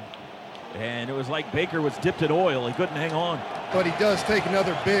had him. And it was like Baker was dipped in oil. He couldn't hang on. But he does take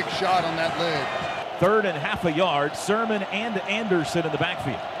another big shot on that leg. 3rd and half a yard. Sermon and Anderson in the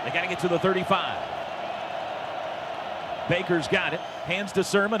backfield. They got to get to the 35. Baker's got it. Hands to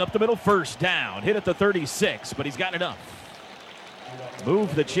Sermon up the middle. First down. Hit at the 36, but he's got enough.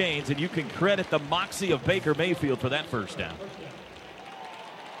 Move the chains, and you can credit the moxie of Baker Mayfield for that first down.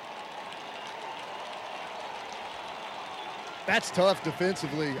 That's tough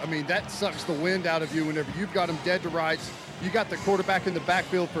defensively. I mean, that sucks the wind out of you whenever you've got him dead to rights. You got the quarterback in the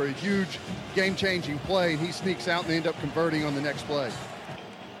backfield for a huge game-changing play, and he sneaks out and they end up converting on the next play.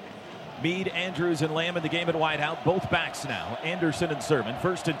 Mead, Andrews, and Lamb in the game at wideout. Both backs now. Anderson and Sermon.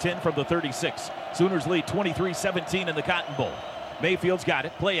 1st and 10 from the 36. Sooners lead 23-17 in the Cotton Bowl. Mayfield's got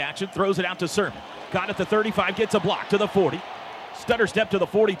it. Play action. Throws it out to Sermon. Got it to 35. Gets a block to the 40. Stutter step to the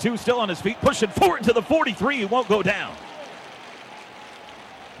 42. Still on his feet. Pushing forward to the 43. He won't go down.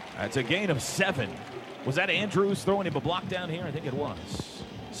 That's a gain of 7. Was that Andrews throwing him a block down here? I think it was.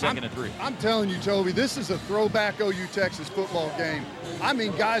 2nd and 3. I'm telling you, Toby, this is a throwback OU Texas football game. I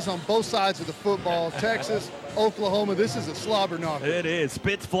mean, guys on both sides of the football, Texas, Oklahoma, this is a slobber knocker. It is.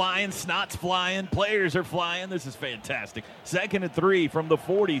 Spit's flying, snot's flying, players are flying. This is fantastic. 2nd and 3 from the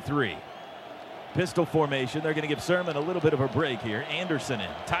 43. Pistol formation. They're going to give Sermon a little bit of a break here. Anderson in.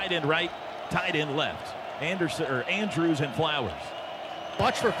 Tight end right, tight end left. Andrews and Flowers.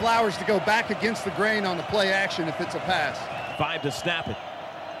 Watch for Flowers to go back against the grain on the play action if it's a pass. 5 to snap it.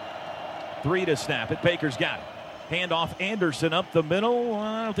 3 to snap it. Baker's got it. Handoff Anderson up the middle.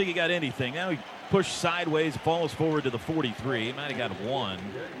 I don't think he got anything. Now he pushed sideways, falls forward to the 43. He might have got 1.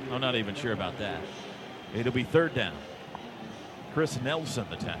 I'm not even sure about that. It'll be 3rd down. Chris Nelson,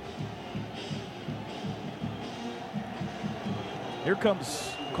 the tackle. Here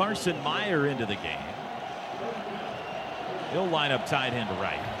comes Carson Meyer into the game. He'll line up tight end to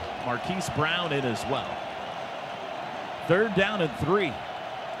right. Marquise Brown in as well. 3rd down and 3.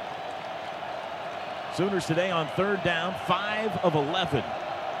 Sooners today on third down, 5 of 11.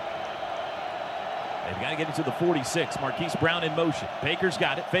 They've got to get it to the 46. Marquise Brown in motion. Baker's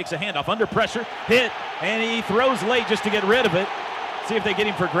got it. Fakes a handoff. Under pressure. Hit. And he throws late just to get rid of it. See if they get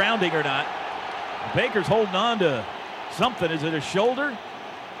him for grounding or not. Baker's holding on to something. Is it a shoulder?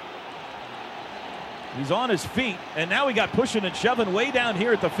 He's on his feet. And now he got pushing and shoving way down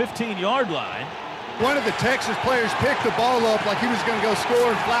here at the 15-yard line. One of the Texas players picked the ball up like he was going to go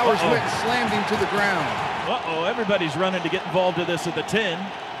score, and Flowers went and slammed him to the ground. Everybody's running to get involved in this at the 10.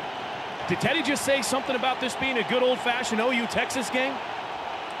 Did Teddy just say something about this being a good old-fashioned OU Texas game?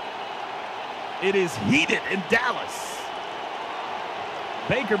 It is heated in Dallas.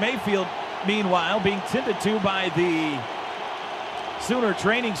 Baker Mayfield, meanwhile, being tended to by the Sooner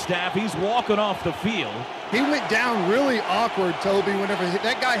training staff. He's walking off the field. He went down really awkward, Toby, whenever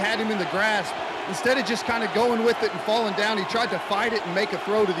that guy had him in the grasp. Instead of just kind of going with it and falling down, he tried to fight it and make a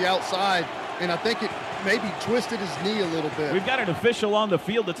throw to the outside, and I think it maybe twisted his knee a little bit. We've got an official on the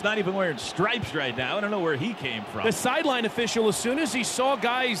field that's not even wearing stripes right now. I don't know where he came from. The sideline official, as soon as he saw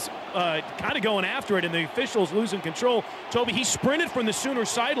guys kind of going after it and the officials losing control, Toby, he sprinted from the Sooner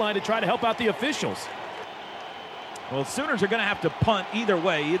sideline to try to help out the officials. Well, Sooners are going to have to punt either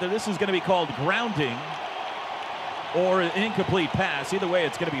way. Either this is going to be called grounding or an incomplete pass. Either way,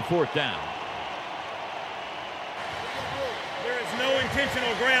 it's going to be fourth down. There is no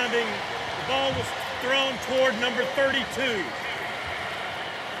intentional grounding. The ball was thrown toward number 32.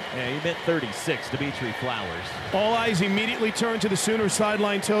 Yeah, he meant 36, Dimitri Flowers. All eyes immediately turn to the Sooner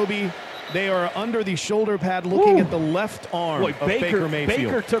sideline, Toby. They are under the shoulder pad looking at the left arm of Baker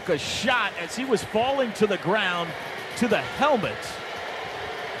Mayfield. Baker took a shot as he was falling to the ground to the helmet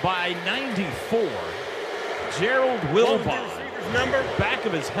by 94. Gerald Wilbon, back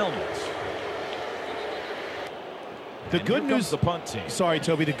of his helmet. The good news, the punt team. Sorry,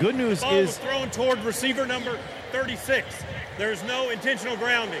 Toby. The good news ball is was thrown toward receiver number 36. There's no intentional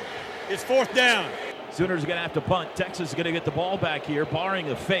grounding. It's fourth down. Sooners are going to have to punt. Texas is going to get the ball back here, barring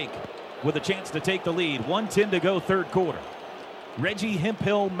a fake, with a chance to take the lead. 1:10 to go, third quarter. Reggie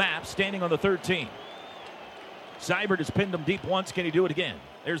Hemphill Mapp standing on the 13. Seibert has pinned him deep once. Can he do it again?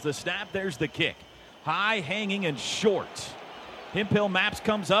 There's the snap. There's the kick. High, hanging, and short. Hemphill Maps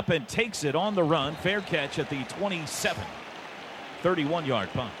comes up and takes it on the run. Fair catch at the 27. 31-yard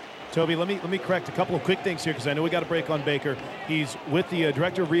punt. Toby, let me correct a couple of quick things here because I know we got a break on Baker. He's with the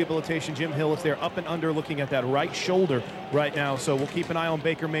director of rehabilitation, Jim Hillis. They're up and under looking at that right shoulder right now. So we'll keep an eye on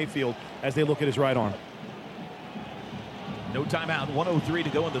Baker Mayfield as they look at his right arm. No timeout. 1:03 to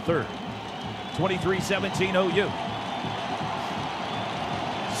go in the third. 23-17 OU.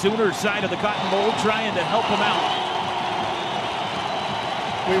 Sooners side of the Cotton Bowl trying to help him out.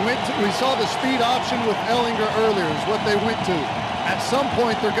 We saw the speed option with Ehlinger earlier is what they went to. At some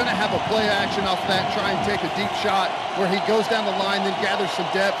point, they're going to have a play action off that, try and take a deep shot where he goes down the line, then gathers some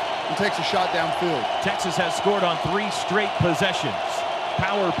depth and takes a shot downfield. Texas has scored on 3 straight possessions.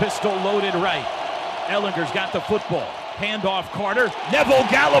 Power pistol loaded right. Ehlinger's got the football. Handoff Carter. Neville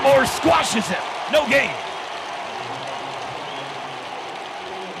Gallimore squashes him. No gain.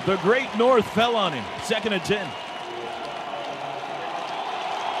 The Great North fell on him. 2nd and 10.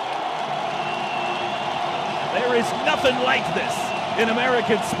 There is nothing like this in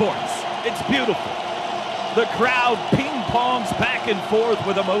American sports. It's beautiful. The crowd ping-pongs back and forth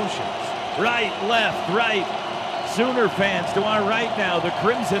with emotions. Right, left, right. Sooner fans to our right now. The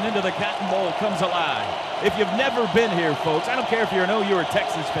Crimson into the Cotton Bowl comes alive. If you've never been here, folks, I don't care if you're an OU or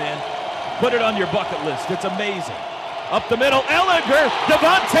Texas fan, put it on your bucket list. It's amazing. Up the middle, Ehlinger.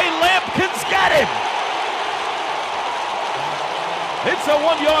 Devontae Lampkin's got him. It's a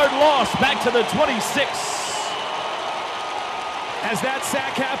 1-yard loss back to the 26. As that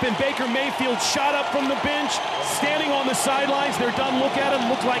sack happened, Baker Mayfield shot up from the bench, standing on the sidelines. They're done. Look at him.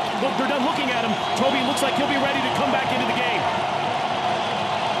 They're done looking at him. Toby looks like he'll be ready to come back into the game.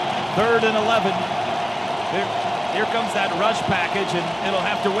 3rd and 11. Here comes that rush package, and it'll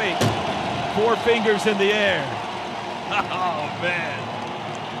have to wait. 4 fingers in the air. Oh, man.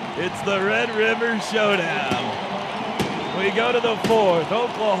 It's the Red River Showdown. We go to the 4th.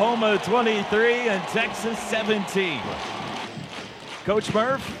 Oklahoma 23 and Texas 17. Coach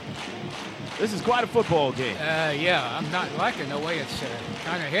Murph, this is quite a football game. Yeah, I'm not liking the way it's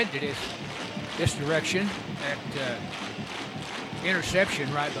kind of headed this direction. That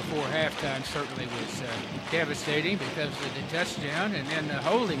interception right before halftime certainly was devastating because of the touchdown, and then the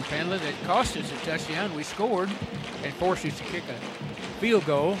holding penalty that cost us a touchdown. We scored and forced us to kick a field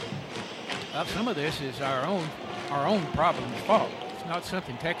goal. Some of this is our own problem and fault. It's not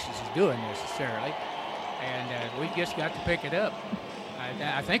something Texas is doing necessarily, and we just got to pick it up.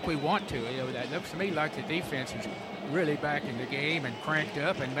 I think we want to. That looks to me like the defense is really back in the game and cranked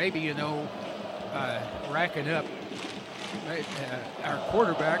up, and maybe, racking up our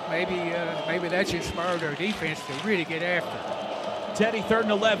quarterback. Maybe that's inspired our defense to really get after it. Teddy, 3rd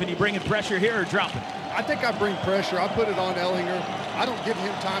and 11. You bringing pressure here or dropping? I think I bring pressure. I put it on Ehlinger. I don't give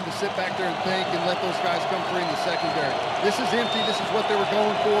him time to sit back there and think and let those guys come free in the secondary. This is empty. This is what they were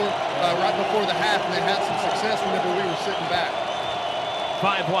going for right before the half, and they had some success whenever we were sitting back.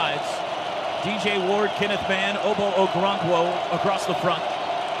 5 wides. DJ Ward, Kenneth Mann, Obo Okoronkwo across the front.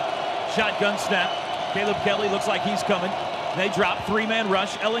 Shotgun snap. Caleb Kelly looks like he's coming. They drop, 3-man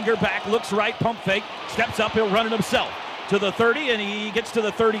rush. Ehlinger back, looks right, pump fake, steps up, he'll run it himself. To the 30, and he gets to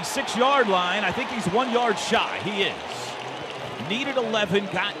the 36-yard line. I think he's 1 yard shy. He is. Needed 11,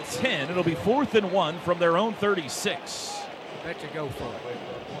 got 10. It'll be 4th and 1 from their own 36. Bet you go for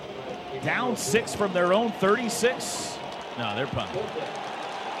it. Down 6 from their own 36. No, they're punting.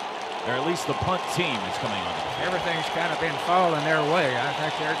 Or at least the punt team is coming on. Everything's kind of been falling their way. I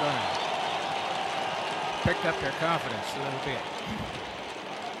think they're going to pick up their confidence a little bit.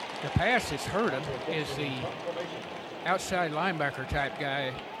 The pass that's hurt them is the outside linebacker type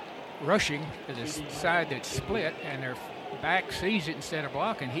guy rushing to the side that's split, and their back sees it instead of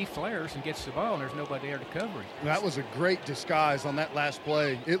blocking. He flares and gets the ball, and there's nobody there to cover him. That was a great disguise on that last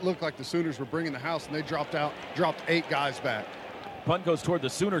play. It looked like the Sooners were bringing the house, and they dropped 8 guys back. Punt goes toward the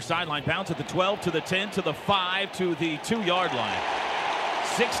Sooner sideline. Bounce at the 12, to the 10, to the 5, to the 2-yard line.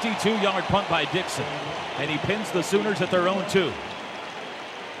 62-yard punt by Dixon, and he pins the Sooners at their own 2.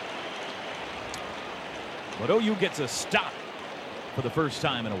 But OU gets a stop for the first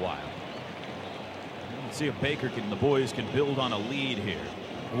time in a while. Let's see if the boys can build on a lead here.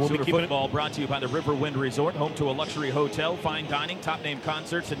 Sooner football brought to you by the Riverwind Resort, home to a luxury hotel, fine dining, top-name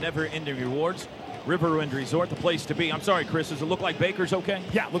concerts, and never-ending rewards. Riverwind Resort, the place to be. I'm sorry, Chris, does it look like Baker's okay?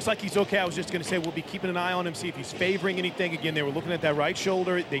 Yeah, looks like he's okay. I was just going to say we'll be keeping an eye on him, see if he's favoring anything. Again, they were looking at that right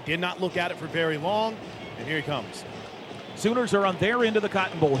shoulder. They did not look at it for very long, and here he comes. Sooners are on their end of the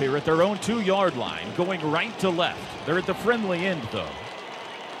Cotton Bowl here at their own 2-yard line, going right to left. They're at the friendly end, though.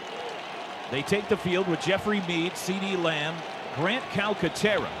 They take the field with Jeffrey Mead, C.D. Lamb, Grant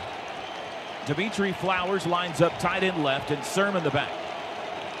Calcaterra. Dimitri Flowers lines up tight end left, and Sermon the back.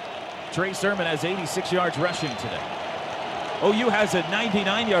 Trey Sermon has 86 yards rushing today. OU has a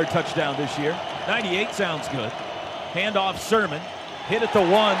 99-yard touchdown this year. 98 sounds good. Handoff Sermon. Hit at the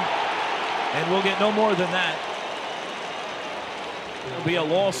 1, and we'll get no more than that. It'll be a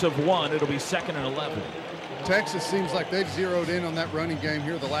loss of 1. It'll be 2nd and 11. Texas seems like they've zeroed in on that running game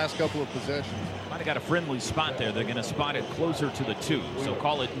here the last couple of possessions. Might have got a friendly spot there. They're going to spot it closer to the 2, so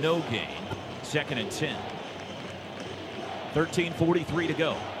call it no gain. 2nd and 10. 13:43 to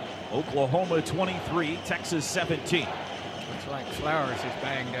go. Oklahoma 23, Texas 17. Looks like Flowers is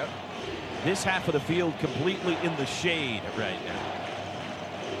banged up. This half of the field completely in the shade right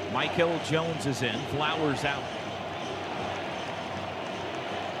now. Michael Jones is in, Flowers out.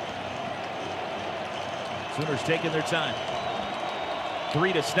 Sooners taking their time.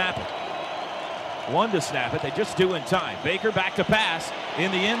 3 to snap it. 1 to snap it. They just do in time. Baker back to pass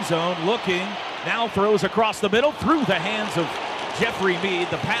in the end zone, looking, now throws across the middle through the hands of Jeffrey Mead.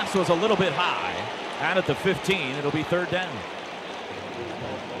 The pass was a little bit high. Out at the 15, it'll be 3rd down.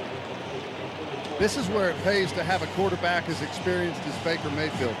 This is where it pays to have a quarterback as experienced as Baker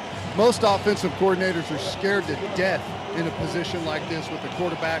Mayfield. Most offensive coordinators are scared to death in a position like this with the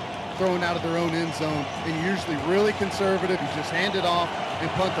quarterback throwing out of their own end zone, and usually really conservative. You just hand it off and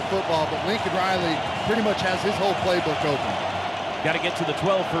punt the football. But Lincoln Riley pretty much has his whole playbook open. Got to get to the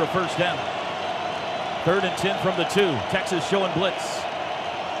 12 for a first down. 3rd and 10 from the 2. Texas showing blitz.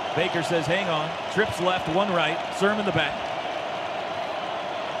 Baker says, hang on. Trips left, 1 right. Sermon the back.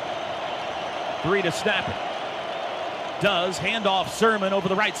 3 to snap it. Does. Handoff Sermon over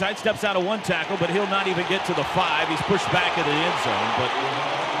the right side. Steps out of 1 tackle, but he'll not even get to the 5. He's pushed back in the end zone, but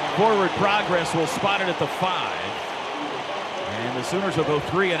forward progress will spot it at the 5. And the Sooners will go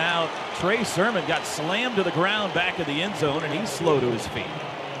 3 and out. Trey Sermon got slammed to the ground back in the end zone, and he's slow to his feet.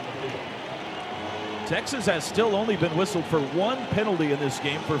 Texas has still only been whistled for 1 penalty in this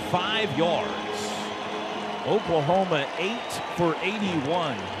game for 5 yards. Oklahoma 8 for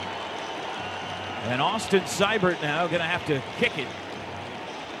 81. And Austin Seibert now going to have to kick it.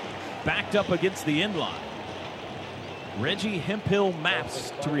 Backed up against the end line. Reggie Hemphill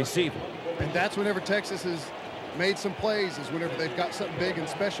Maps to receive it. And that's whenever Texas has made some plays, is whenever they've got something big in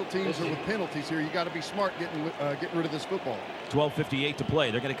special teams or with penalties here. You got to be smart getting rid of this football. 12:58 to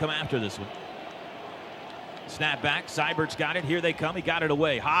play. They're going to come after this one. Snap back, Seibert's got it, here they come, he got it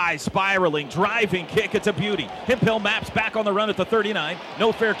away. High, spiraling, driving kick, it's a beauty. Hemphill Maps back on the run at the 39,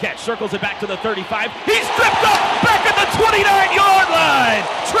 no fair catch, circles it back to the 35. He's stripped up, back at the 29-yard line.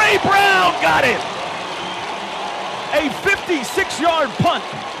 Trey Brown got it. A 56-yard punt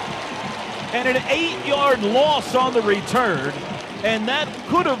and an 8-yard loss on the return, and that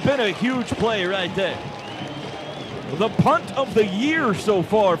could have been a huge play right there. The punt of the year so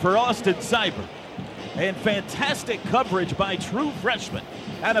far for Austin Seibert. And fantastic coverage by true freshman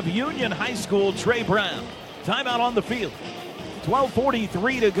out of Union High School, Trey Brown. Timeout on the field.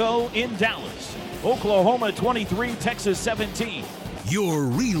 12:43 to go in Dallas. Oklahoma 23, Texas 17. You're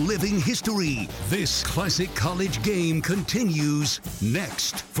reliving history. This classic college game continues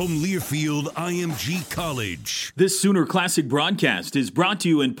next from Learfield IMG College. This Sooner Classic broadcast is brought to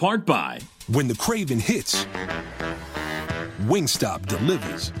you in part by... When the craving hits, Wingstop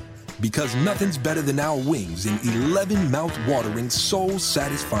delivers. Because nothing's better than our wings in 11 mouth-watering,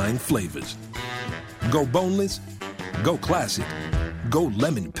 soul-satisfying flavors. Go boneless, go classic, go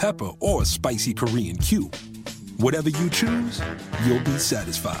lemon pepper or spicy Korean cube. Whatever you choose, you'll be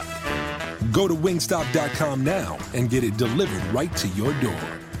satisfied. Go to Wingstop.com now and get it delivered right to your door.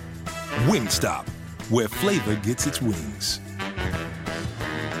 Wingstop, where flavor gets its wings.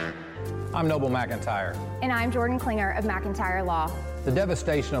 I'm Noble McIntyre. And I'm Jordan Klinger of McIntyre Law. The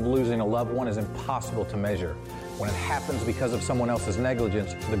devastation of losing a loved one is impossible to measure. When it happens because of someone else's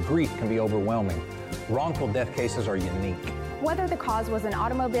negligence, the grief can be overwhelming. Wrongful death cases are unique. Whether the cause was an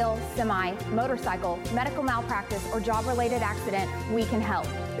automobile, semi, motorcycle, medical malpractice, or job-related accident, we can help.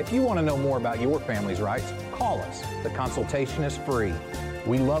 If you want to know more about your family's rights, call us. The consultation is free.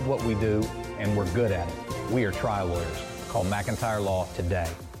 We love what we do, and we're good at it. We are trial lawyers. Call McIntyre Law today.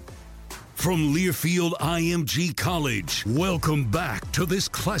 From Learfield IMG College, welcome back to this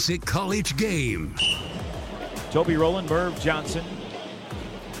classic college game. Toby Rowland, Merv Johnson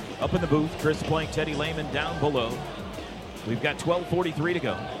up in the booth. Chris Plank, Teddy Lehman down below. We've got 12:43 to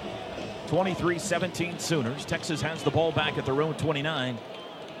go. 23-17 Sooners. Texas has the ball back at their own 29.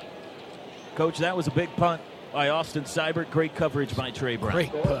 Coach, that was a big punt by Austin Seibert. Great coverage by Trey Brown.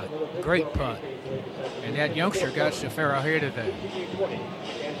 Great punt. Great punt. And that youngster got so far ahead of the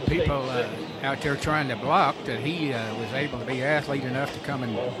people out there trying to block that he was able to be athlete enough to come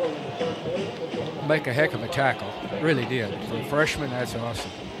and make a heck of a tackle. Really did. For a freshman, that's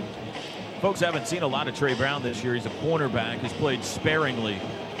awesome. Folks haven't seen a lot of Trey Brown this year. He's a cornerback. He's played sparingly.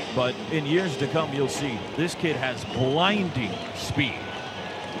 But in years to come, you'll see this kid has blinding speed.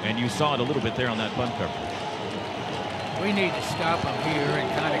 And you saw it a little bit there on that punt coverage. We need to stop him here and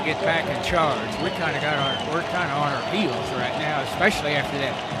kind of get back in charge. We're kind of on our heels right now, especially after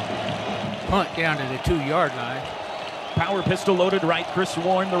that punt down to the 2-yard line. Power pistol loaded right. Chris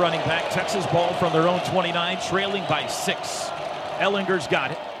Warren, the running back. Texas ball from their own 29, trailing by 6. Ellinger's got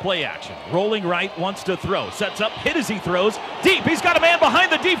it. Play action. Rolling right, wants to throw. Sets up, hit as he throws. Deep, he's got a man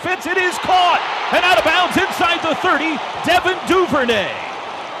behind the defense. It is caught. And out of bounds inside the 30, Devin Duvernay.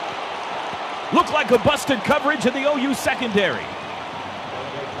 Looked like a busted coverage in the OU secondary.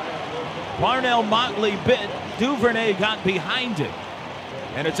 Parnell Motley bit. Duvernay got behind it.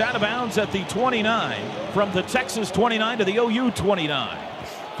 And it's out of bounds at the 29. From the Texas 29 to the OU 29.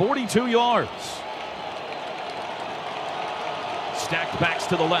 42 yards. Stacked backs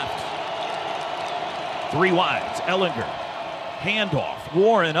to the left. 3 wides. Ellinger. Handoff.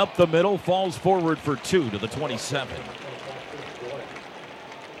 Warren up the middle. Falls forward for 2 to the 27.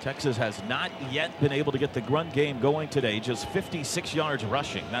 Texas has not yet been able to get the run game going today. Just 56 yards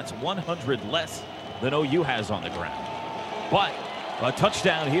rushing. That's 100 less than OU has on the ground. But a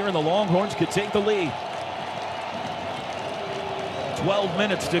touchdown here and the Longhorns could take the lead. 12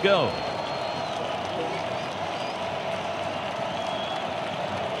 minutes to go.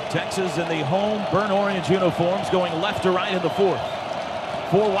 Texas in the home burnt orange uniforms going left to right in the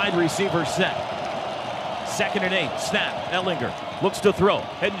 4th. 4 wide receivers set. 2nd and 8. Snap. Ellinger looks to throw.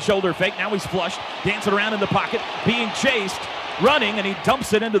 Head and shoulder fake. Now he's flushed. Dancing around in the pocket. Being chased. Running. And he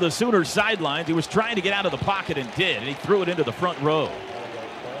dumps it into the Sooners sidelines. He was trying to get out of the pocket and did. And he threw it into the front row.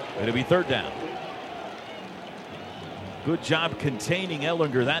 It'll be 3rd down. Good job containing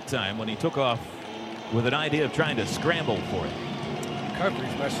Ellinger that time when he took off with an idea of trying to scramble for it.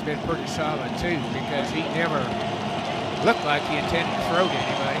 Coverage must have been pretty solid too, because he never looked like he intended to throw to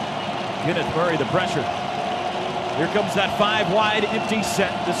anybody. Kenneth Murray, the pressure. Here comes that 5 wide empty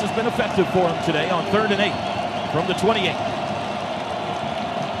set. This has been effective for him today on 3rd and 8 from the 28.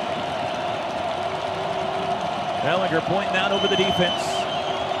 Ellinger pointing out over the defense.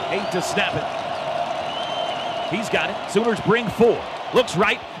 8 to snap it. He's got it. Sooners bring 4. Looks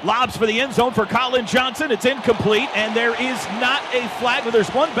right, lobs for the end zone for Colin Johnson. It's incomplete, and there is not a flag. But there's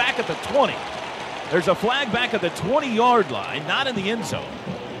one back at the 20. There's a flag back at the 20-yard line, not in the end zone.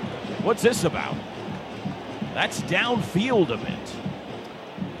 What's this about? That's downfield a bit.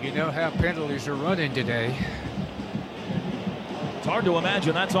 You know how penalties are running today. It's hard to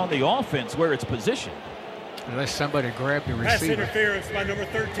imagine that's on the offense where it's positioned. Unless somebody grabbed the Pass receiver. interference by number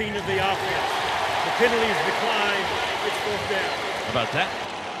 13 of the offense. The penalty is declined. It's 4th down. How about that?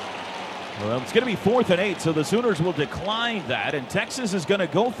 Well, it's going to be 4th and 8, so the Sooners will decline that, and Texas is going to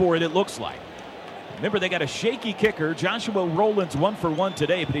go for it, it looks like. Remember, they got a shaky kicker. Joshua Rowland's 1 for 1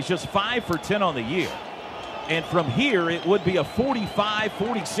 today, but he's just 5 for 10 on the year. And from here, it would be a 45,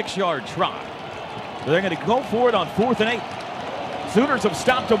 46-yard try. So they're going to go for it on 4th and 8. Sooners have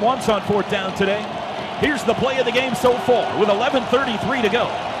stopped them once on 4th down today. Here's the play of the game so far with 11:33 to go.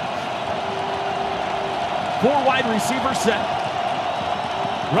 4 wide receivers set.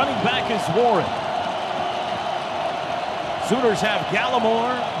 Running back is Warren. Sooners have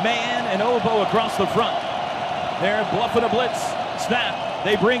Gallimore, Mann, and Obo across the front. They're bluffing a blitz. Snap.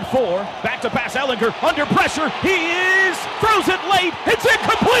 They bring 4. Back to pass. Ehlinger under pressure. He throws it late. It's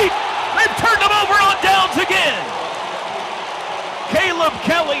incomplete. They've turned him over on downs again. Caleb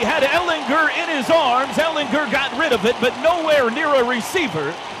Kelly had Ehlinger in his arms. Ehlinger got rid of it, but nowhere near a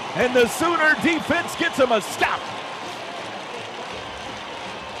receiver. And the Sooner defense gets him a stop.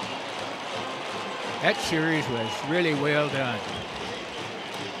 That series was really well done.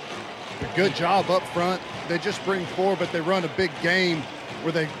 A good job up front. They just bring 4, but they run a big game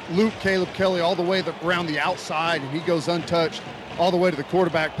where they loop Caleb Kelly all the way around the outside, and he goes untouched all the way to the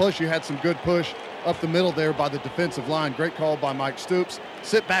quarterback. Plus, you had some good push up the middle there by the defensive line. Great call by Mike Stoops.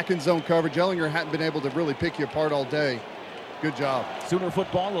 Sit back in zone coverage. Ehlinger hadn't been able to really pick you apart all day. Good job. Sooner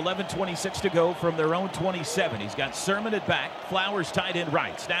football, 11:26 to go from their own 27. He's got Sermon at back. Flowers tight end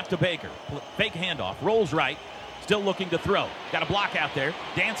right. Snap to Baker. Fake handoff. Rolls right. Still looking to throw. Got a block out there.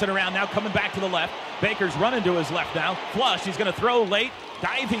 Dancing around now, coming back to the left. Baker's running to his left now. Flush. He's going to throw late.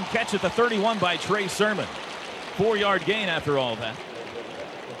 Diving catch at the 31 by Trey Sermon. 4-yard gain after all that.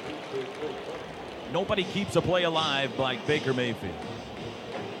 Nobody keeps a play alive like Baker Mayfield.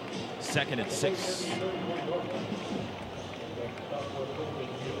 2nd and 6.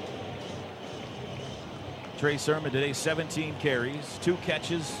 Trey Sermon today, 17 carries, 2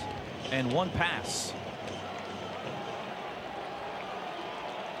 catches, and 1 pass.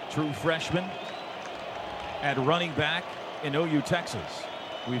 True freshman at running back in OU, Texas.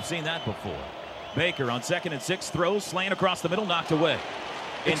 We've seen that before. Baker on 2nd and 6, throws, slant across the middle, knocked away.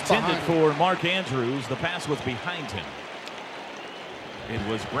 Intended for Mark Andrews. The pass was behind him. It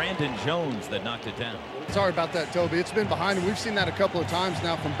was Brandon Jones that knocked it down. Sorry about that, Toby. It's been behind him. We've seen that a couple of times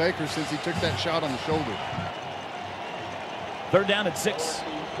now from Baker since he took that shot on the shoulder. 3rd down and 6.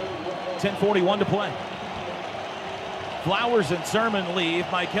 10:41 to play. Flowers and Sermon leave.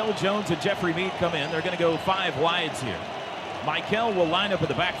 Michael Jones and Jeffrey Mead come in. They're going to go 5 wides here. Michael will line up in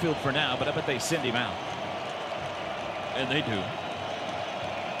the backfield for now, but I bet they send him out. And they do.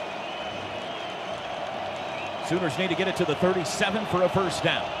 Sooners need to get it to the 37 for a 1st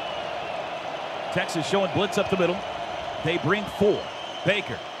down. Texas showing blitz up the middle. They bring 4.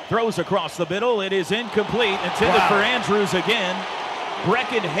 Baker throws across the middle. It is incomplete. Intended for Andrews again.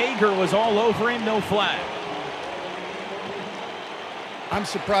 Brecken Hager was all over him. No flag. I'm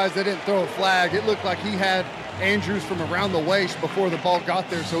surprised they didn't throw a flag. It looked like he had Andrews from around the waist before the ball got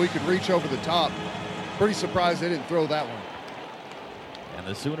there so he could reach over the top. Pretty surprised they didn't throw that one. And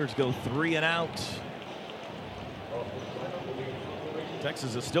the Sooners go 3 and out.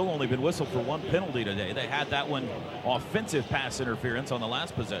 Texas has still only been whistled for 1 penalty today. They had that one offensive pass interference on the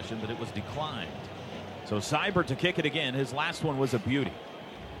last possession, but it was declined. So Seibert to kick it again. His last one was a beauty.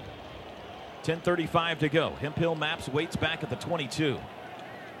 10:35 to go. Hemphill Maps waits back at the 22.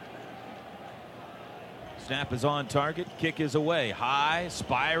 Snap is on target. Kick is away. High,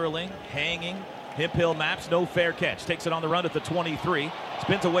 spiraling, hanging. Hemphill Maps, no fair catch. Takes it on the run at the 23.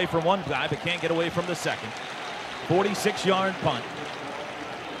 Spins away from one guy, but can't get away from the second. 46-yard punt.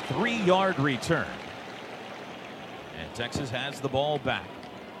 3-yard return. And Texas has the ball back.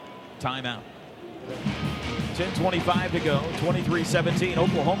 Timeout. 10:25 to go. 23-17.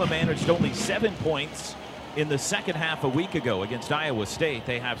 Oklahoma managed only 7 points in the second half a week ago against Iowa State.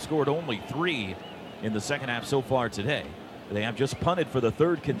 They have scored only 3 in the second half so far today. They have just punted for the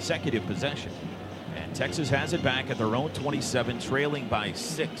 3rd consecutive possession. And Texas has it back at their own 27, trailing by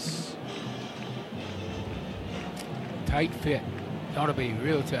 6. Tight fit. Ought to be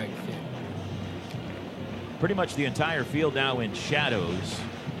real tight fit. Pretty much the entire field now in shadows.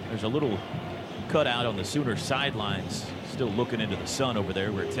 There's a little cutout on the Sooner sidelines. still looking into the sun over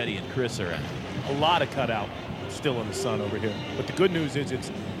there where Teddy and Chris are at. A lot of cutout still in the sun over here. But the good news is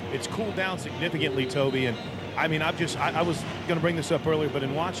it's cooled down significantly, Toby. And I mean, I was going to bring this up earlier, but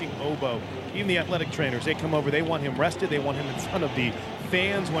in watching Obo, even the athletic trainers, they come over, they want him rested, they want him in front of the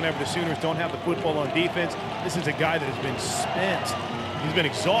fans whenever the Sooners don't have the football on defense. This is a guy that has been spent. He's been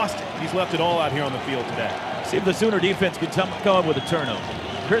exhausted. He's left it all out here on the field today. See if the Sooner defense can come up with a turnover.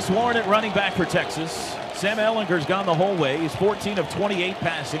 Chris Warren at running back for Texas. Sam Ehlinger's gone the whole way. He's 14 of 28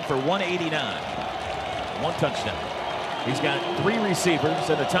 passing for 189. 1 touchdown. He's got 3 receivers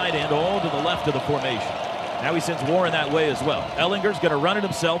and a tight end all to the left of the formation. Now he sends Warren that way as well. Ehlinger's going to run it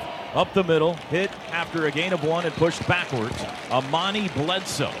himself up the middle, hit after a gain of 1 and pushed backwards. Amani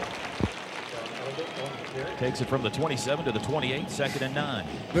Bledsoe takes it from the 27 to the 28, 2nd and 9.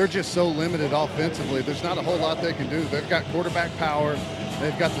 They're just so limited offensively. There's not a whole lot they can do. They've got quarterback power.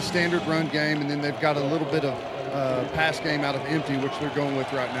 They've got the standard run game, and then they've got a little bit of pass game out of empty, which they're going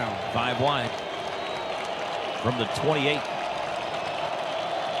with right now. 5 wide from the 28.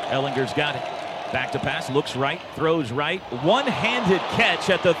 Ehlinger's got it. Back to pass, looks right, throws right. One-handed catch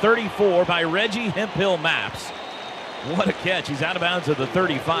at the 34 by Reggie Hemphill-Maps. What a catch. He's out of bounds at the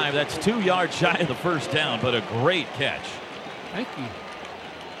 35. That's 2 yards shy of the first down, but a great catch. Thank you.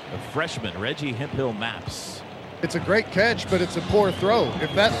 The freshman, Reggie Hemphill-Maps. It's a great catch, but it's a poor throw.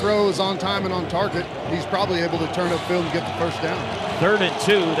 If that throw is on time and on target, he's probably able to turn upfield and get the first down. 3rd and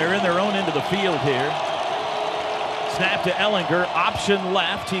 2. They're in their own end of the field here. Snap to Ehlinger, option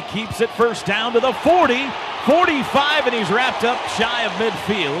left. He keeps it, first down to the 40, 45, and he's wrapped up shy of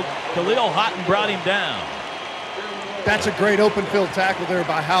midfield. Khalil Houghton brought him down. That's a great open field tackle there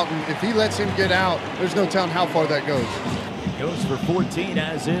by Houghton. If he lets him get out, there's no telling how far that goes. Goes for 14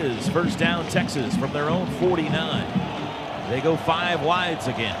 as is. First down Texas from their own 49. They go 5 wides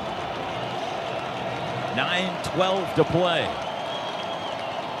again. 9:12 to play.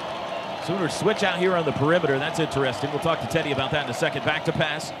 Sooners switch out here on the perimeter. That's interesting. We'll talk to Teddy about that in a second. Back to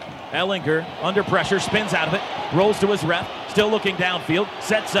pass. Ehlinger under pressure, spins out of it, rolls to his ref, still looking downfield,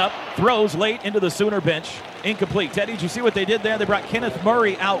 sets up, throws late into the Sooner bench. Incomplete. Teddy, did you see what they did there? They brought Kenneth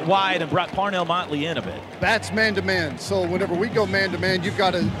Murray out wide and brought Parnell Motley in a bit. That's man-to-man. So whenever we go man-to-man, you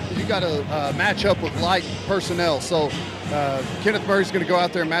got to match up with light personnel. So Kenneth Murray's going to go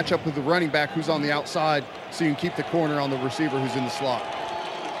out there and match up with the running back who's on the outside so you can keep the corner on the receiver who's in the slot.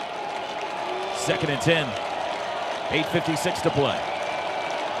 2nd and 10. 8:56 to play.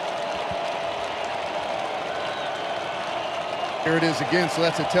 Here it is again, so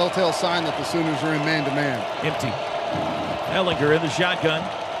that's a telltale sign that the Sooners are in man-to-man. Empty. Ehlinger in the shotgun.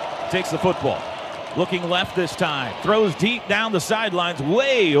 Takes the football. Looking left this time. Throws deep down the sidelines,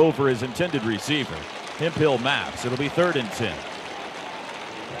 way over his intended receiver. Hemphill-Maps. It'll be 3rd and 10.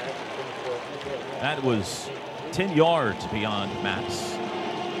 That was 10 yards beyond Maps.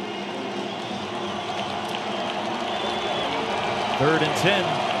 3rd and 10.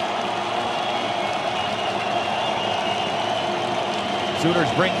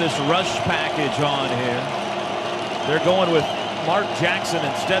 Sooners bring this rush package on here. They're going with Mark Jackson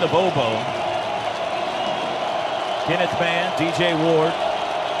instead of Obo. Kenneth Mann, DJ Ward.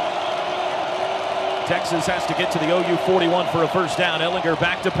 Texas has to get to the OU 41 for a first down. Ehlinger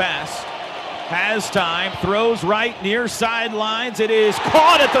back to pass. Has time, throws right near sidelines. It is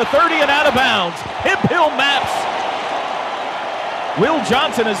caught at the 30 and out of bounds. Hemphill-Maps. Will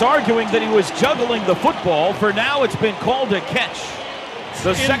Johnson is arguing that he was juggling the football. For now, it's been called a catch.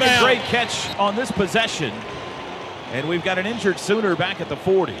 The second great catch on this possession. And we've got an injured Sooner back at the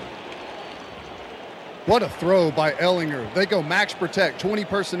 40. What a throw by Ehlinger. They go max protect, 20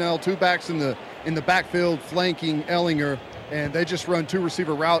 personnel, 2 backs in the backfield flanking Ehlinger, and they just run 2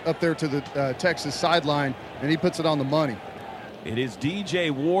 receiver route up there to the Texas sideline, and he puts it on the money. It is DJ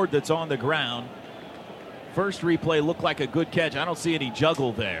Ward that's on the ground. First replay looked like a good catch. I don't see any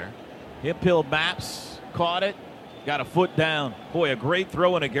juggle there. Hemphill-Maps caught it. Got a foot down. Boy, a great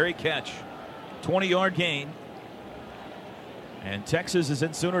throw and a great catch. 20-yard gain. And Texas is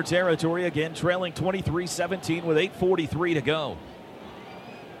in Sooner territory again, trailing 23-17 with 8:43 to go.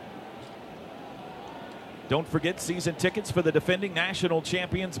 Don't forget, season tickets for the defending national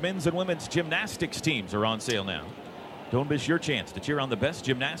champions men's and women's gymnastics teams are on sale now. Don't miss your chance to cheer on the best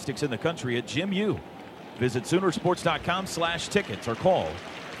gymnastics in the country at Gym U. Visit Soonersports.com/tickets or call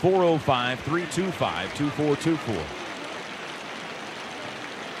 405-325-2424.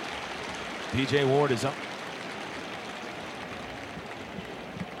 DJ Ward is up.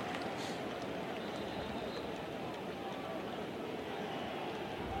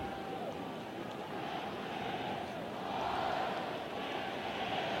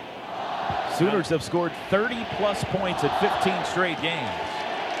 Sooners have scored 30-plus points at 15 straight games.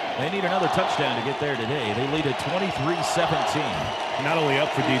 They need another touchdown to get there today. They lead at 23-17. Not only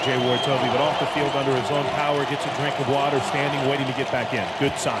up for DJ Ward, Toby, but off the field under his own power, gets a drink of water, standing, waiting to get back in.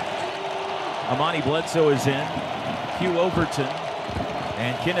 Good sign. Amani Bledsoe is in. Hugh Overton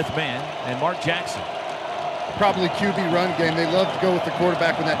and Kenneth Mann and Mark Jackson. Probably QB run game. They love to go with the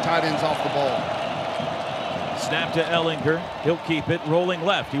quarterback when that tight end's off the ball. Snap to Ehlinger. He'll keep it. Rolling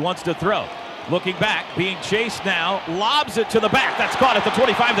left. He wants to throw. Looking back. Being chased now. Lobs it to the back. That's caught at the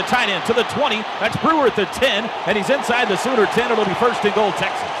 25. The tight end to the 20. That's Brewer at the 10. And he's inside the Sooner 10. It'll be first and goal,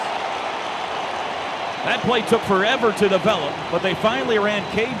 Texas. That play took forever to develop, but they finally ran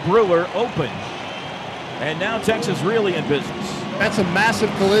Cade Brewer open. And now Texas really in business. That's a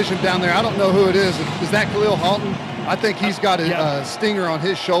massive collision down there. I don't know who it is. Is that Khalil Halton? I think he's got a stinger on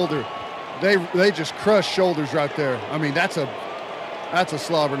his shoulder. They just crushed shoulders right there. I mean, that's a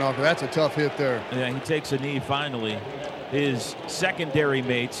slobber knocker. That's a tough hit there. Yeah, he takes a knee finally. His secondary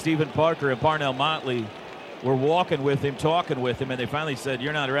mates, Stephen Parker and Parnell Motley, were walking with him, talking with him, and they finally said,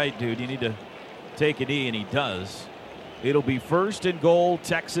 "You're not right, dude. You need to take a knee," and he does. It'll be first and goal,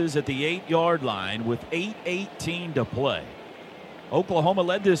 Texas at the 8-yard line with 8:18 to play. Oklahoma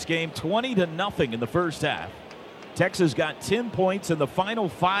led this game 20-0 in the first half. Texas got 10 points in the final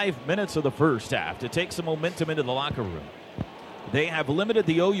 5 minutes of the first half to take some momentum into the locker room. They have limited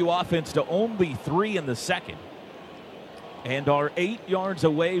the OU offense to only 3 in the second and are 8 yards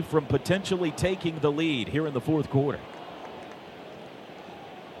away from potentially taking the lead here in the fourth quarter.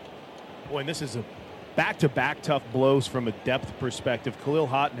 Boy, and this is a back-to-back tough blows from a depth perspective. Khalil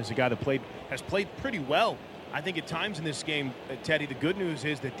Halton is a guy that has played pretty well. I think at times in this game, Teddy, the good news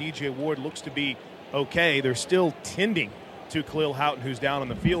is that DJ Ward looks to be okay. They're still tending to Khalil Halton, who's down on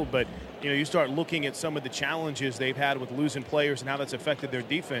the field, but you start looking at some of the challenges they've had with losing players and how that's affected their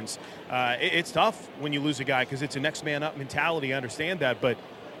defense. It's tough when you lose a guy because it's a next man up mentality. I understand that, but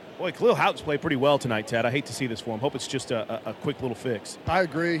boy, Khalil Houghton's played pretty well tonight, Ted. I hate to see this for him. Hope it's just a quick little fix. I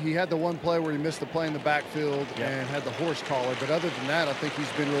agree. He had the one play where he missed the play in the backfield and had the horse collar. But other than that, I think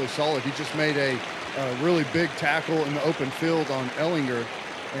he's been really solid. He just made a really big tackle in the open field on Ehlinger.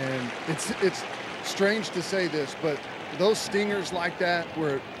 And it's strange to say this, but those stingers like that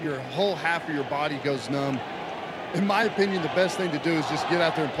where your whole half of your body goes numb, in my opinion, the best thing to do is just get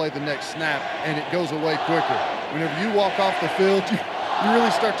out there and play the next snap, and it goes away quicker. Whenever you walk off the field, you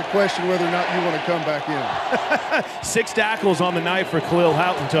really start to question whether or not you want to come back in. 6 tackles on the night for Khalil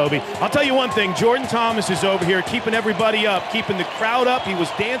Houghton, Toby. I'll tell you one thing. Jordan Thomas is over here keeping everybody up, keeping the crowd up. He was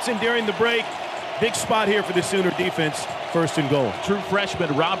dancing during the break. Big spot here for the Sooner defense. First and goal. True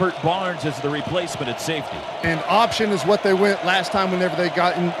freshman Robert Barnes is the replacement at safety. And option is what they went last time whenever they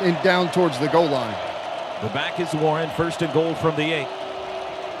got in down towards the goal line. The back is Warren. First and goal from the 8.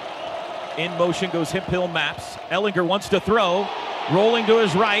 In motion goes Hemp-Hill Maps. Ehlinger wants to throw. Rolling to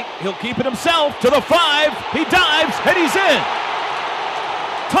his right. He'll keep it himself to the 5. He dives, and he's in.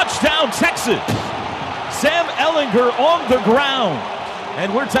 Touchdown, Texas. Sam Ehlinger on the ground.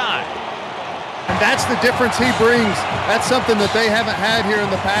 And we're tied. And that's the difference he brings. That's something that they haven't had here in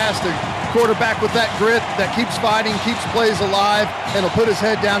the past. A quarterback with that grit that keeps fighting, keeps plays alive, and will put his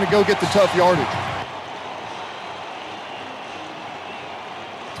head down and go get the tough yardage.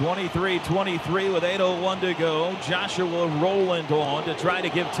 23-23 with 8:01 to go. Joshua Rowland on to try to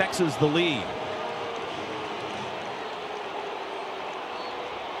give Texas the lead.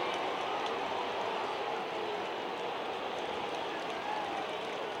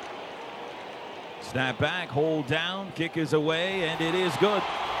 Snap back, hold down, kick is away, and it is good.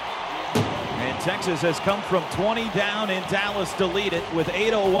 And Texas has come from 20 down in Dallas to lead it with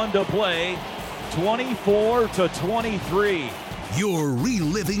 8:01 to play, 24-23. You're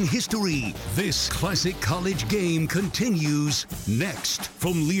reliving history. This classic college game continues next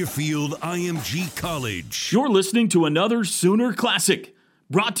from Learfield IMG College. You're listening to another Sooner Classic.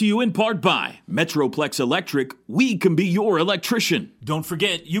 Brought to you in part by Metroplex Electric. We can be your electrician. Don't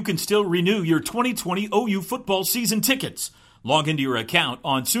forget, you can still renew your 2020 OU football season tickets. Log into your account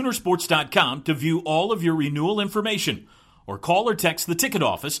on Soonersports.com to view all of your renewal information. Or call or text the ticket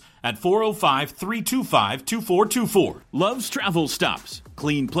office at 405-325-2424. Love's Travel Stops.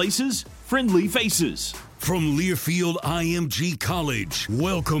 Clean places, friendly faces. From Learfield IMG College,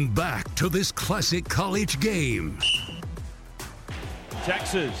 welcome back to this classic college game.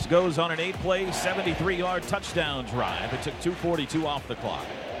 Texas goes on an 8-play, 73-yard touchdown drive. It took 2:42 off the clock.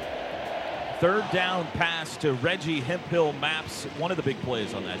 Third down pass to Reggie Hemp-Hill Maps, one of the big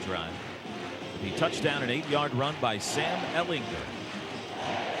plays on that drive. The touchdown, an 8-yard run by Sam Ehlinger.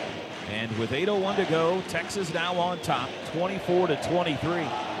 And with 8:01 to go, Texas now on top, 24-23.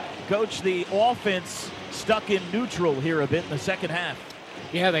 Coach, the offense stuck in neutral here a bit in the second half.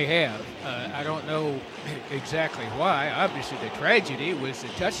 Yeah, they have. I don't know exactly why. Obviously, the tragedy was the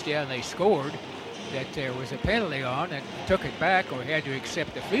touchdown they scored that there was a penalty on and took it back or had to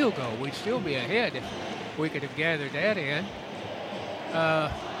accept the field goal. We'd still be ahead if we could have gathered that in. I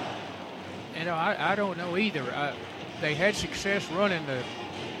don't know either. They had success running the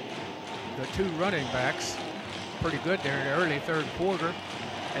two running backs pretty good there in the early third quarter,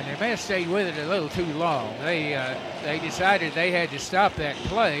 and they may have stayed with it a little too long. They decided they had to stop that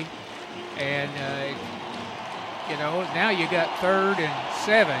play, and now you got 3rd and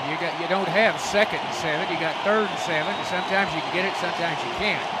 7. You don't have 2nd and 7. You got 3rd and 7. And sometimes you can get it, sometimes you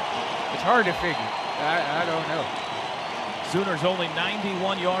can't. It's hard to figure. I don't know. Sooners only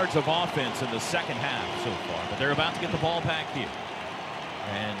 91 yards of offense in the second half so far, but they're about to get the ball back here.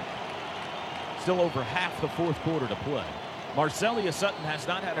 And still over half the fourth quarter to play. Marcellus Sutton has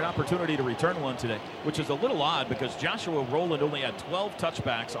not had an opportunity to return one today, which is a little odd because Joshua Rowland only had 12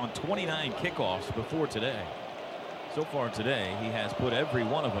 touchbacks on 29 kickoffs before today. So far today, he has put every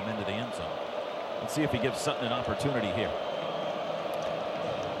one of them into the end zone. Let's see if he gives Sutton an opportunity here.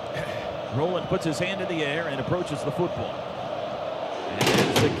 Rowland puts his hand in the air and approaches the football. And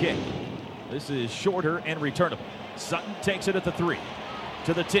there's the kick. This is shorter and returnable. Sutton takes it at the 3,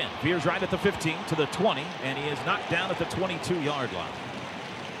 to the 10, veers right at the 15, to the 20, and he is knocked down at the 22-yard line.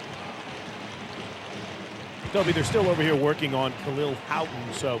 Toby, they're still over here working on Khalil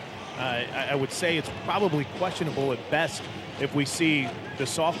Houghton, so I would say it's probably questionable at best if we see the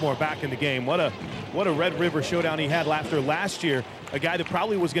sophomore back in the game. What a Red River showdown he had after last year, a guy that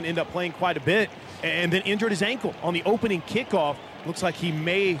probably was going to end up playing quite a bit and then injured his ankle on the opening kickoff. Looks like it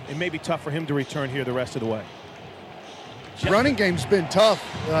may be tough for him to return here the rest of the way. Running game's been tough.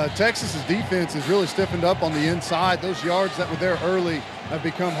 Texas's defense has really stiffened up on the inside. Those yards that were there early have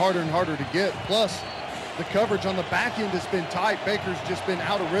become harder and harder to get. Plus, the coverage on the back end has been tight. Baker's just been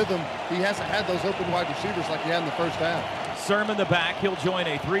out of rhythm. He hasn't had those open wide receivers like he had in the first half. Sermon the back. He'll join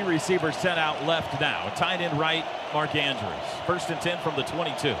a 3-receiver set out left now. Tight end right, Mark Andrews. 1st and 10 from the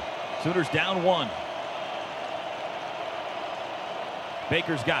 22. Sooners down 1.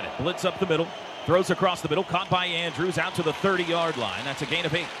 Baker's got it. Blitz up the middle. Throws across the middle. Caught by Andrews out to the 30-yard line. That's a gain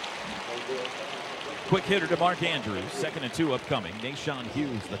of 8. Quick hitter to Mark Andrews. 2nd and 2 upcoming. Nashawn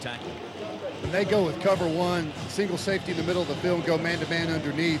Hughes, the tackle. When they go with cover 1, single safety in the middle of the field, and go man-to-man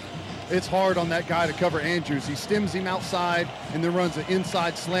underneath, it's hard on that guy to cover Andrews. He stems him outside and then runs an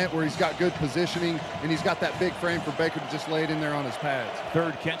inside slant where he's got good positioning, and he's got that big frame for Baker to just lay it in there on his pads.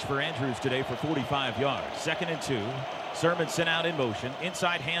 3rd catch for Andrews today for 45 yards. 2nd and 2. Sermon sent out in motion.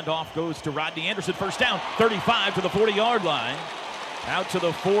 Inside handoff goes to Rodney Anderson. 1st down, 35 to the 40-yard line. Out to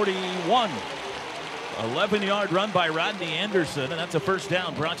the 41. 11-yard run by Rodney Anderson, and that's a 1st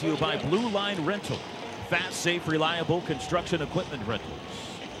down brought to you by Blue Line Rental. Fast, safe, reliable construction equipment rentals.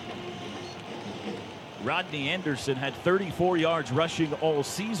 Rodney Anderson had 34 yards rushing all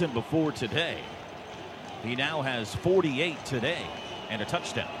season before today. He now has 48 today and a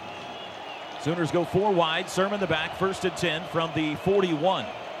touchdown. Sooners go 4 wide. Sermon the back. 1st and 10 from the 41.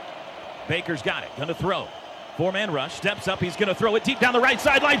 Baker's got it. Going to throw. 4-man rush. Steps up. He's going to throw it deep down the right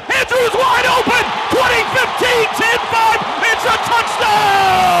sideline. Andrews wide open. 20, 15, 10, 5. It's a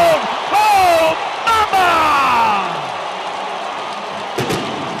touchdown. Oh, mama!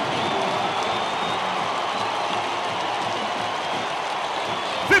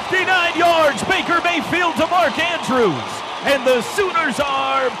 59 yards. Baker Mayfield to Mark Andrews. And the Sooners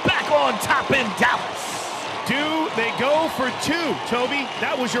are back on top in Dallas. They go for 2. Toby,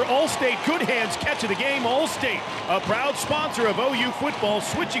 that was your Allstate Good Hands catch of the game. Allstate, a proud sponsor of OU football.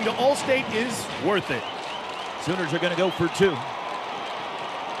 Switching to Allstate is worth it. Sooners are going to go for 2.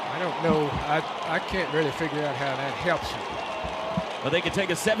 I don't know. I can't really figure out how that helps you. Well, they could take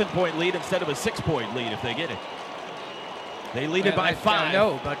a 7-point lead instead of a 6-point lead if they get it. They lead it by 5.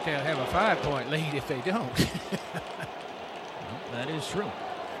 No, but they'll have a 5-point lead if they don't. That is true.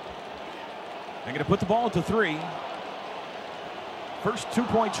 They're going to put the ball to 3. First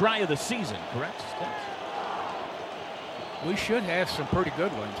 2-point try of the season, correct? We should have some pretty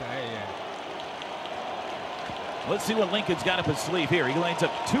good ones. Let's see what Lincoln's got up his sleeve here. He lines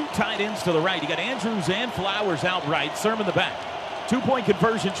up 2 tight ends to the right. You got Andrews and Flowers out right. Sermon the back. 2-point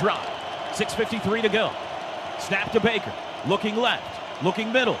conversion try. 6:53 to go. Snap to Baker. Looking left.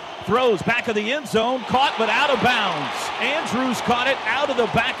 Looking middle, throws back of the end zone, caught but out of bounds. Andrews caught it out of the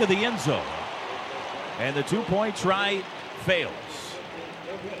back of the end zone. And the 2-point try fails.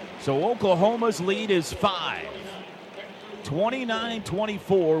 So Oklahoma's lead is 5.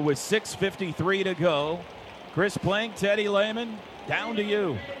 29-24 with 6:53 to go. Chris Plank, Teddy Lehman, Down to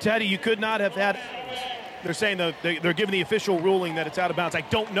you. Teddy, you could not have had. They're saying they're giving the official ruling that it's out of bounds. I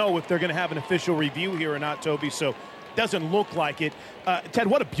don't know if they're going to have an official review here or not, Toby, so doesn't look like it. Ted,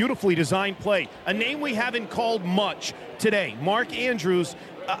 what a beautifully designed play. A name we haven't called much today, Mark Andrews,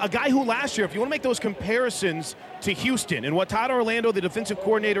 a guy who last year, if you want to make those comparisons to Houston and what Todd Orlando, the defensive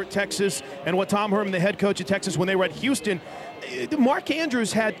coordinator at Texas, and what Tom Herman, the head coach at Texas, when they were at Houston, Mark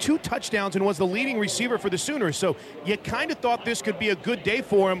Andrews had 2 touchdowns and was the leading receiver for the Sooners. So you kind of thought this could be a good day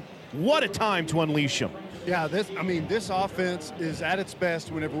for him. What a time to unleash him. Yeah, this offense is at its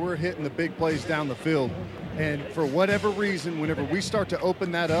best whenever we're hitting the big plays down the field. And for whatever reason, whenever we start to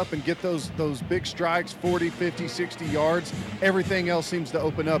open that up and get those big strikes, 40, 50, 60 yards, everything else seems to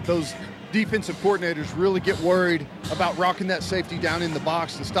open up. Those defensive coordinators really get worried about rocking that safety down in the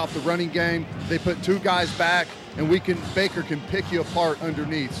box to stop the running game. They put 2 guys back, and Baker can pick you apart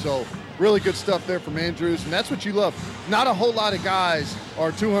underneath. So really good stuff there from Andrews, and that's what you love. Not a whole lot of guys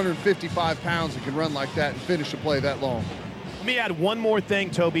are 255 pounds and can run like that and finish a play that long. Let me add one more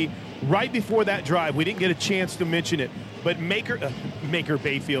thing, Toby. Right before that drive, we didn't get a chance to mention it, but Baker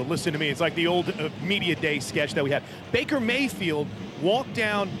Mayfield, listen to me, it's like the old media day sketch that we had. Baker Mayfield walked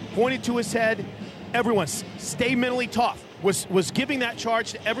down, pointed to his head, everyone stay mentally tough. Was giving that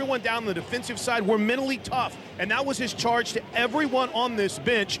charge to everyone down the defensive side. We're mentally tough. And that was his charge to everyone on this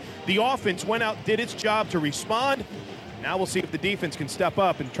bench. The offense went out, did its job to respond. Now we'll see if the defense can step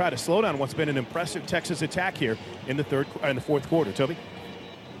up and try to slow down what's been an impressive Texas attack here in the fourth quarter. Toby?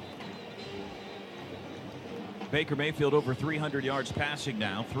 Baker Mayfield over 300 yards passing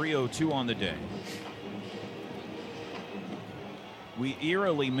now, 302 on the day. We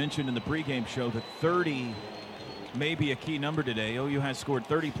eerily mentioned in the pregame show that 30 may be a key number today. OU has scored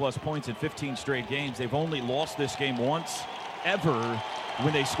 30-plus points in 15 straight games. They've only lost this game once ever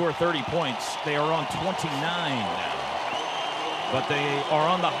when they score 30 points. They are on 29 now. But they are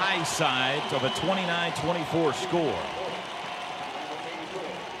on the high side of a 29-24 score.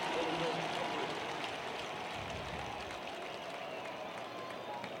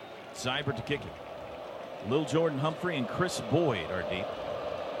 Seibert to kick it. Lil Jordan Humphrey and Chris Boyd are deep.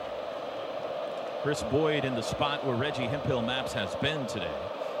 Chris Boyd in the spot where Reggie Hemphill Maps has been today.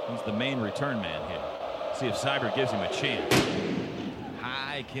 He's the main return man here. See if Seibert gives him a chance.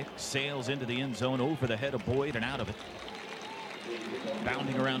 High kick sails into the end zone over the head of Boyd and out of it.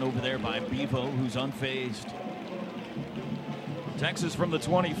 Bounding around over there by Bevo, who's unfazed. Texas from the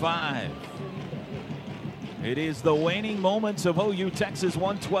 25. It is the waning moments of OU Texas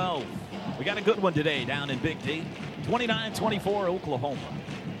 112. We got a good one today down in Big D. 29-24 Oklahoma.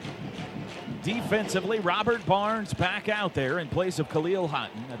 Defensively, Robert Barnes back out there in place of Khalil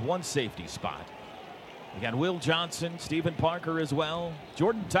Houghton at one safety spot. We got Will Johnson, Stephen Parker as well,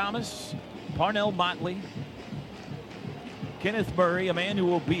 Jordan Thomas, Parnell Motley, Kenneth Murray,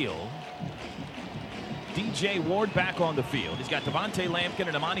 Emmanuel Beal, DJ Ward back on the field. He's got Devontae Lampkin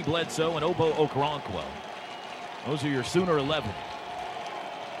and Amani Bledsoe and Obo Okoronkwo. Those are your Sooner 11.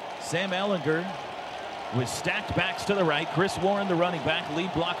 Sam Ehlinger with stacked backs to the right. Chris Warren, the running back.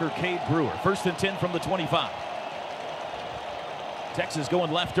 Lead blocker, Cade Brewer. 1st and 10 from the 25. Texas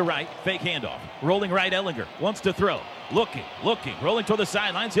going left to right. Fake handoff. Rolling right, Ehlinger wants to throw. Looking. Rolling toward the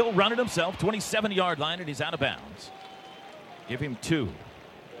sidelines. He'll run it himself. 27-yard line, and he's out of bounds. Give him 2.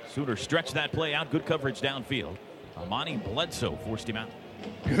 Sooners stretch that play out. Good coverage downfield. Amani Bledsoe forced him out.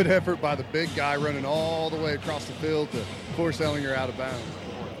 Good effort by the big guy running all the way across the field to force Ehlinger out of bounds.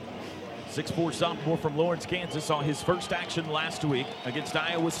 6'4" sophomore from Lawrence, Kansas, saw his first action last week against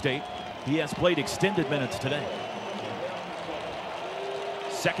Iowa State. He has played extended minutes today.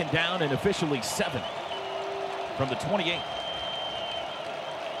 2nd down and officially 7 from the 28.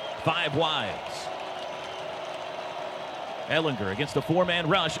 5 wides. Ehlinger against a 4-man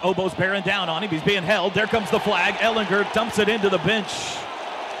rush. Obo's bearing down on him. He's being held. There comes the flag. Ehlinger dumps it into the bench.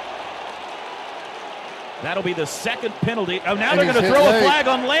 That'll be the 2nd penalty. Oh, now they're going to throw a flag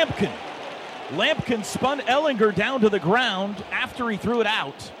on Lampkin. Lampkin spun Ehlinger down to the ground after he threw it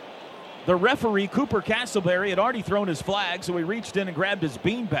out. The referee, Cooper Castleberry, had already thrown his flag, so he reached in and grabbed his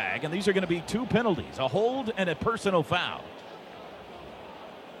beanbag, and these are going to be 2 penalties, a hold and a personal foul.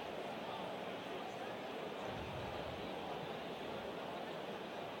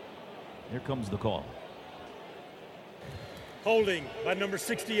 Here comes the call. Holding by number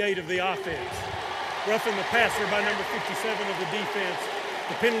 68 of the offense. Roughing the passer by number 57 of the defense.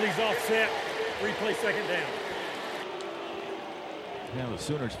 The penalty's offset. Replay 2nd down. Now the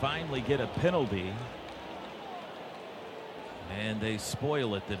Sooners finally get a penalty, and they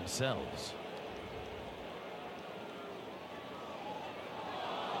spoil it themselves.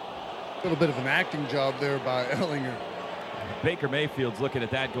 A little bit of an acting job there by Ehlinger. Baker Mayfield's looking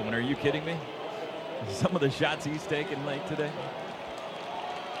at that going, are you kidding me? Some of the shots he's taken late today.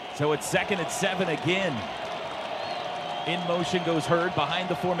 So it's 2nd and 7 again. In motion goes Hurd behind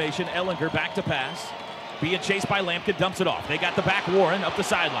the formation. Ehlinger back to pass. Being chased by Lampkin, dumps it off. They got the back, Warren up the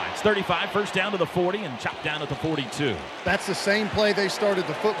sidelines. 35, first down to the 40 and chopped down at the 42. That's the same play they started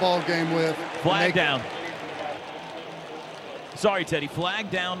the football game with. Flag down. Sorry, Teddy.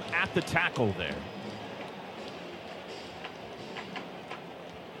 Flag down at the tackle there.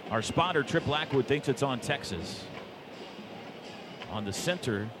 Our spotter, Trip Blackwood, thinks it's on Texas. On the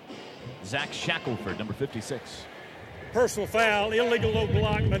center, Zach Shackelford, number 56. Personal foul, illegal low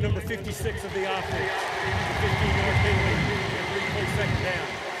block by number 56 of the offense. 15-yard penalty and replay second down.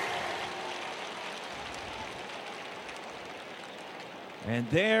 And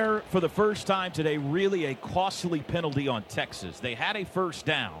there, for the first time today, really a costly penalty on Texas. They had a first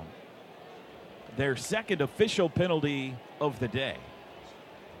down. Their second official penalty of the day.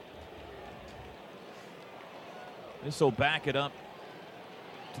 This will back it up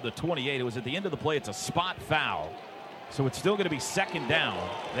to the 28. It was at the end of the play. It's a spot foul. So it's still going to be second down.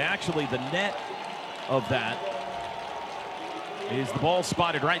 Actually, the net of that is the ball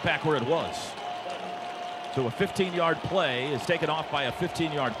spotted right back where it was. So a 15-yard play is taken off by a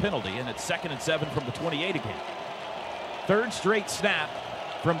 15-yard penalty, and it's 2nd and 7 from the 28 again. Third straight snap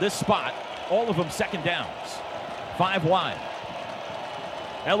from this spot, all of them second downs. 5 wide.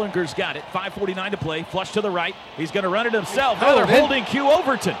 Ehlinger's got it. 5:49 to play. Flush to the right. He's going to run it himself. Oh, they're holding Q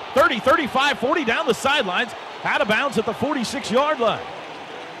Overton. 30, 35, 40 down the sidelines. Out of bounds at the 46-yard line.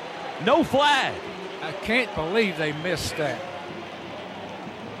 No flag. I can't believe they missed that.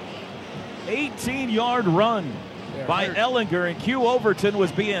 18-yard run by Ehlinger, and Q Overton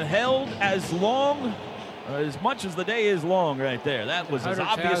was being held as much as the day is long right there. That was as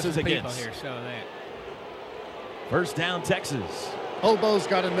obvious as it gets. Here saw that. First down, Texas. Hobo's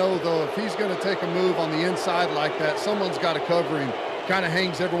got to know, though, if he's going to take a move on the inside like that, someone's got to cover him. Kind of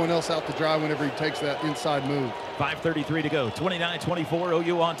hangs everyone else out to dry whenever he takes that inside move. 5:33 to go. 29-24,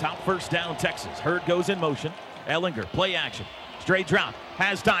 OU on top. First down, Texas. Hurd goes in motion. Ehlinger, play action. Straight drop.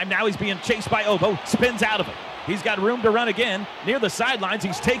 Has time. Now he's being chased by Obo. Spins out of it. He's got room to run again. Near the sidelines.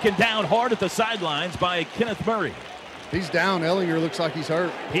 He's taken down hard at the sidelines by Kenneth Murray. He's down. Ehlinger looks like he's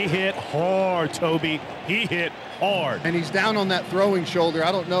hurt. He hit hard, Toby. He hit hard. And he's down on that throwing shoulder.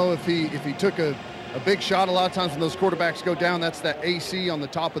 I don't know if he took a big shot. A lot of times when those quarterbacks go down, that's that AC on the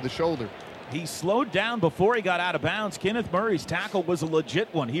top of the shoulder. He slowed down before he got out of bounds. Kenneth Murray's tackle was a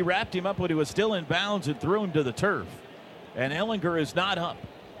legit one. He wrapped him up when he was still in bounds and threw him to the turf. And Ehlinger is not up.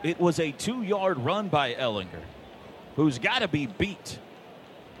 It was a 2-yard run by Ehlinger, who's got to be beat.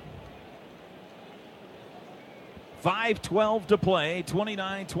 5:12 to play,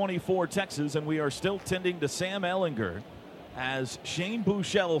 29-24 Texas, and we are still tending to Sam Ehlinger as Shane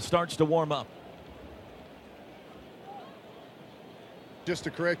Buechele starts to warm up. Just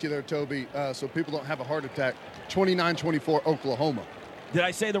to correct you there, Toby, so people don't have a heart attack, 29-24 Oklahoma. Did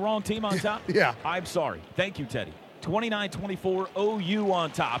I say the wrong team on top? Yeah. I'm sorry. Thank you, Teddy. 29-24 OU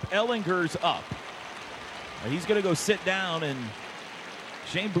on top. Ehlinger's up. He's going to go sit down, and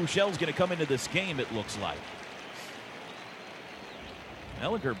Shane Buechele's going to come into this game, it looks like.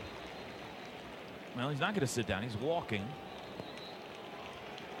 Ehlinger, well, he's not going to sit down. He's walking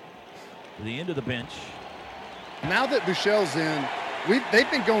to the end of the bench. Now that Buechele's in, they've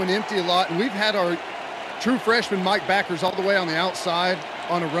been going empty a lot, and we've had our true freshman Mike Backers all the way on the outside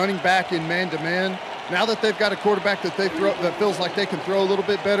on a running back in man-to-man. Now that they've got a quarterback that feels like they can throw a little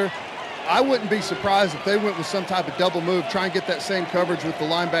bit better, I wouldn't be surprised if they went with some type of double move, try and get that same coverage with the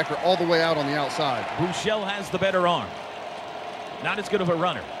linebacker all the way out on the outside. Buechele has the better arm. Not as good of a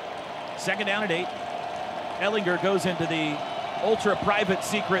runner. Second down at 8. Ehlinger goes into the ultra-private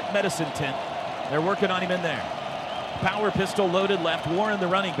secret medicine tent. They're working on him in there. Power pistol loaded left. Warren, the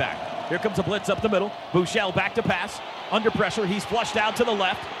running back. Here comes a blitz up the middle. Buechele back to pass. Under pressure. He's flushed out to the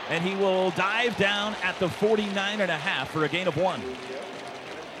left, and he will dive down at the 49.5 for a gain of 1.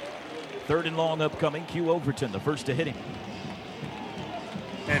 Third and long upcoming. Q Overton, the first to hit him.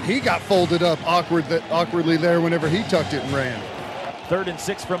 And he got folded up awkwardly there whenever he tucked it and ran. 3rd and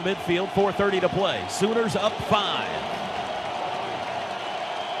 6 from midfield, 4:30 to play. Sooners up 5.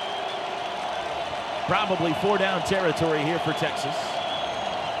 Probably 4-down territory here for Texas.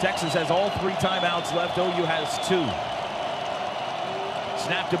 Texas has all 3 timeouts left. OU has 2.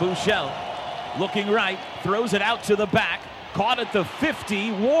 Snap to Buechele. Looking right, throws it out to the back. Caught at the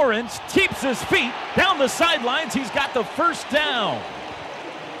 50. Warren keeps his feet down the sidelines. He's got the first down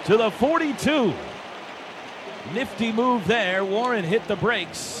to the 42. Nifty move there. Warren hit the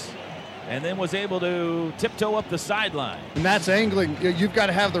brakes and then was able to tiptoe up the sideline. And that's angling. You've got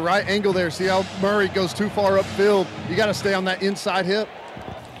to have the right angle there. See how Murray goes too far upfield. You got to stay on that inside hip.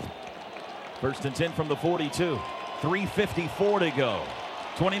 1st and 10 from the 42. 3:54 to go.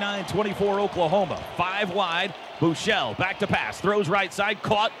 29-24 Oklahoma. 5 wide. Buechele back to pass. Throws right side.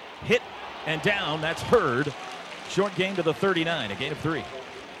 Caught. Hit. And down. That's Hurd. Short gain to the 39. A gain of 3.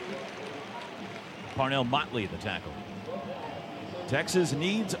 Parnell Motley the tackle. Texas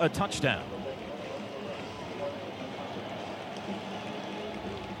needs a touchdown.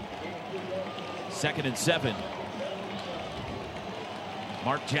 Second and 7.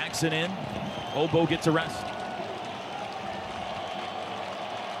 Mark Jackson in. Obo gets a rest.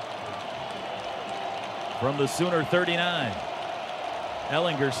 From the Sooner 39.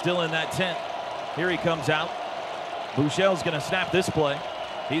 Ehlinger still in that tent. Here he comes out. Buechele's going to snap this play.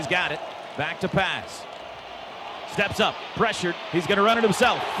 He's got it. Back to pass. Steps up. Pressured. He's going to run it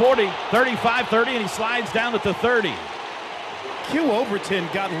himself. 40, 35, 30, and he slides down at the 30. Q Overton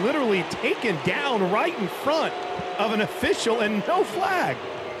got literally taken down right in front of an official and no flag.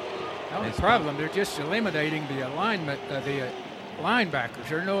 Well, the problem, they're just eliminating the alignment of the linebackers.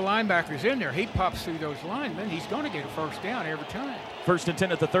 There are no linebackers in there. He pops through those linemen. He's going to get a first down every time. 1st and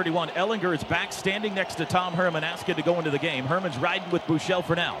 10 at the 31. Ehlinger is back standing next to Tom Herman, asking to go into the game. Herman's riding with Buechele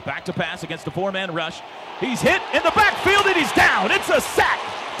for now. Back to pass against a 4-man rush. He's hit in the backfield and he's down. It's a sack.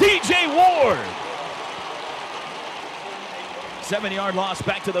 DJ Ward. 7-yard loss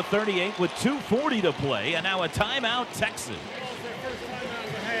back to the 38 with 2:40 to play. And now a timeout, Texas.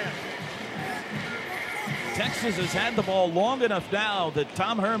 Texas has had the ball long enough now that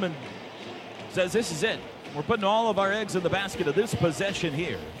Tom Herman says this is it. We're putting all of our eggs in the basket of this possession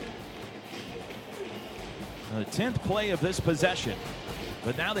here. The 10th play of this possession.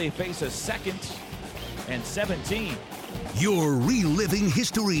 But now they face a 2nd and 17. You're reliving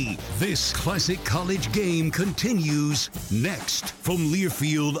history. This classic college game continues next from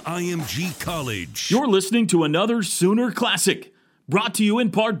Learfield IMG College. You're listening to another Sooner Classic. Brought to you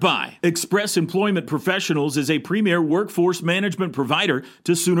in part by Express Employment Professionals is a premier workforce management provider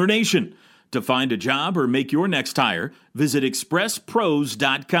to Sooner Nation. To find a job or make your next hire, visit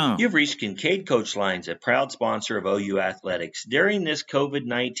expresspros.com. You've reached Kincaid Coach Lines, a proud sponsor of OU Athletics. During this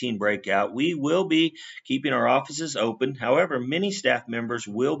COVID-19 breakout, we will be keeping our offices open. However, many staff members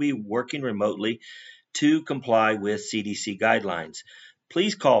will be working remotely to comply with CDC guidelines.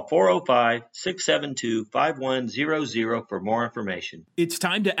 Please call 405-672-5100 for more information. It's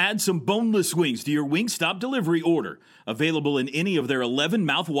time to add some boneless wings to your Wingstop delivery order. Available in any of their 11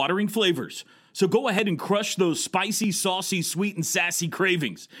 mouth-watering flavors. So go ahead and crush those spicy, saucy, sweet, and sassy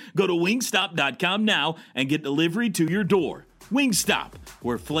cravings. Go to wingstop.com now and get delivery to your door. Wingstop,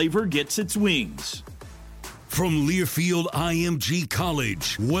 where flavor gets its wings. From Learfield IMG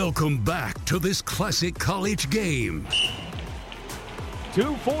College, welcome back to this classic college game.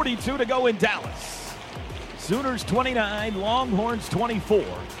 2:42 to go in Dallas. Sooners 29, Longhorns 24.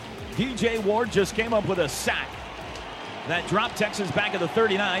 DJ Ward just came up with a sack. That dropped Texas back at the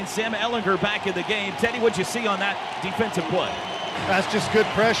 39. Sam Ehlinger back in the game. Teddy, what'd you see on that defensive play? That's just good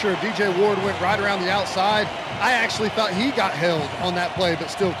pressure. DJ Ward went right around the outside. I actually thought he got held on that play, but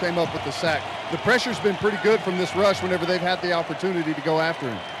still came up with the sack. The pressure's been pretty good from this rush whenever they've had the opportunity to go after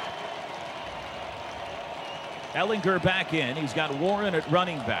him. Ehlinger back in. He's got Warren at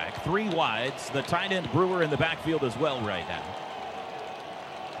running back. 3 wides. The tight end Brewer in the backfield as well right now.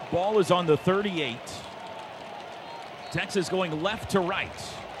 Ball is on the 38. Texas going left to right.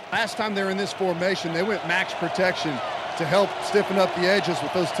 Last time they were in this formation, they went max protection to help stiffen up the edges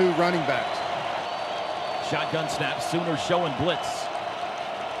with those 2 running backs. Shotgun snap. Sooners showing blitz.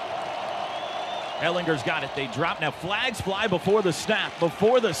 Ehlinger's got it. They drop. Now flags fly before the snap.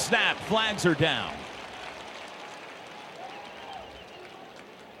 Before the snap, flags are down.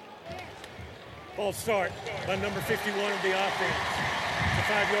 False start by number 51 of the offense. It's a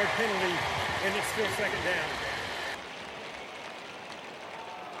 5-yard penalty, and it's still 2nd down.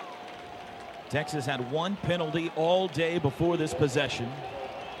 Texas had 1 penalty all day before this possession.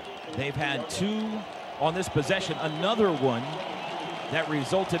 They've had 2 on this possession, another one that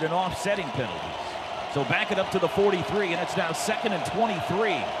resulted in offsetting penalties. So back it up to the 43, and it's now 2nd and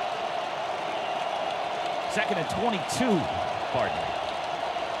 23. 2nd and 22, pardon me.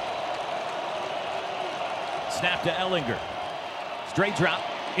 Snap to Ehlinger. Straight drop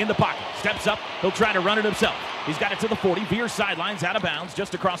in the pocket. Steps up. He'll try to run it himself. He's got it to the 40. Veer sidelines, out of bounds,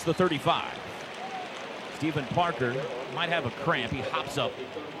 just across the 35. Stephen Parker might have a cramp. He hops up.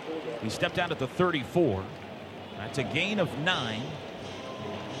 He stepped out at the 34. That's a gain of 9.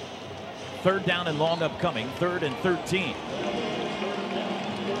 3rd down and long upcoming. 3rd and 13.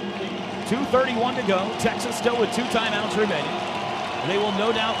 2:31 to go. Texas still with 2 timeouts remaining. They will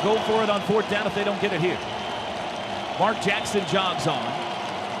no doubt go for it on 4th down if they don't get it here. Mark Jackson jogs on.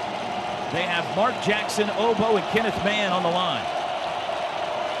 They have Mark Jackson, Obo, and Kenneth Mann on the line.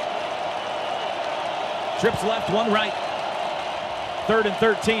 Trips left, 1 right. 3rd and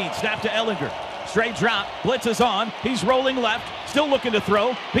 13. Snap to Ehlinger. Straight drop. Blitz is on. He's rolling left. Still looking to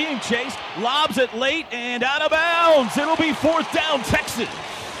throw. Being chased. Lobs it late and out of bounds. It'll be 4th down, Texas.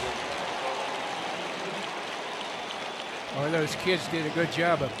 Well, those kids did a good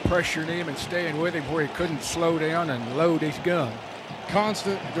job of pressuring him and staying with him where he couldn't slow down and load his gun.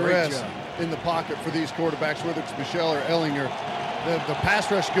 Constant duress in the pocket for these quarterbacks, whether it's Michelle or Ehlinger. The pass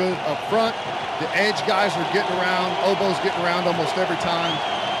rush good up front. The edge guys are getting around. Obo's getting around almost every time.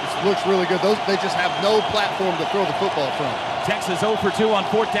 It looks really good. They just have no platform to throw the football from. Texas 0 for 2 on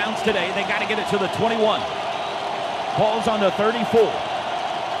 4th downs today. They got to get it to the 21. Ball's on the 34.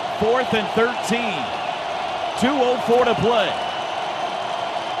 4th and 13. 2:04 to play.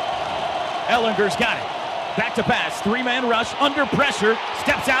 Ehlinger's got it. Back to pass. 3-man rush. Under pressure.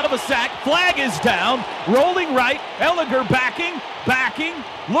 Steps out of a sack. Flag is down. Rolling right. Ehlinger backing,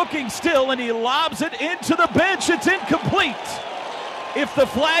 looking still, and he lobs it into the bench. It's incomplete. If the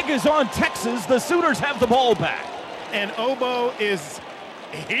flag is on Texas, the Sooners have the ball back. And Obo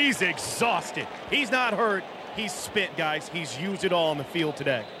he's exhausted. He's not hurt. He's spent, guys. He's used it all on the field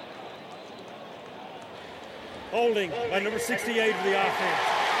today. Holding by number 68 of the offense.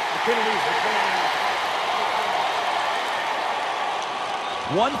 The penalties declined.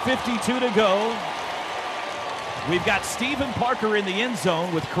 1:52 to go. We've got Stephen Parker in the end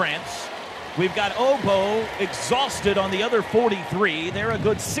zone with cramps. We've got Obo exhausted on the other 43. They're a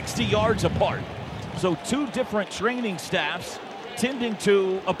good 60 yards apart. So 2 different training staffs tending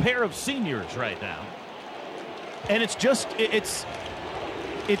to a pair of seniors right now. And it's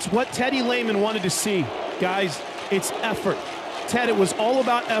what Teddy Lehman wanted to see. Guys, it's effort. Ted, it was all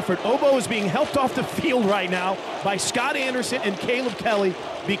about effort. Obo is being helped off the field right now by Scott Anderson and Caleb Kelly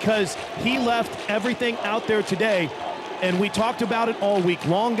because he left everything out there today. And we talked about it all week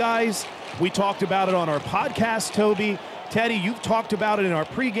long, guys. We talked about it on our podcast, Toby. Teddy, you've talked about it in our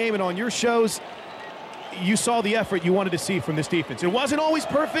pregame and on your shows. You saw the effort you wanted to see from this defense. It wasn't always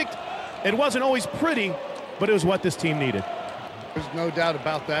perfect. It wasn't always pretty, but it was what this team needed. There's no doubt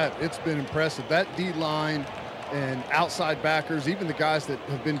about that. It's been impressive. That D-line and outside backers, even the guys that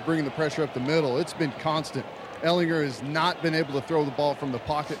have been bringing the pressure up the middle, it's been constant. Ehlinger has not been able to throw the ball from the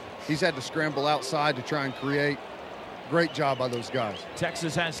pocket. He's had to scramble outside to try and create. Great job by those guys.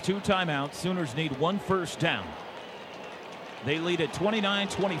 Texas has 2 timeouts. Sooners need 1 first down. They lead at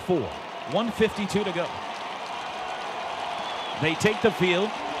 29-24. 1:52 to go. They take the field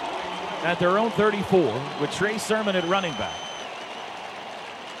at their own 34 with Trey Sermon at running back.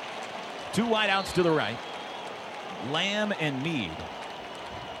 2 wideouts to the right. Lamb and Meade.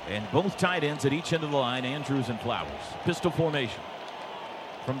 And both tight ends at each end of the line, Andrews and Flowers. Pistol formation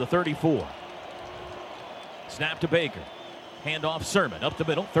from the 34. Snap to Baker. Handoff Sermon up the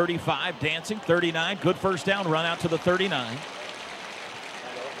middle. 35, dancing. 39, good first down run out to the 39.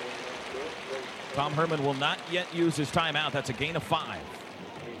 Tom Herman will not yet use his timeout. That's a gain of 5.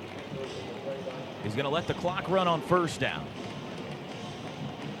 He's going to let the clock run on first down.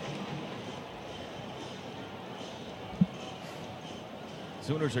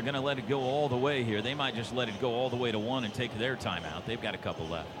 Sooners are going to let it go all the way here. They might just let it go all the way to 1 and take their timeout. They've got a couple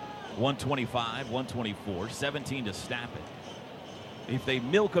left. 125, 124, 17 to snap it. If they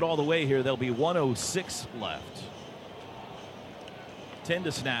milk it all the way here, there'll be 106 left. 10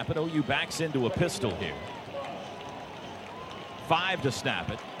 to snap it. OU backs into a pistol here. 5 to snap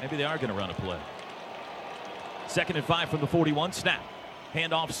it. Maybe they are going to run a play. 2nd and 5 from the 41. Snap.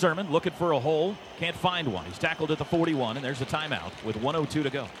 Handoff Sermon looking for a hole. Can't find one. He's tackled at the 41, and there's a timeout with 1:02 to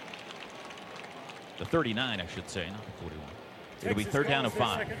go. The 39, I should say, not the 41. It'll be 3rd down and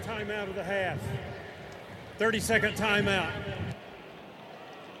 5. Second timeout of the half. 30-second timeout.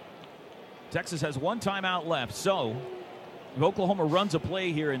 Texas has 1 timeout left, so if Oklahoma runs a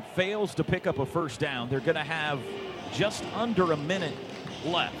play here and fails to pick up a first down, they're going to have just under a minute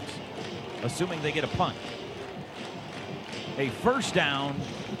left, assuming they get a punt. A first down,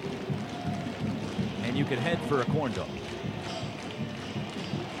 and you could head for a corn dog.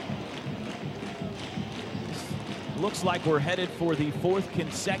 Looks like we're headed for the 4th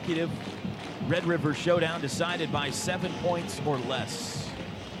consecutive Red River Showdown decided by 7 points or less.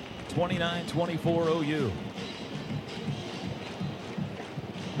 29-24 OU.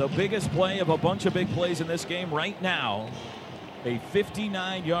 The biggest play of a bunch of big plays in this game right now. A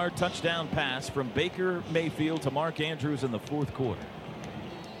 59-yard touchdown pass from Baker Mayfield to Mark Andrews in the 4th quarter.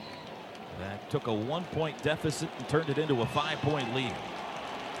 took a 1-point deficit and turned it into a 5-point lead.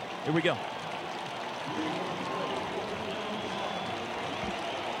 Here we go.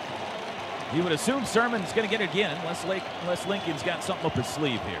 You would assume Sermon's going to get it again unless Lincoln's got something up his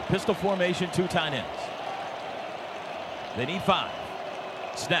sleeve here. Pistol formation, 2 tight ends. They need 5.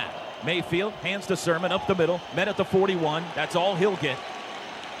 Snap. Mayfield hands to Sermon up the middle. Met at the 41. That's all he'll get.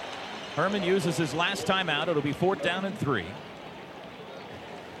 Herman uses his last timeout. It'll be 4th down and 3.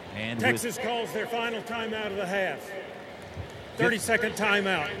 And Texas calls their final timeout of the half. 30-second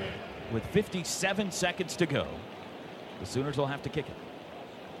timeout. With 57 seconds to go, the Sooners will have to kick it.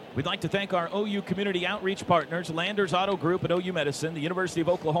 We'd like to thank our OU community outreach partners, Landers Auto Group and OU Medicine, the University of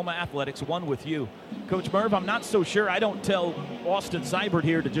Oklahoma Athletics, one with you. Coach Merv, I'm not so sure. I don't tell Austin Seibert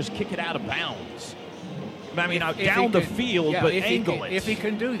here to just kick it out of bounds. I mean, down the field, but angle it. If he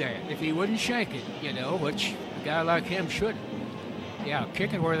can do that, if he wouldn't shank it, which a guy like him shouldn't. Yeah,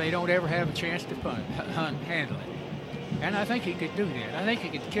 kick it where they don't ever have a chance to handle it. And I think he could do that. I think he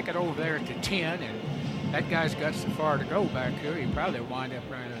could kick it over there to 10, and that guy's got so far to go back here, he probably wind up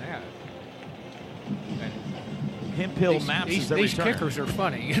running out. Hemphill maps is the These return. kickers are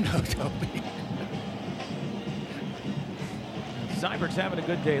funny, Toby. Seibert's having a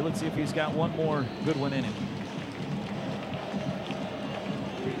good day. Let's see if he's got one more good one in him.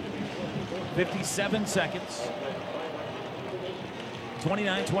 57 seconds.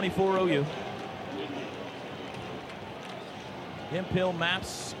 29-24 OU. Hemphill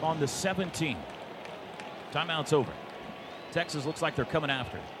maps on the 17. Timeout's over. Texas looks like they're coming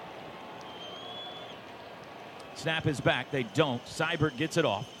after it. Snap is back. They don't. Seibert gets it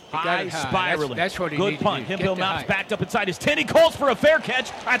off. High, spiraling. That's what he good needs punt. to do. Hemphill maps backed up inside his 10. He calls for a fair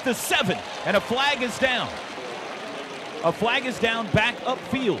catch at the 7. And a flag is down. A flag is down back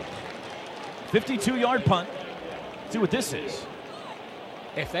upfield. 52-yard punt. Let's see what this is.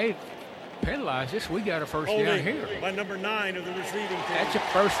 If they penalize this, we got a first down here. By number 9 of the receiving team. That's a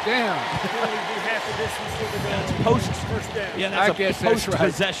first down. First down. Yeah, that's I guess post that's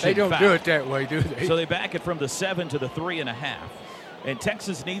right. possession. They don't foul. do it that way, do they? So they back it from the 7 to the 3.5. And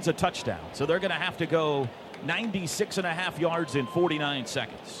Texas needs a touchdown. So they're going to have to go 96.5 yards in 49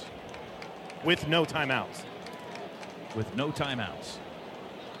 seconds. With no timeouts. With no timeouts.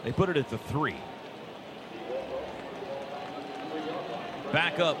 They put it at the 3.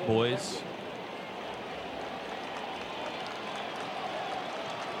 Back up, boys.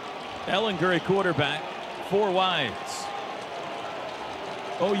 Ellinger at quarterback. 4 wides.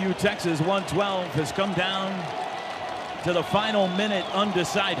 OU Texas 112 has come down to the final minute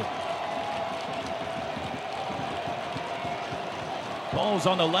undecided. Ball's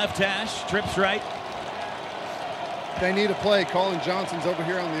on the left hash, trips right. They need a play. Colin Johnson's over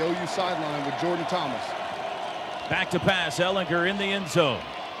here on the OU sideline with Jordan Thomas. Back to pass, Ellinger in the end zone.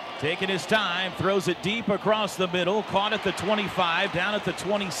 Taking his time, throws it deep across the middle, caught at the 25, down at the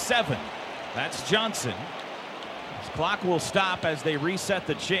 27. That's Johnson. His clock will stop as they reset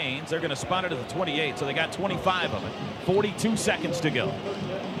the chains. They're going to spot it at the 28, so they got 25 of it. 42 seconds to go.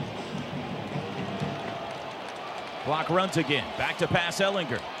 Clock runs again. Back to pass,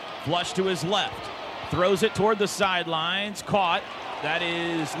 Ellinger. Flush to his left. Throws it toward the sidelines. Caught. That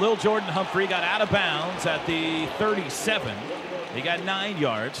is Lil Jordan Humphrey. Got out of bounds at the 37. He got 9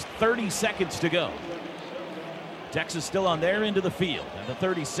 yards. 30 seconds to go. Texas still on their end of the field at the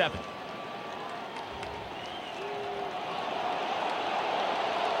 37.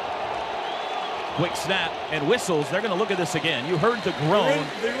 Quick snap and whistles. They're going to look at this again. You heard the groan.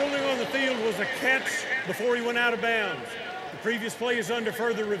 The ruling on the field was a catch before he went out of bounds. The previous play is under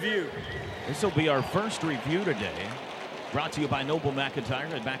further review. This will be our first review today. Brought to you by Noble McIntyre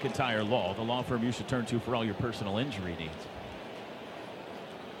and McIntyre Law, the law firm you should turn to for all your personal injury needs.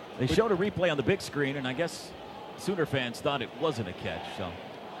 They showed a replay on the big screen, and I guess Sooner fans thought it wasn't a catch. So,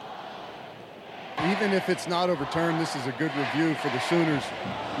 even if it's not overturned, this is a good review for the Sooners.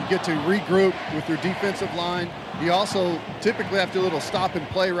 You get to regroup with your defensive line. You also typically have to do a little stop and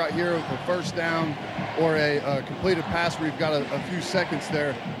play right here with a first down or a completed pass where you've got a few seconds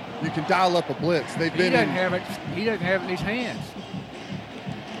there. You can dial up a blitz. He doesn't have it in his hands.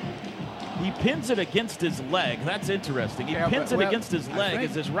 He pins it against his leg. That's interesting. He pins it against his leg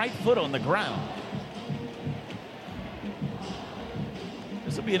as his right foot on the ground.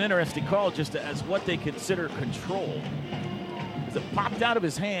 This will be an interesting call just as what they consider control. As it popped out of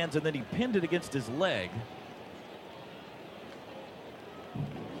his hands and then he pinned it against his leg.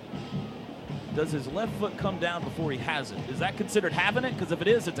 Does his left foot come down before he has it? Is that considered having it? Because if it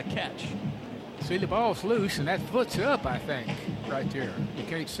is, it's a catch. See, the ball's loose, and that foot's up, I think, right there. You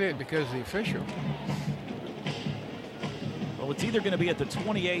can't see it because of the official. Well, it's either going to be at the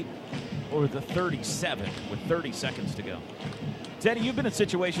 28 or the 37 with 30 seconds to go. Teddy, you've been in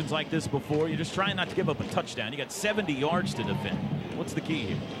situations like this before. You're just trying not to give up a touchdown. You got 70 yards to defend. What's the key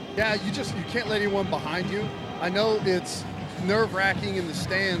here? Yeah, you can't let anyone behind you. I know it's nerve-wracking in the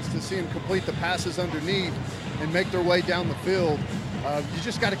stands to see them complete the passes underneath and make their way down the field. You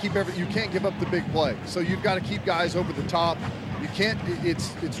just got to keep you can't give up the big play. So you've got to keep guys over the top. You can't.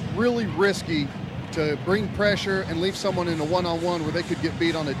 It's really risky to bring pressure and leave someone in a one-on-one where they could get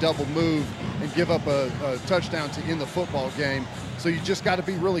beat on a double move and give up a touchdown to end the football game. So you just got to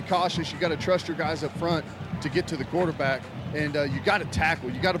be really cautious. You got to trust your guys up front to get to the quarterback, and you got to tackle.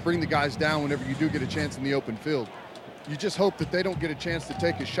 You got to bring the guys down whenever you do get a chance in the open field. You just hope that they don't get a chance to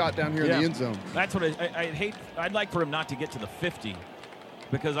take a shot down here in the end zone. That's what I'd hate. I'd like for him not to get to the 50,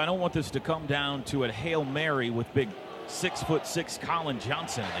 because I don't want this to come down to a Hail Mary with big 6'6" Colin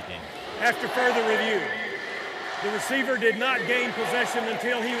Johnson in the game. After further review, the receiver did not gain possession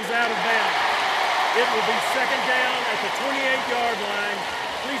until he was out of bounds. It will be second down at the 28-yard line.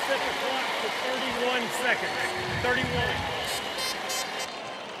 Please set the clock to 31 seconds. 31.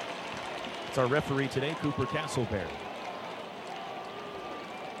 It's our referee today, Cooper Castleberry.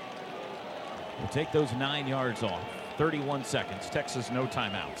 We'll take those 9 yards off. 31 seconds. Texas no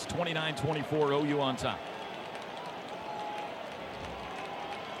timeouts. 29-24, OU on top.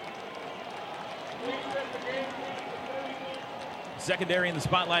 Secondary in the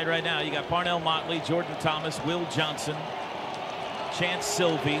spotlight right now. You got Parnell Motley, Jordan Thomas, Will Johnson, Chance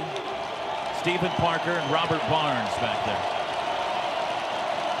Sylvie, Stephen Parker, and Robert Barnes back there.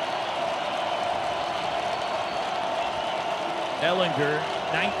 Ehlinger,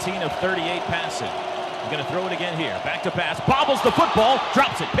 19 of 38 passing. He's going to throw it again here. Back to pass. Bobbles the football.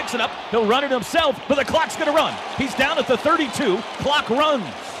 Drops it. Picks it up. He'll run it himself, but the clock's going to run. He's down at the 32. Clock runs.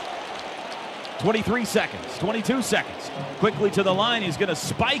 23 seconds. 22 seconds. Quickly to the line. He's going to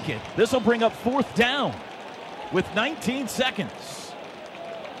spike it. This will bring up fourth down with 19 seconds.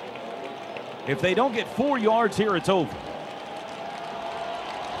 If they don't get 4 yards here, it's over.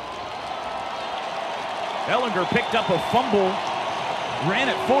 Ehlinger picked up a fumble, ran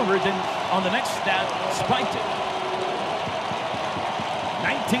it forward, then on the next snap, spiked it.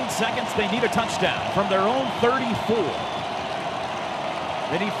 19 seconds, they need a touchdown from their own 34.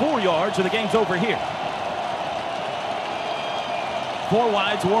 They need 4 yards or the game's over here. 4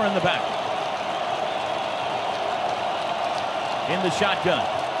 wides, War in the back. In the shotgun.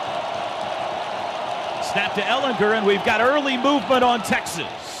 Snap to Ehlinger, and we've got early movement on Texas.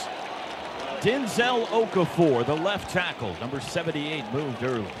 Denzel Okafor, the left tackle, number 78, moved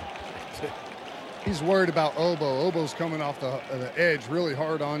early. He's worried about Obo. Obo's coming off the edge really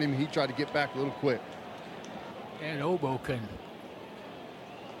hard on him. He tried to get back a little quick. And Obo can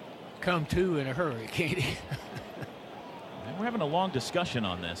come to in a hurry, can't he? And we're having a long discussion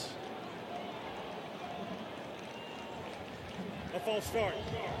on this. A false start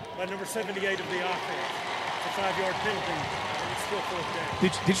by number 78 of the offense. It's a 5-yard penalty, and it's still fourth down.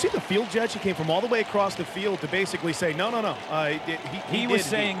 Did you see the field judge? He came from all the way across the field to basically say, no. He was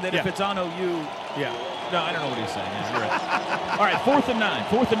saying that if it's on OU. Yeah. No, I don't know what he's saying. Yeah, you're right. All right, 4th and 9.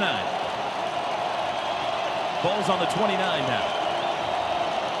 4th and 9. Ball's on the 29 now.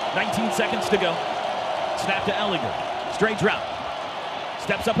 19 seconds to go. Snap to Ehlinger. Straight drop.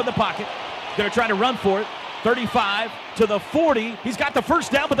 Steps up in the pocket. Going to try to run for it. 35 to the 40. He's got the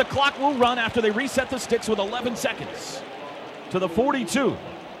first down, but the clock will run after they reset the sticks with 11 seconds. To the 42.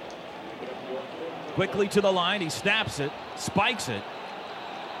 Quickly to the line. He snaps it. Spikes it.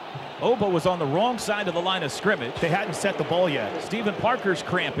 Obo was on the wrong side of the line of scrimmage. They hadn't set the ball yet. Stephen Parker's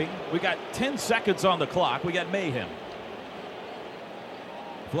cramping. We got 10 seconds on the clock. We got mayhem.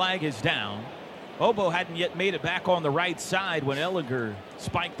 Flag is down. Obo hadn't yet made it back on the right side when Ehlinger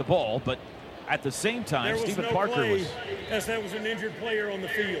spiked the ball, but at the same time, Stephen Parker was. As that was an injured player on the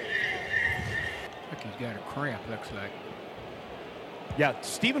field. I think he's got a cramp, looks like. Yeah,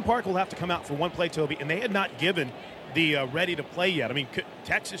 Stephen Parker will have to come out for one play, Toby, and they had not given the ready to play yet. I mean,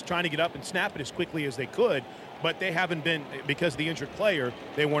 Texas trying to get up and snap it as quickly as they could, but they haven't been, because of the injured player,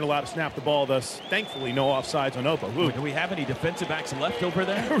 they weren't allowed to snap the ball, thus, thankfully, no offsides on Obo. Ooh. Do we have any defensive backs left over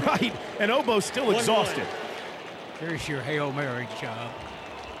there? Right, and Obo's still exhausted. There's your Hail Mary job.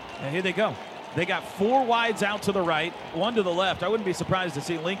 And here they go. They got 4 wides out to the right, 1 to the left. I wouldn't be surprised to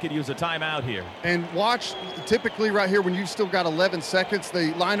see Lincoln use a timeout here. And watch, typically right here, when you've still got 11 seconds,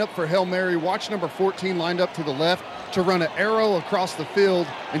 they line up for Hail Mary. Watch number 14 lined up to the left to run an arrow across the field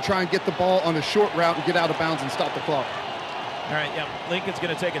and try and get the ball on a short route and get out of bounds and stop the clock. All right, yeah, Lincoln's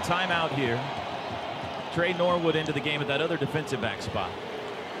going to take a timeout here. Trey Norwood into the game at that other defensive back spot.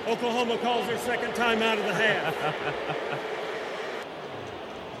 Oklahoma calls their second timeout of the half.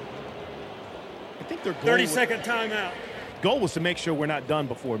 think their goal 30-second timeout. Goal was to make sure we're not done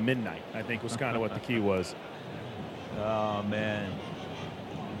before midnight, I think was kind of what the key was. Oh, man.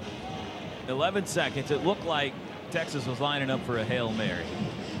 11 seconds. It looked like Texas was lining up for a Hail Mary.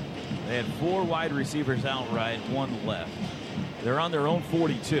 They had 4 wide receivers outright, 1 left. They're on their own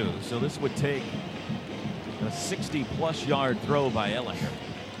 42, so this would take a 60-plus yard throw by Ehlinger.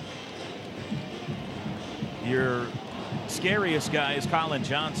 Your scariest guy is Colin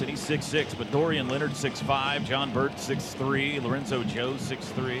Johnson. He's 6'6", but Dorian Leonard 6'5", John Burt 6'3", Lorenzo Joe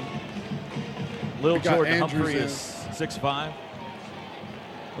 6'3". Lil Jordan Humphrey is 6'5".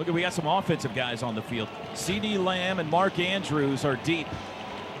 Look, we got some offensive guys on the field. C.D. Lamb and Mark Andrews are deep.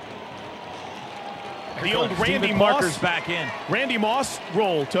 The old Randy Moss back in. Randy Moss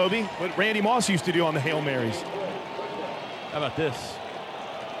roll, Toby. What Randy Moss used to do on the Hail Marys. How about this?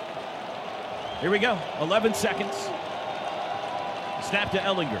 Here we go. 11 seconds. Snap to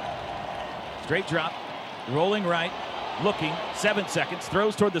Ehlinger. Straight drop. Rolling right. Looking. 7 seconds.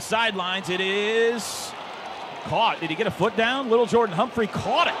 Throws toward the sidelines. It is caught. Did he get a foot down? Little Jordan Humphrey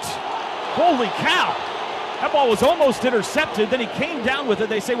caught it. Holy cow. That ball was almost intercepted. Then he came down with it,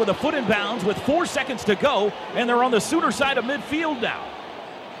 they say, with a foot in bounds with 4 seconds to go. And they're on the Sooner side of midfield now.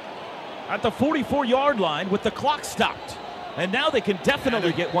 At the 44-yard line with the clock stopped. And now they can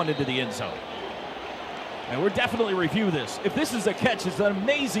definitely get one into the end zone. And we'll definitely review this. If this is a catch, it's an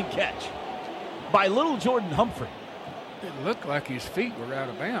amazing catch by Little Jordan Humphrey. It looked like his feet were out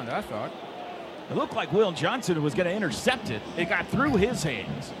of bounds, I thought. It looked like Will Johnson was going to intercept it. It got through his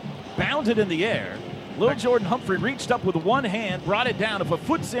hands, bounded in the air. Little Jordan Humphrey reached up with one hand, brought it down. If a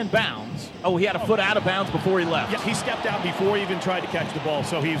foot's in bounds, he had a foot out of bounds before he left. Yeah, he stepped out before he even tried to catch the ball,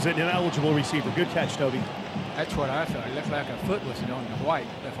 so he was an ineligible receiver. Good catch, Toby. That's what I thought. It looked like a foot was on the white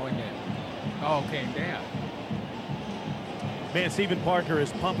before it all came down. Man, Stephen Parker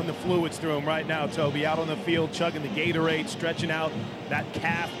is pumping the fluids through him right now, Toby. Out on the field, chugging the Gatorade, stretching out that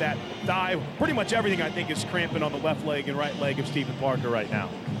calf, that thigh. Pretty much everything, I think, is cramping on the left leg and right leg of Stephen Parker right now.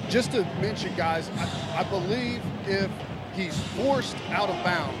 Just to mention, guys, I believe if he's forced out of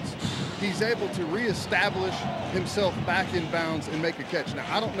bounds, he's able to reestablish himself back in bounds and make a catch. Now,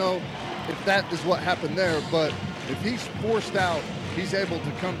 I don't know if that is what happened there, but if he's forced out, he's able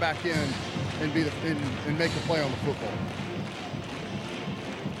to come back in and and make a play on the football.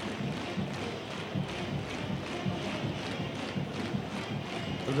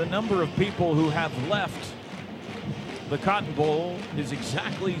 The number of people who have left the Cotton Bowl is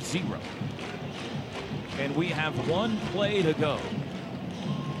exactly 0. And we have 1 play to go.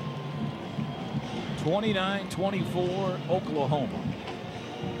 29-24 Oklahoma.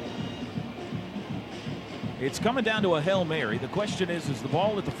 It's coming down to a Hail Mary. The question is the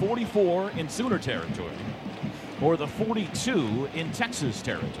ball at the 44 in Sooner territory or the 42 in Texas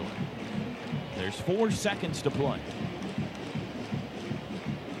territory? There's 4 seconds to play.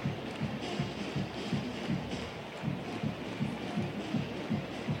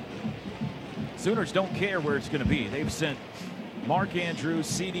 Sooners don't care where it's going to be. They've sent Mark Andrews,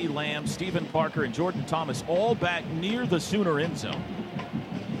 C.D. Lamb, Stephen Parker, and Jordan Thomas all back near the Sooner end zone.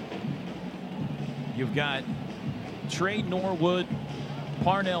 You've got Trey Norwood,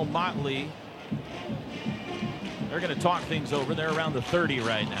 Parnell Motley. They're going to talk things over. They're around the 30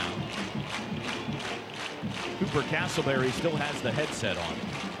 right now. Cooper Castleberry still has the headset on.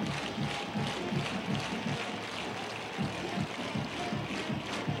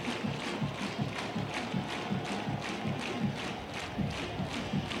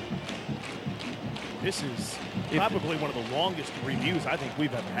 This is probably one of the longest reviews I think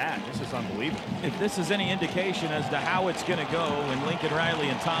we've ever had. This is unbelievable. If this is any indication as to how it's going to go when Lincoln Riley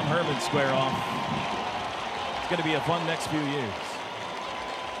and Tom Herman square off, it's going to be a fun next few years.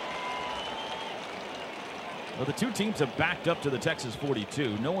 Well, the 2 teams have backed up to the Texas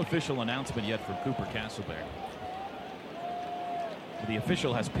 42. No official announcement yet from Cooper Castleberry. The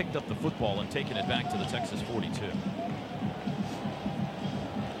official has picked up the football and taken it back to the Texas 42.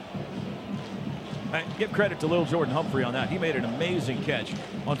 Give credit to Little Jordan Humphrey on that. He made an amazing catch.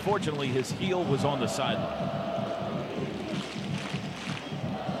 Unfortunately, his heel was on the sideline.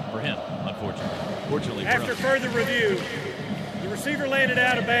 For him, unfortunately. Fortunately for After us. further review, the receiver landed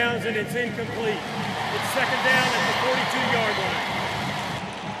out of bounds and it's incomplete. It's second down at the 42-yard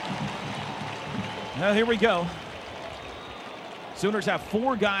line. Now here we go. Sooners have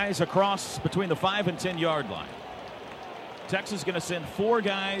 4 guys across between the 5 and 10-yard line. Texas is going to send 4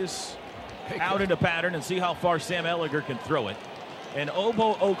 guys out into pattern and see how far Sam Ehlinger can throw it. And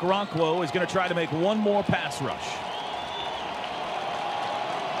Obo Okoronkwo is going to try to make one more pass rush.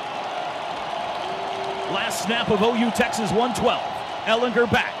 Last snap of OU Texas 112. Ehlinger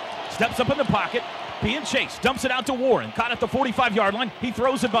back. Steps up in the pocket. being chased, dumps it out to Warren, caught at the 45-yard line. He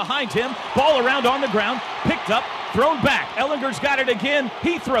throws it behind him, ball around on the ground, picked up, thrown back. Ellinger's got it again.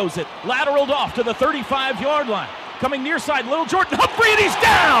 He throws it, lateraled off to the 35-yard line. Coming near side, Little Jordan Humphrey, and he's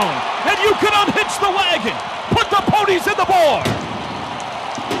down! And you can unhitch the wagon. Put the ponies in the board.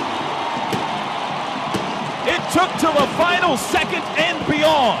 It took till the final second and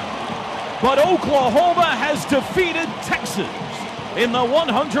beyond. But Oklahoma has defeated Texas in the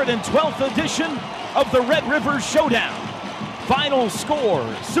 112th edition of the Red River Showdown. Final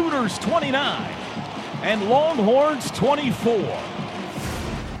score, Sooners 29 and Longhorns 24.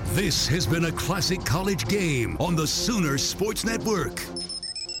 This has been a classic college game on the Sooner Sports Network.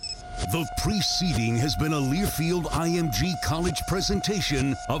 The preceding has been a Learfield IMG College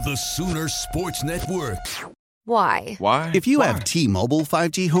presentation of the Sooner Sports Network. Why? If you have T-Mobile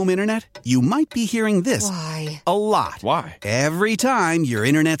 5G home internet, you might be hearing this a lot. Why? Every time your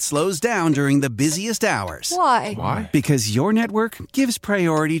internet slows down during the busiest hours. Why? Because your network gives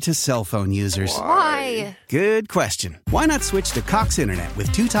priority to cell phone users. Why? Good question. Why not switch to Cox Internet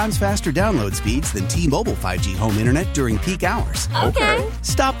with 2 times faster download speeds than T-Mobile 5G home internet during peak hours? Okay.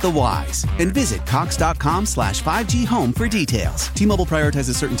 Stop the whys and visit cox.com/5G home for details. T-Mobile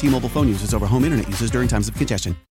prioritizes certain T-Mobile phone users over home internet users during times of congestion.